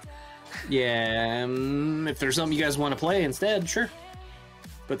 minutes. Yeah, if there's something you guys want to play instead, sure.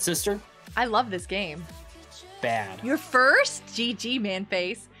 But sister, I love this game. bad. You're first? GG, man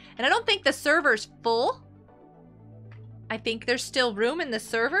face. And I don't think the server's full. I think there's still room in the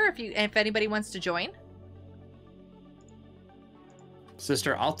server if anybody wants to join.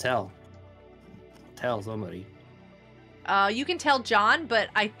 Sister, I'll tell. Tell somebody. You can tell John, but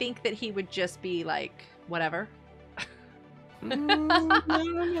I think that he would just be like, whatever. I don't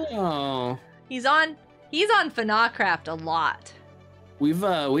know. He's on FNA-craft a lot. We've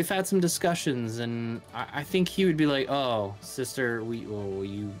had some discussions, and I think he would be like, "Oh, sister,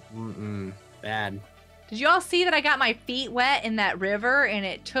 bad." Did you all see that I got my feet wet in that river and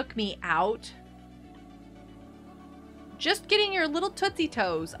it took me out? Just getting your little tootsie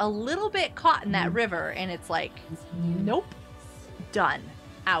toes a little bit caught in that river and it's like, nope, done,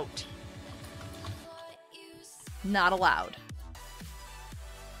 out. Not allowed.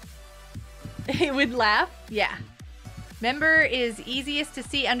 It would laugh? Yeah. Member is easiest to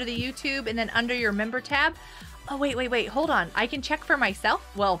see under the YouTube and then under your member tab. Oh, wait, hold on. I can check for myself?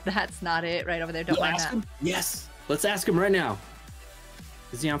 Well, that's not it right over there. Don't We'll mind ask that. him? Yes. Let's ask him right now.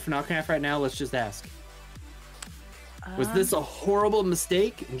 Is he on FNA-craft right now? Let's just ask. Was this a horrible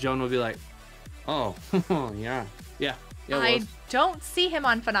mistake? And Joan will be like, oh, yeah. It I was. don't see him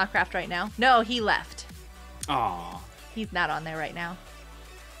on FNA-craft right now. No, he left. Aw. He's not on there right now.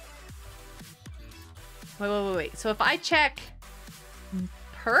 Wait. So if I check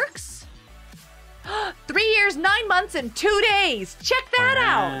perks? 3 years, 9 months, and 2 days. Check that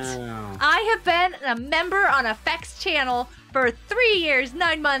out. Wow. I have been a member on Effects channel for 3 years,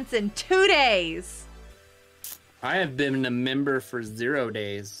 9 months, and 2 days. I have been a member for 0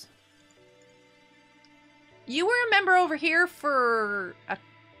 days. You were a member over here for at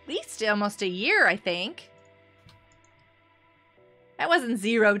least almost a year, I think. That wasn't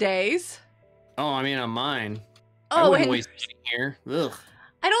 0 days. Oh, I mean, on mine. I Oh, wouldn't and waste sitting here. Ugh.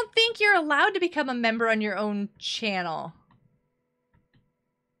 I don't think you're allowed to become a member on your own channel.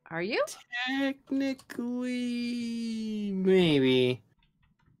 Are you? Technically, maybe.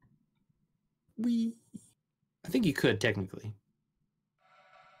 I think you could, technically.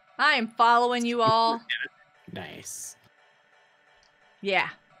 I am following you all. Nice. Yeah,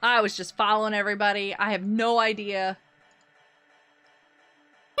 I was just following everybody. I have no idea.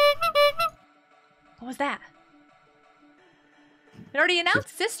 What was that? It already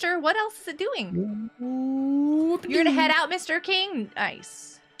announced, sister. What else is it doing? You're gonna head out, Mr. King?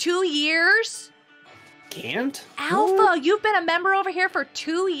 Nice. 2 years? can't? Alpha, you've been a member over here for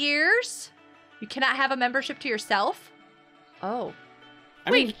 2 years? You cannot have a membership to yourself? Oh.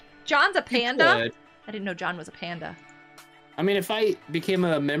 I Wait, mean, John's a you panda? could. I didn't know John was a panda. I mean, if I became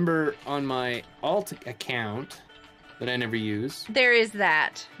a member on my alt account that I never use, There is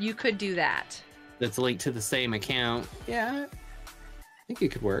that. You could do that. that's linked to the same account, yeah, I think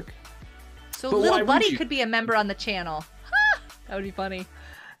it could work. So But why Little would Buddy you? could be a member on the channel. Ha! That would be funny.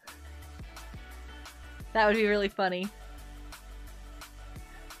 That would be really funny.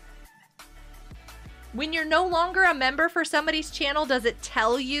 When you're no longer a member for somebody's channel, does it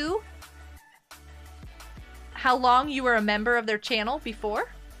tell you how long you were a member of their channel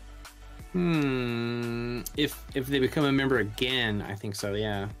before? If they become a member again, I think so,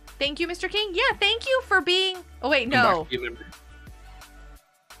 yeah. Thank you, Mr. King. Yeah, thank you for being... Oh, wait, Come back no. to be a member.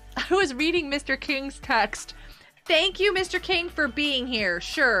 I was reading Mr. King's text. Thank you, Mr. King, for being here.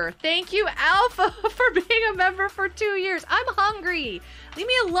 Sure. Thank you, Alpha, for being a member for 2 years. I'm hungry. Leave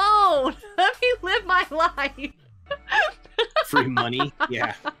me alone. Let me live my life. Free money,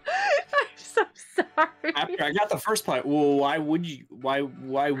 yeah. I'm so sorry. After I got the first part, well, why would you? Why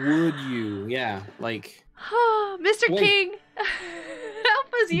would you? Yeah, like. Mr. Wait. King.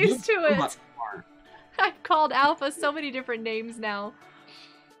 Alpha's used to it. I've called Alpha so many different names now.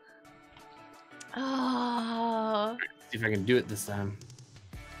 Oh, See if I can do it this time.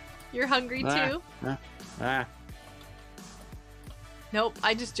 you're hungry too? Ah. Nope,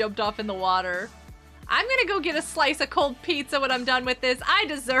 I just jumped off in the water. I'm gonna go get a slice of cold pizza when I'm done with this. I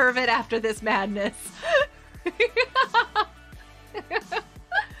deserve it after this madness.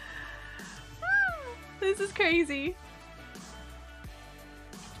 This is crazy.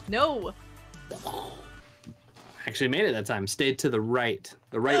 No. Actually made it that time. Stayed to the right.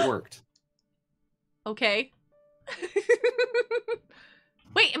 The right worked. Okay.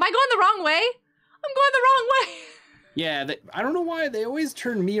 Wait, am I going the wrong way? I'm going the wrong way. Yeah, I don't know why they always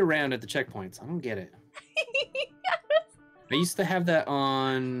turn me around at the checkpoints. I don't get it. I used to have that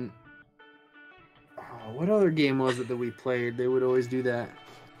on... Oh, what other game was it that we played? They would always do that.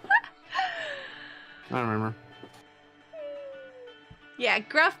 I don't remember. Yeah,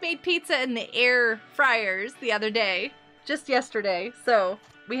 Gruff made pizza in the air fryers the other day. Just yesterday. So,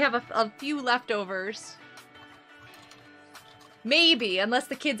 we have a few leftovers. Maybe, unless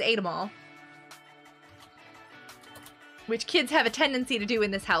the kids ate them all. Which kids have a tendency to do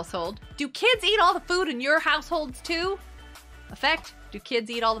in this household. Do kids eat all the food in your households too? Effect? Do kids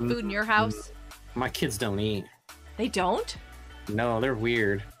eat all the food in your house? My kids don't eat. They don't? No, they're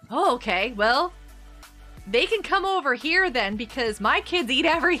weird. Oh, okay. Well, they can come over here then because my kids eat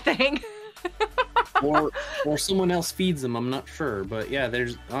everything. Or someone else feeds them. I'm not sure, but yeah,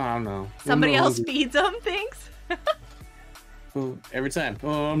 there's. Oh, I don't know. Somebody I'm not else hungry. feeds them things? Oh, every time.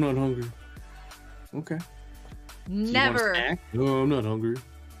 Oh, I'm not hungry. Okay. Do you want a Never. snack? No, I'm not hungry.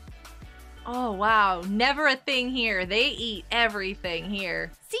 Oh, wow. Never a thing here. They eat everything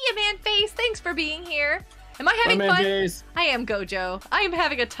here. See ya, man face. Thanks for being here. Am I having Bye, fun? Mandays. I am Gojo. I am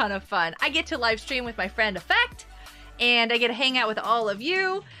having a ton of fun. I get to live stream with my friend Effect, and I get to hang out with all of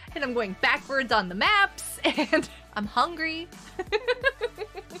you, and I'm going backwards on the maps, and I'm hungry.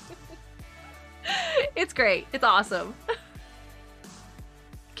 It's great. It's awesome.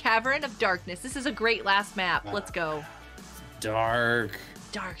 Cavern of Darkness. This is a great last map. Let's go. Dark.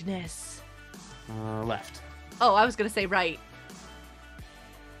 Darkness. Left. Oh, I was gonna say right.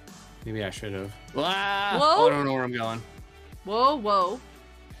 Maybe I should have. Ah! Whoa. Oh, I don't know where I'm going. Whoa, whoa.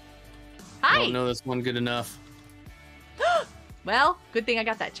 I Hi. don't know this one good enough. Well, good thing I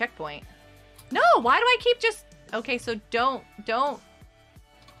got that checkpoint. No, why do I keep just... Okay, so don't.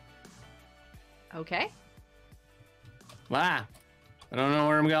 Okay. Ah! I don't know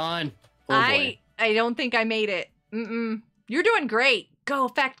where I'm going. Oh, boy. I don't think I made it. Mm-mm. You're doing great. Go,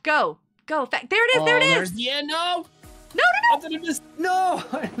 Effect, go. Go, Effect. There it is, there it is. Yeah, no! No. I didn't miss. No!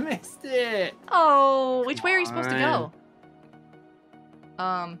 I missed it! Oh, which way are you supposed to go?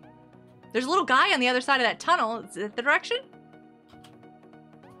 There's a little guy on the other side of that tunnel. Is it the direction?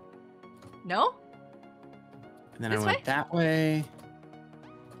 No? And then This I went way? that way.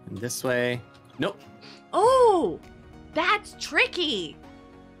 And this way. Nope. Oh, that's tricky.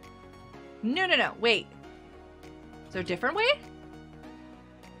 No. Wait. Is there a different way?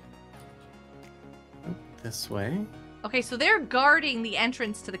 This way. Okay, so they're guarding the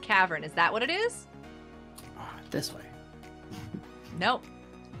entrance to the cavern. Is that what it is? Ah, this way. Nope.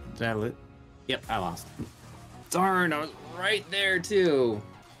 Is that it? Yep, I lost. Darn, I was right there too.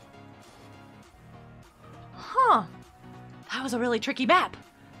 Huh. That was a really tricky map.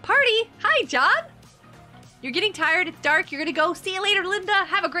 Party! Hi, John! You're getting tired, it's dark, you're gonna go. See you later, Linda.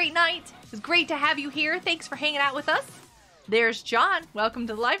 Have a great night. It's great to have you here. Thanks for hanging out with us. There's John. Welcome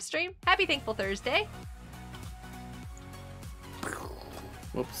to the live stream. Happy Thankful Thursday.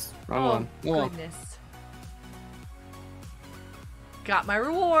 Whoops. Wrong one. Goodness. Got my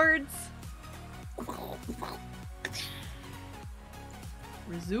rewards.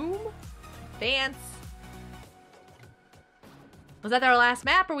 Resume. Advance. Was that our last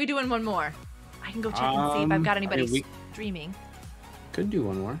map, or are we doing one more? I can go check and see if I've got anybody streaming. Could do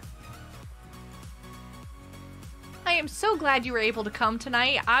one more. I am so glad you were able to come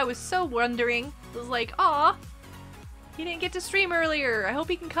tonight. I was so wondering. I was like, aw, he didn't get to stream earlier. I hope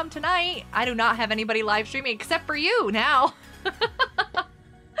he can come tonight. I do not have anybody live streaming except for you now.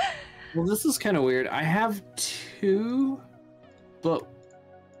 Well, this is kind of weird. I have 2, but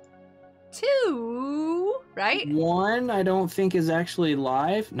 2, right? 1 I don't think is actually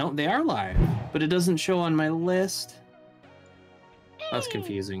live. No, they are live, but it doesn't show on my list. That's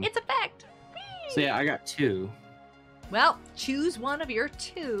confusing. It's a fact. So yeah, I got 2. Well, choose one of your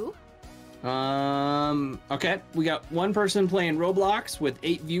 2. Okay, we got 1 person playing Roblox with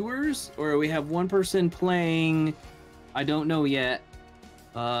 8 viewers, or we have 1 person playing, I don't know yet,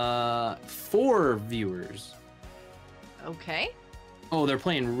 4 viewers. Okay. Oh, they're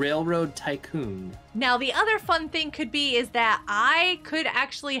playing Railroad Tycoon. Now, the other fun thing could be is that I could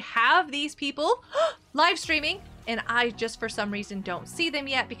actually have these people live streaming, and I just for some reason don't see them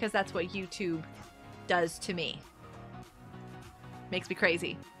yet because that's what YouTube does to me. Makes me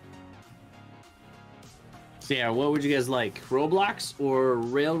crazy. So yeah, what would you guys like? Roblox or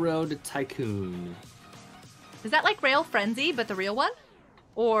Railroad Tycoon? Is that like Rail Frenzy, but the real one?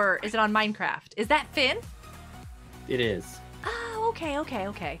 Or is it on Minecraft? Is that Finn? It is. Oh, okay, okay,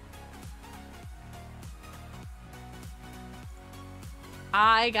 okay.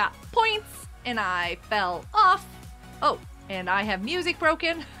 I got points, and I fell off. Oh, and I have music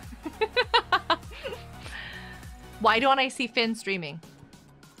broken. Why don't I see Finn streaming?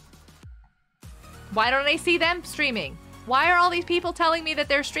 Why don't I see them streaming? Why are all these people telling me that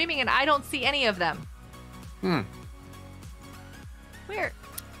they're streaming and I don't see any of them? Where?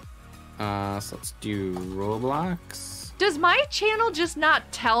 So let's do Roblox. Does my channel just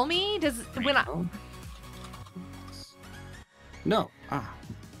not tell me? When I... No.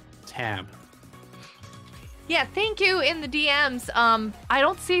 Tab. Yeah, thank you in the DMs. I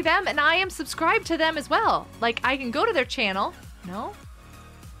don't see them, and I am subscribed to them as well. Like, I can go to their channel. No?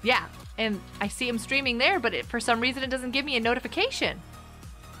 Yeah, and I see them streaming there, but for some reason it doesn't give me a notification.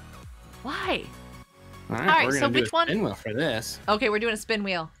 Why? All All right, right, we're so gonna do which a one? spin wheel for this. Okay, we're doing a spin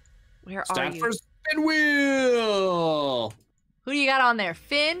wheel. Where are Start you? for spin wheel. Who do you got on there?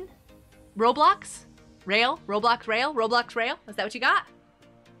 Finn? Roblox? Rail? Roblox Rail? Roblox Rail? Is that what you got?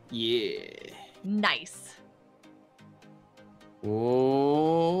 Yeah. Nice.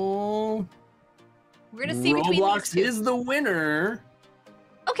 Oh. We're gonna see between these Roblox two. is the winner.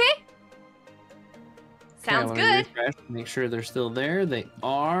 Okay. Sounds Okay, let me good. refresh, make sure they're still there. They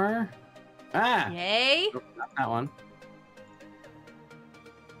are. Yay. Nope, not that one.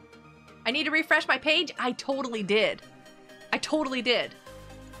 I need to refresh my page. I totally did. I totally did.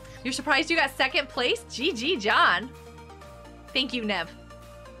 You're surprised you got second place? GG, John. Thank you, Nev.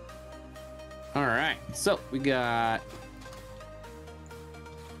 All right, so we got.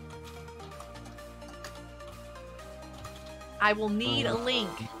 I will need a link.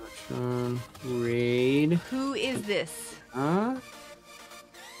 Raid. Who is this?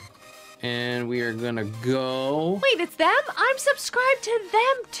 And we are gonna go. Wait, it's them? I'm subscribed to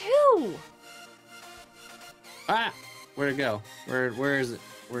them too. Where'd it go? Where is it?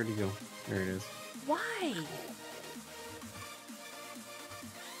 Where'd it go? There it is. Why?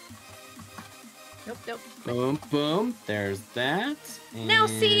 Nope, nope. Boom, boom. There's that. Now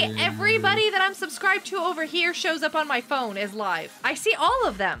see, And- everybody that I'm subscribed to over here shows up on my phone as live. I see all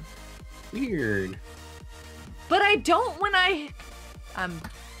of them. Weird. But I don't when I...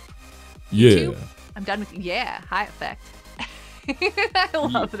 Yeah. YouTube? I'm done with... Yeah, high effect. I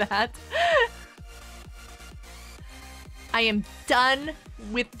love that. I am done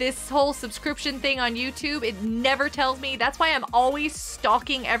with this whole subscription thing on YouTube. It never tells me. That's why I'm always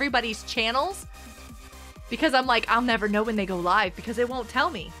stalking everybody's channels. Because I'm like, I'll never know when they go live because it won't tell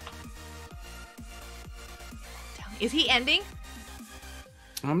me. Is he ending?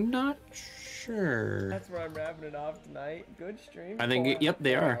 I'm not sure. That's where I'm wrapping it off tonight. Good stream. I think, yep,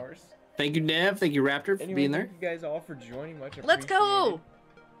 they are. Hours. Thank you, Dev. Thank you, Raptor, for Anyway, being there. thank you guys all for joining. Much appreciated. Let's go!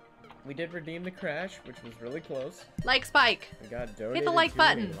 We did redeem the crash, which was really close. Like Spike. We got donated Hit the like to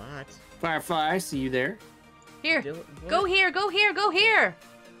button. a lot. Firefly, I see you there. Here. Dylan, Go what? here, go here, go here.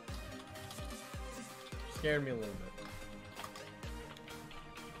 Scared me a little bit.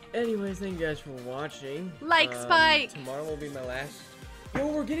 Anyways, thank you guys for watching. Like Spike. Tomorrow will be my last. Yo,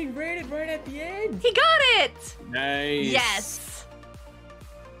 we're getting rated right at the end. He got it. Nice. Yes.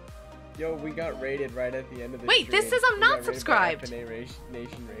 Yo, we got rated right at the end of the Wait, this stream. says I'm We got not rated by subscribed. FNA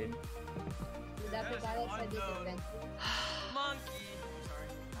Nation raid.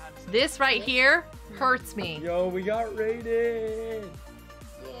 This right here hurts me. Yo, we got rated.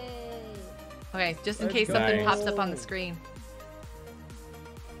 Yay. Okay, just in Let's case something go. pops up on the screen.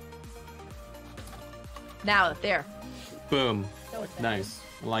 Now, there. Boom. Nice.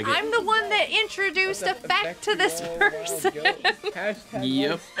 I like it. I'm the one that introduced What's up, effect to this Effect person. Wild Goat? Hashtag Yep.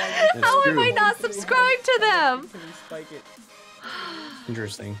 like Spike it. How am I true. not subscribed to them? Can we spike it?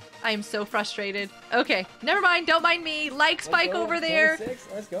 Interesting. I am so frustrated. Okay, never mind. Don't mind me. Like Spike Let's go. over there. 26,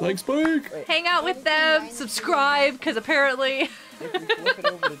 let's go. Like Spike. Wait, Hang out with them. Subscribe, because apparently... if we flip it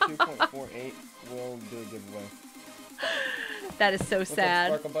over to 2.48, we'll do a giveaway. That is so What's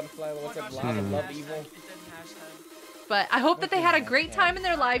sad. up, Sparkle Butterfly? What's up, Lava Love Evil? But I hope that they had a great time in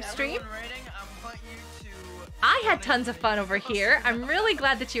their live stream. I had tons of fun over here. I'm really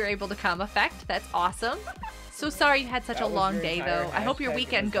glad that you were able to come, Effect. That's awesome. So sorry you had such That a was long your day, entire though. I hope your hashtag,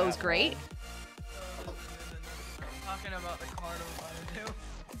 weekend it was goes that great. Talking about the carnival I do.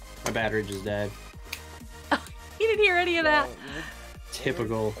 My battery just died. You didn't hear any of that.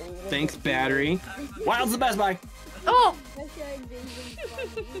 Typical. Thanks, battery. Wild's the best. Bye. Oh!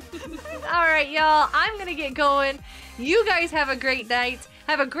 Alright, y'all. I'm gonna get going. You guys have a great night.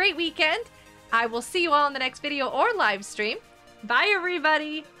 Have a great weekend. I will see you all in the next video or live stream. Bye,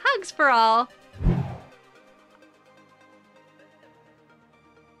 everybody. Hugs for all.